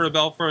to run for a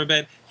belt for a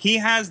bit. He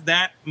has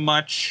that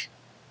much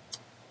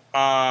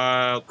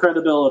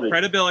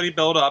credibility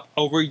built up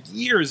over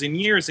years and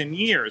years and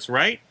years,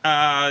 right?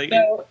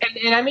 So,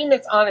 and I mean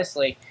this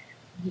honestly.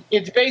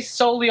 It's based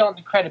solely on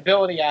the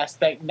credibility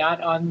aspect,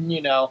 not on,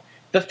 you know,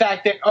 the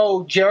fact that,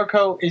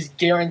 Jericho is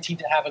guaranteed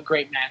to have a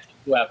great match with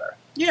whoever.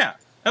 Yeah.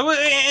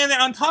 And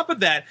on top of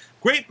that,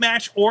 great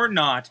match or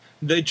not,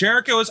 the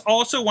Jericho is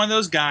also one of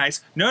those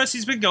guys. Notice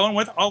he's been going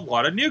with a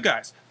lot of new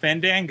guys.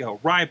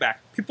 Fandango, Ryback,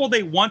 people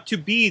they want to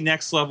be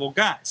next level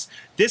guys.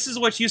 This is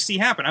what you see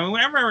happen. I mean,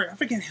 whenever I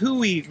forget who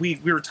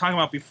we were talking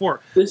about before.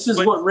 This is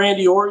what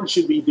Randy Orton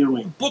should be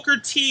doing. Booker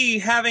T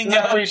having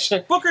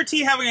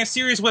a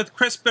series with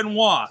Chris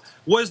Benoit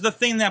was the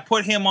thing that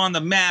put him on the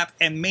map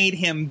and made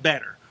him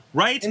better.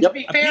 Right? And to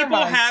be fair,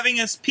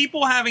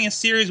 people having a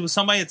series with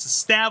somebody that's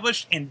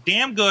established and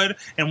damn good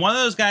and one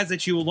of those guys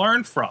that you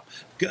learn from.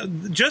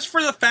 Just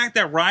for the fact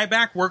that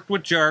Ryback worked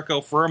with Jericho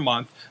for a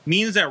month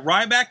means that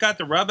Ryback got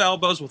to rub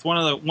elbows with one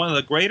of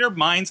the greater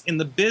minds in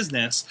the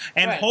business,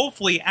 and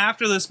hopefully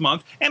after this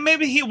month, and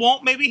maybe he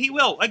won't, maybe he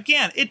will.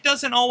 Again, it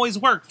doesn't always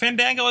work.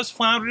 Fandango has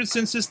floundered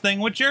since his thing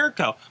with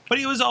Jericho, but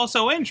he was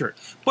also injured.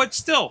 But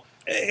still,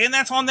 and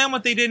that's on them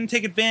if they didn't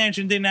take advantage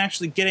and didn't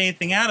actually get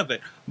anything out of it.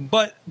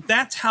 But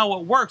that's how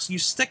it works. You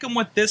stick them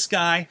with this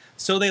guy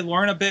so they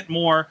learn a bit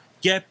more,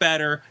 get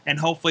better, and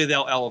hopefully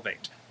they'll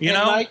elevate. You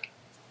know? Mike,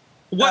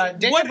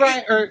 What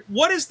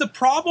is the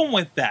problem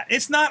with that?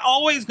 It's not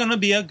always going to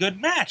be a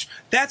good match.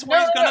 That's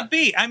what it's going to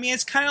be. I mean,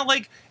 it's kind of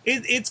like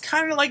it's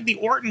kind of like the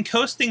Orton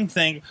coasting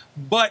thing,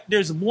 but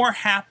there's more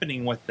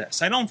happening with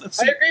this. I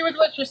agree with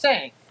what you're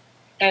saying.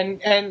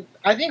 And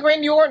I think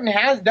Randy Orton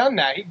has done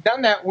that. He's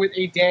done that with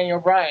a Daniel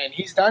Bryan.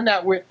 He's done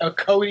that with a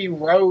Cody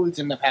Rhodes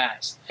in the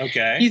past.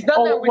 Okay. He's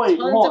done that with wait,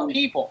 tons hold of on.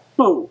 people.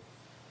 Who?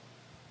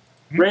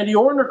 Randy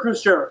Orton or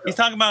Chris Jericho? He's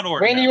talking about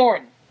Orton. Randy now.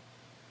 Orton.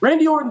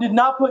 Randy Orton did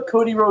not put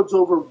Cody Rhodes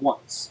over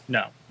once.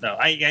 No.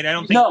 I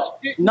don't think. No,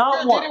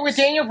 not He once. did it with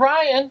Daniel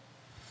Bryan.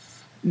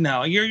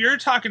 No, you're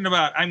talking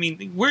about. I mean,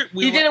 He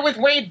did it with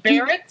Wade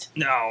Barrett.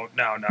 No.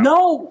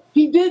 No,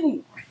 he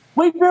didn't.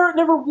 Wade Barrett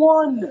never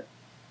won.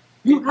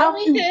 You have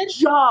he to did.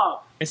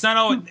 job. It's not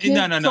always. give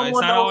No. It's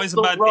someone not always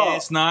else the about. rub.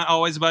 It's not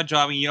always about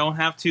jobbing. You don't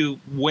have to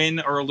win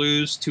or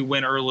lose to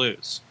win or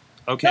lose.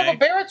 Okay. No, but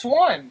Barrett's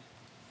won.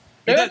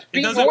 Barrett's it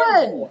beat doesn't-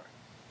 Orton before.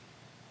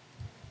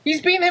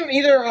 He's beaten him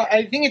either.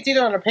 I think it's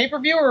either on a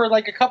pay-per-view or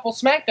like a couple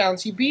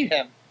SmackDowns. He beat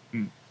him.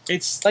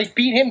 It's Like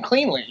beat him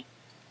cleanly.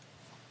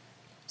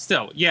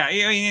 still, yeah,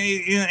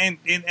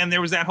 and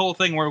there was that whole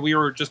thing where we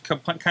were just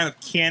kind of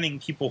canning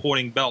people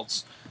holding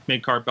belts,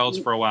 mid-card belts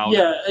for a while.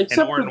 Yeah, and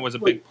except Orton for was a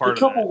big part a of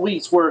couple that.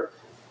 weeks where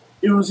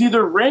it was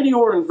either Randy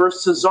Orton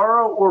versus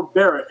Cesaro or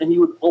Barrett, and he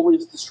would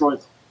always destroy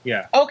them.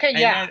 Yeah. Okay, And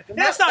yeah.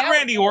 that's not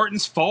Randy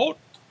Orton's fault.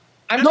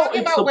 I'm No,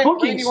 talking it's about the when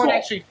booking's Randy Orton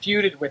fault. actually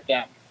feuded with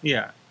them.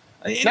 Yeah.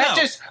 Not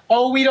just,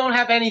 we don't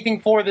have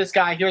anything for this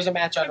guy. Here's a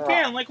match on Raw.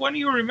 Again, like when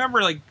you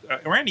remember, like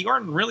Randy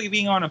Orton really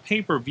being on a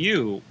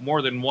pay-per-view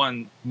more than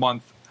 1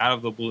 month out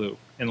of the blue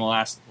in the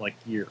last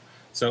year.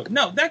 So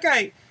no, that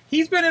guy,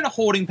 he's been in a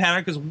holding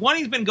pattern because 1,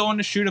 he's been going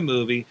to shoot a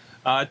movie.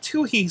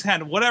 2, he's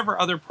had whatever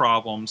other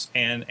problems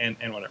and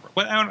whatever.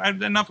 But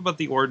enough about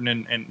the Orton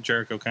and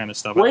Jericho kind of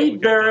stuff. I think we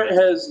Wade got Barrett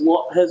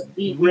that. has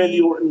beat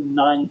Randy Orton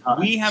 9 times.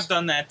 We have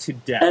done that to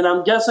death. and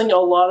I'm guessing a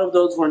lot of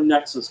those were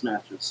Nexus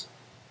matches.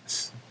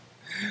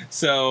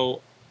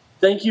 So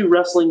Thank you,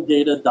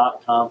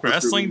 WrestlingData.com. for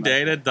proving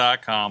that.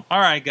 WrestlingData.com. All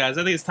right, guys.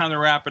 I think it's time to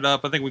wrap it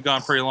up. I think we've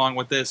gone pretty long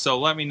with this. So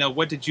let me know,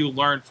 what did you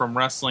learn from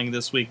wrestling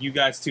this week? You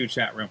guys too,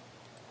 chat room.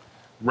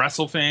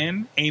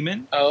 WrestleFan,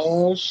 Eamon.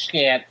 Oh,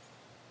 shit.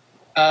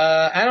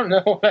 I don't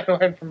know what I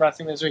learned from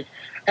wrestling this week.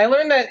 I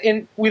learned that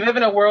we live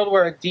in a world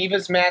where a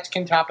Divas match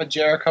can top a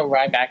Jericho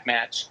Ryback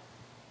match.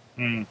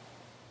 Hmm.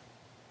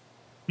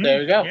 There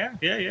we go.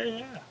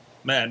 Yeah.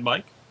 Mad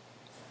Mike.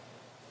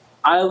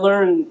 I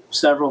learned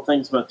several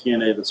things about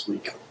TNA this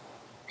week.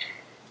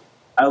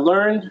 I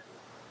learned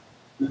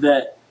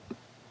that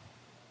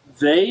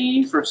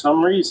they, for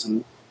some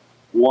reason,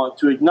 want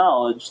to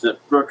acknowledge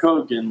that Brooke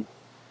Hogan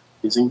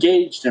is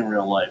engaged in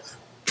real life.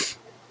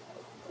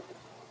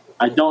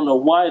 I don't know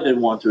why they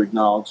want to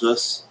acknowledge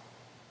this,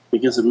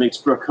 because it makes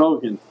Brooke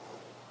Hogan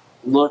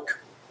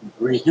look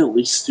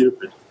really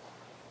stupid.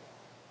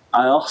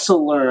 I also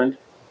learned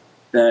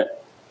that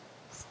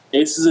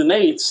Aces and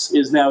Eights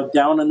is now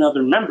down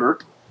another member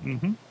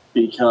Mm-hmm.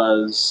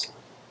 because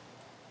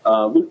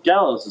Luke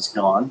Gallows is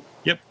gone.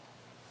 Yep.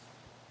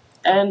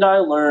 And I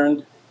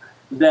learned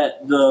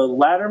that the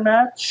ladder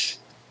match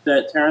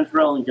that Terrence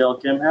Terrell and Gail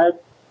Kim had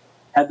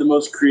the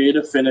most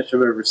creative finish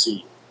I've ever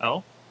seen.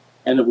 Oh,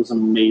 And it was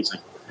amazing.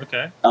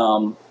 okay.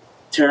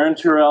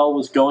 Terrence Terrell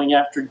was going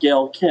after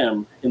Gail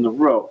Kim in the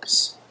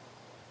ropes.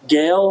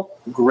 Gail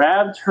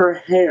grabbed her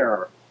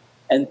hair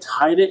and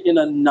tied it in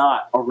a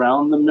knot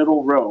around the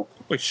middle rope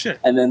Holy shit.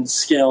 and then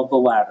scaled the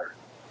ladder.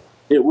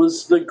 It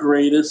was the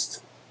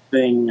greatest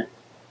thing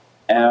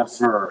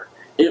ever.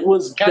 It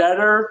was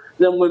better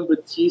than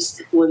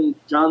when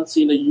John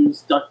Cena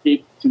used duct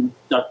tape to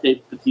duct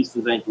tape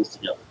Batista's ankles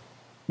together.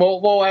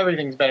 Well,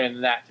 everything's better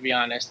than that, to be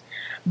honest.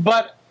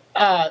 But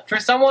for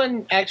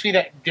someone actually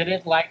that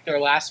didn't like their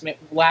last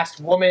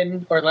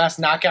woman or last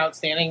knockout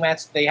standing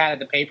match they had at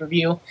the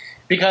pay-per-view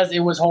because it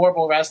was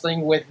horrible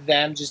wrestling with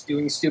them just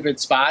doing stupid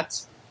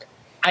spots,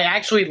 I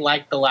actually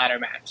liked the ladder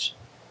match.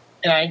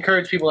 And I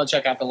encourage people to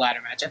check out the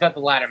ladder match. I thought the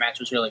ladder match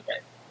was really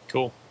good.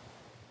 Cool.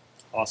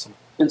 Awesome.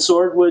 And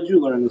Sorg, what did you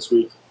learn this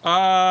week?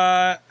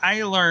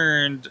 I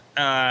learned.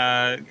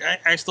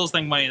 I still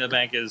think Money in the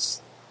Bank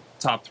is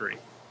top 3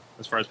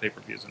 as far as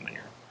pay-per-views in the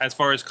year. As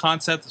far as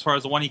concept, as far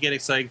as the one you get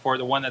excited for,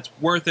 the one that's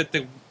worth it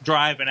to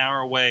drive an hour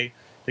away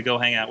to go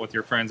hang out with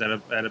your friends at a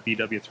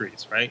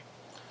BW3s, right?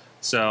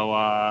 So,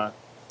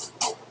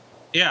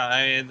 yeah,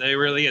 it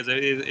really is.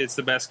 It's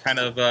the best kind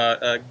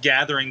of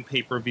gathering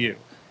pay-per-view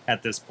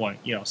at this point.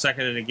 You know,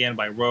 seconded again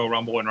by Royal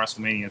Rumble and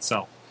WrestleMania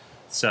itself.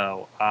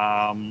 So,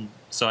 and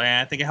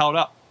I think it held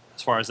up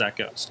as far as that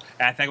goes.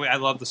 And I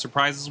love the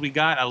surprises we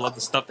got. I love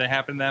the stuff that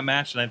happened in that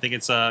match, and I think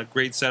it's a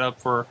great setup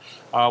for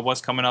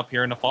what's coming up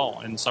here in the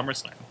fall in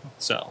SummerSlam.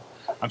 So,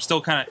 I'm still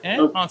kind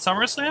of on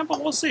SummerSlam,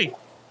 but we'll see.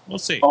 We'll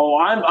see. Oh,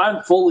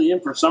 I'm fully in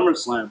for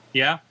SummerSlam.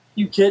 Yeah.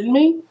 You kidding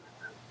me?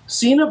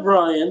 Cena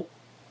Bryan,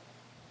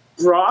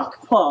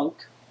 Brock Punk,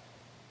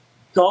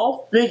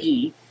 Dolph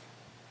Biggie,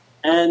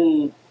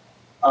 and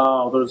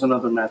there's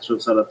another match that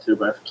was set up too,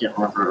 but I can't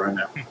remember it right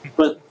now.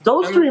 But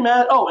those three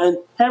matches. Oh, and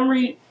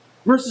Henry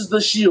versus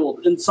the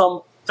Shield in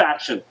some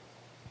fashion.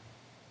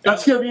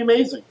 That's going to be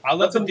amazing. I'd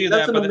love to do that,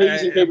 that's an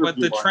amazing pay-per-view but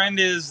the line. trend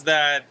is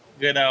that,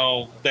 you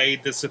know, they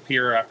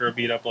disappear after a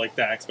beat up like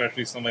that,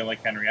 especially somebody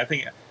like Henry. I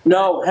think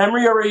No,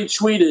 Henry already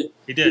tweeted.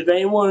 he did. If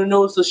anyone who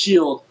knows the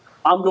Shield,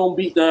 I'm going to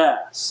beat their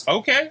ass.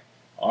 Okay.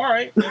 All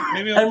right.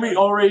 Maybe Henry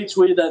already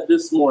tweeted that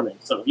this morning,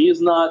 so he is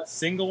not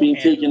being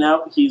taken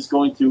out. He's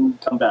going to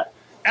come back.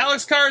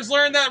 Alex Carr's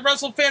learned that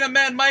WrestleFan and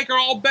Mad Mike are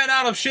all bent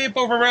out of shape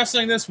over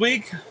wrestling this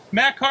week.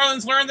 Matt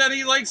Carlin's learned that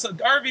he likes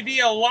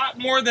RVD a lot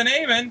more than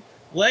Eamon.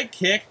 Leg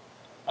kick.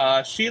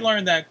 She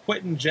learned that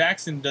Quentin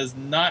Jackson does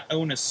not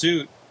own a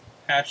suit.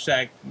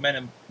 Hashtag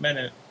main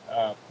event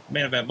mafia.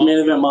 Main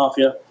event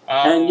mafia.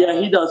 And yeah,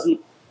 he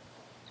doesn't.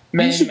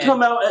 He should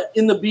come out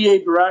in the B.A.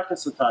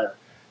 Baracus attire.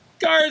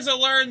 Garza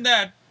learned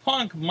that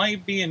Punk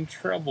might be in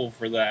trouble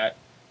for that.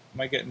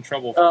 Might get in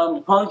trouble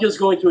for Punk is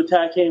going to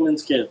attack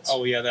Heyman's kids.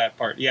 Oh, yeah, that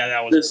part. Yeah,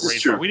 that was this a great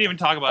is true. part. We didn't even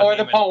talk about Or Heyman.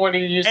 the part when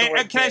he used the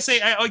word can I say,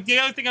 the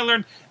other thing I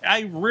learned,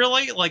 I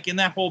really, like in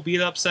that whole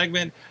beat-up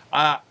segment,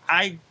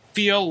 I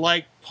feel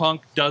like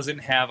Punk doesn't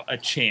have a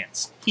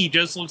chance. He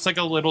just looks like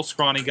a little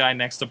scrawny guy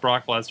next to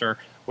Brock Lesnar,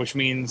 which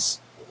means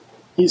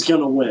he's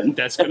going to win.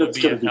 That's going to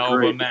be a hell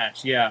of a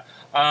match, yeah.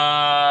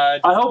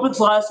 I hope it's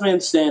last man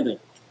standing.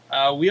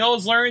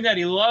 Wheels learned that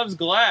he loves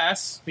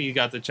glass. You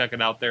got to check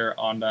it out there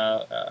on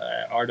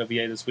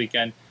RWA this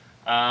weekend.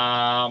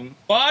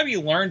 Bobby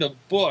learned a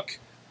book.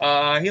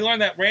 He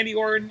learned that Randy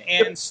Orton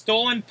and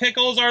Stolen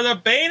Pickles are the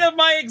bane of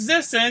my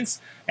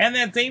existence, and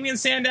that Damien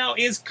Sandow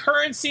is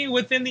currency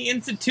within the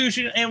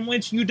institution in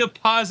which you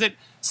deposit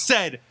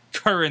said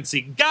currency.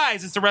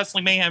 Guys, it's the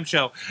Wrestling Mayhem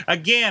Show.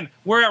 Again,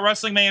 we're at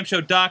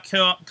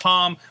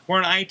WrestlingMayhemShow.com. We're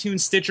on iTunes,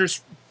 Stitcher,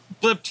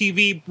 Flip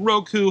TV,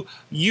 Roku,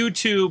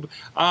 YouTube.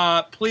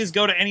 Please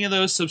go to any of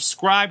those.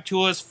 Subscribe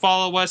to us,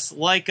 follow us,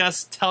 like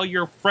us, tell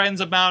your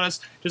friends about us.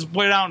 Just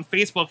put it out on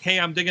Facebook. Hey,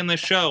 I'm digging this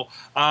show.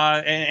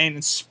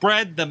 And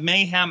spread the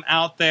mayhem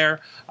out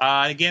there.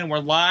 Again, we're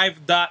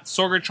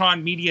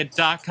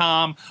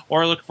live.sorgatronmedia.com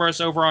or look for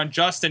us over on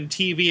Justin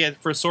TV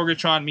for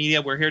Sorgatron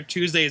Media. We're here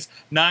Tuesdays,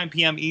 9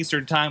 p.m.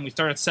 Eastern Time. We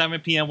start at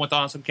 7 p.m. with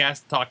Awesome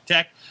Cast Talk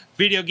Tech.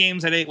 Video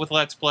games at 8 with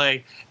Let's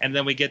Play. And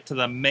then we get to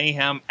the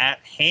mayhem at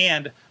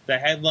hand. The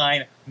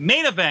headline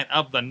main event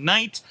of the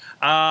night.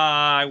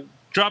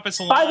 Drop us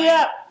a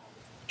line.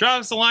 Drop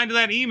us a line to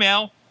that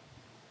email.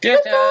 Good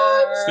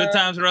times. Good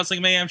times at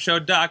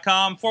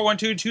WrestlingMayhemShow.com.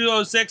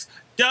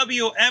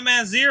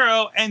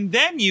 412-206-WMS0. And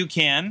then you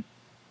can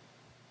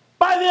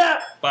buy the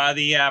app. Buy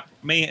the app.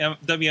 Mayhem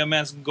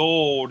WMS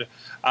Gold.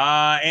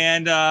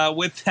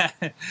 With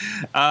that,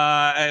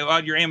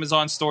 on your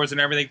Amazon stores and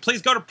everything,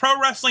 please go to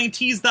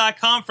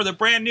ProWrestlingTees.com for the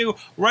brand new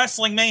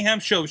Wrestling Mayhem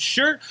Show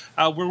shirt.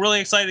 We're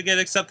really excited to get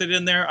accepted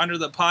in there under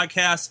the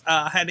podcast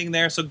heading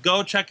there, so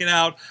go check it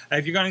out.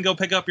 If you're going to go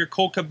pick up your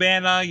Colt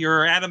Cabana,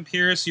 your Adam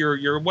Pearce,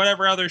 your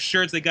whatever other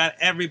shirts, they got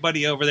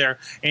everybody over there.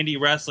 Indie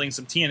Wrestling,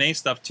 some TNA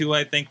stuff too,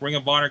 I think. Ring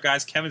of Honor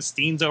guys, Kevin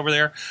Steen's over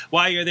there.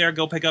 While you're there,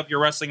 go pick up your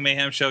Wrestling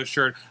Mayhem Show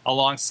shirt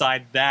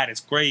alongside that. It's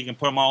great. You can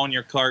put them all in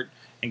your cart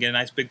and get a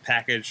nice big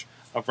package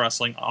of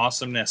wrestling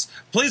awesomeness.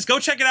 Please go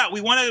check it out.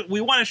 We want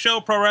to show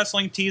Pro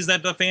Wrestling Tees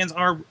that the fans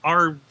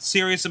are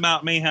serious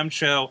about Mayhem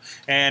Show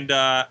and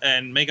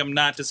make them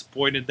not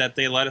disappointed that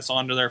they let us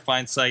onto their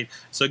fine site.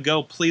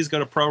 So please go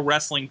to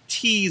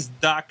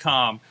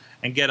ProWrestlingTees.com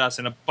and get us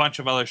and a bunch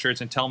of other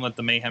shirts and tell them that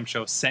the Mayhem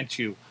Show sent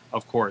you,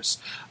 of course.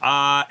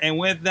 And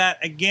with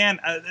that, again,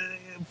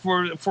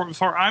 for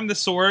I'm the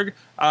Sorg,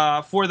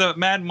 for the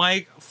Mad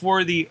Mike,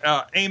 for the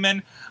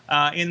Eamon,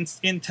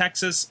 in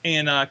Texas,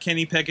 and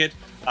Kenny Pickett.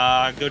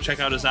 Go check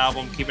out his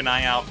album. Keep an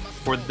eye out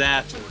for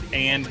that.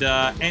 And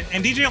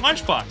DJ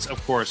Lunchbox,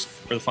 of course,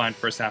 for the fine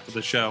first half of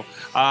the show.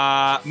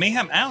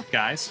 Mayhem out,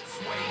 guys.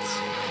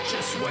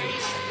 Just wait. Wait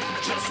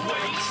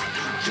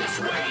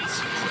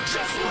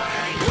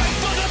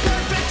for the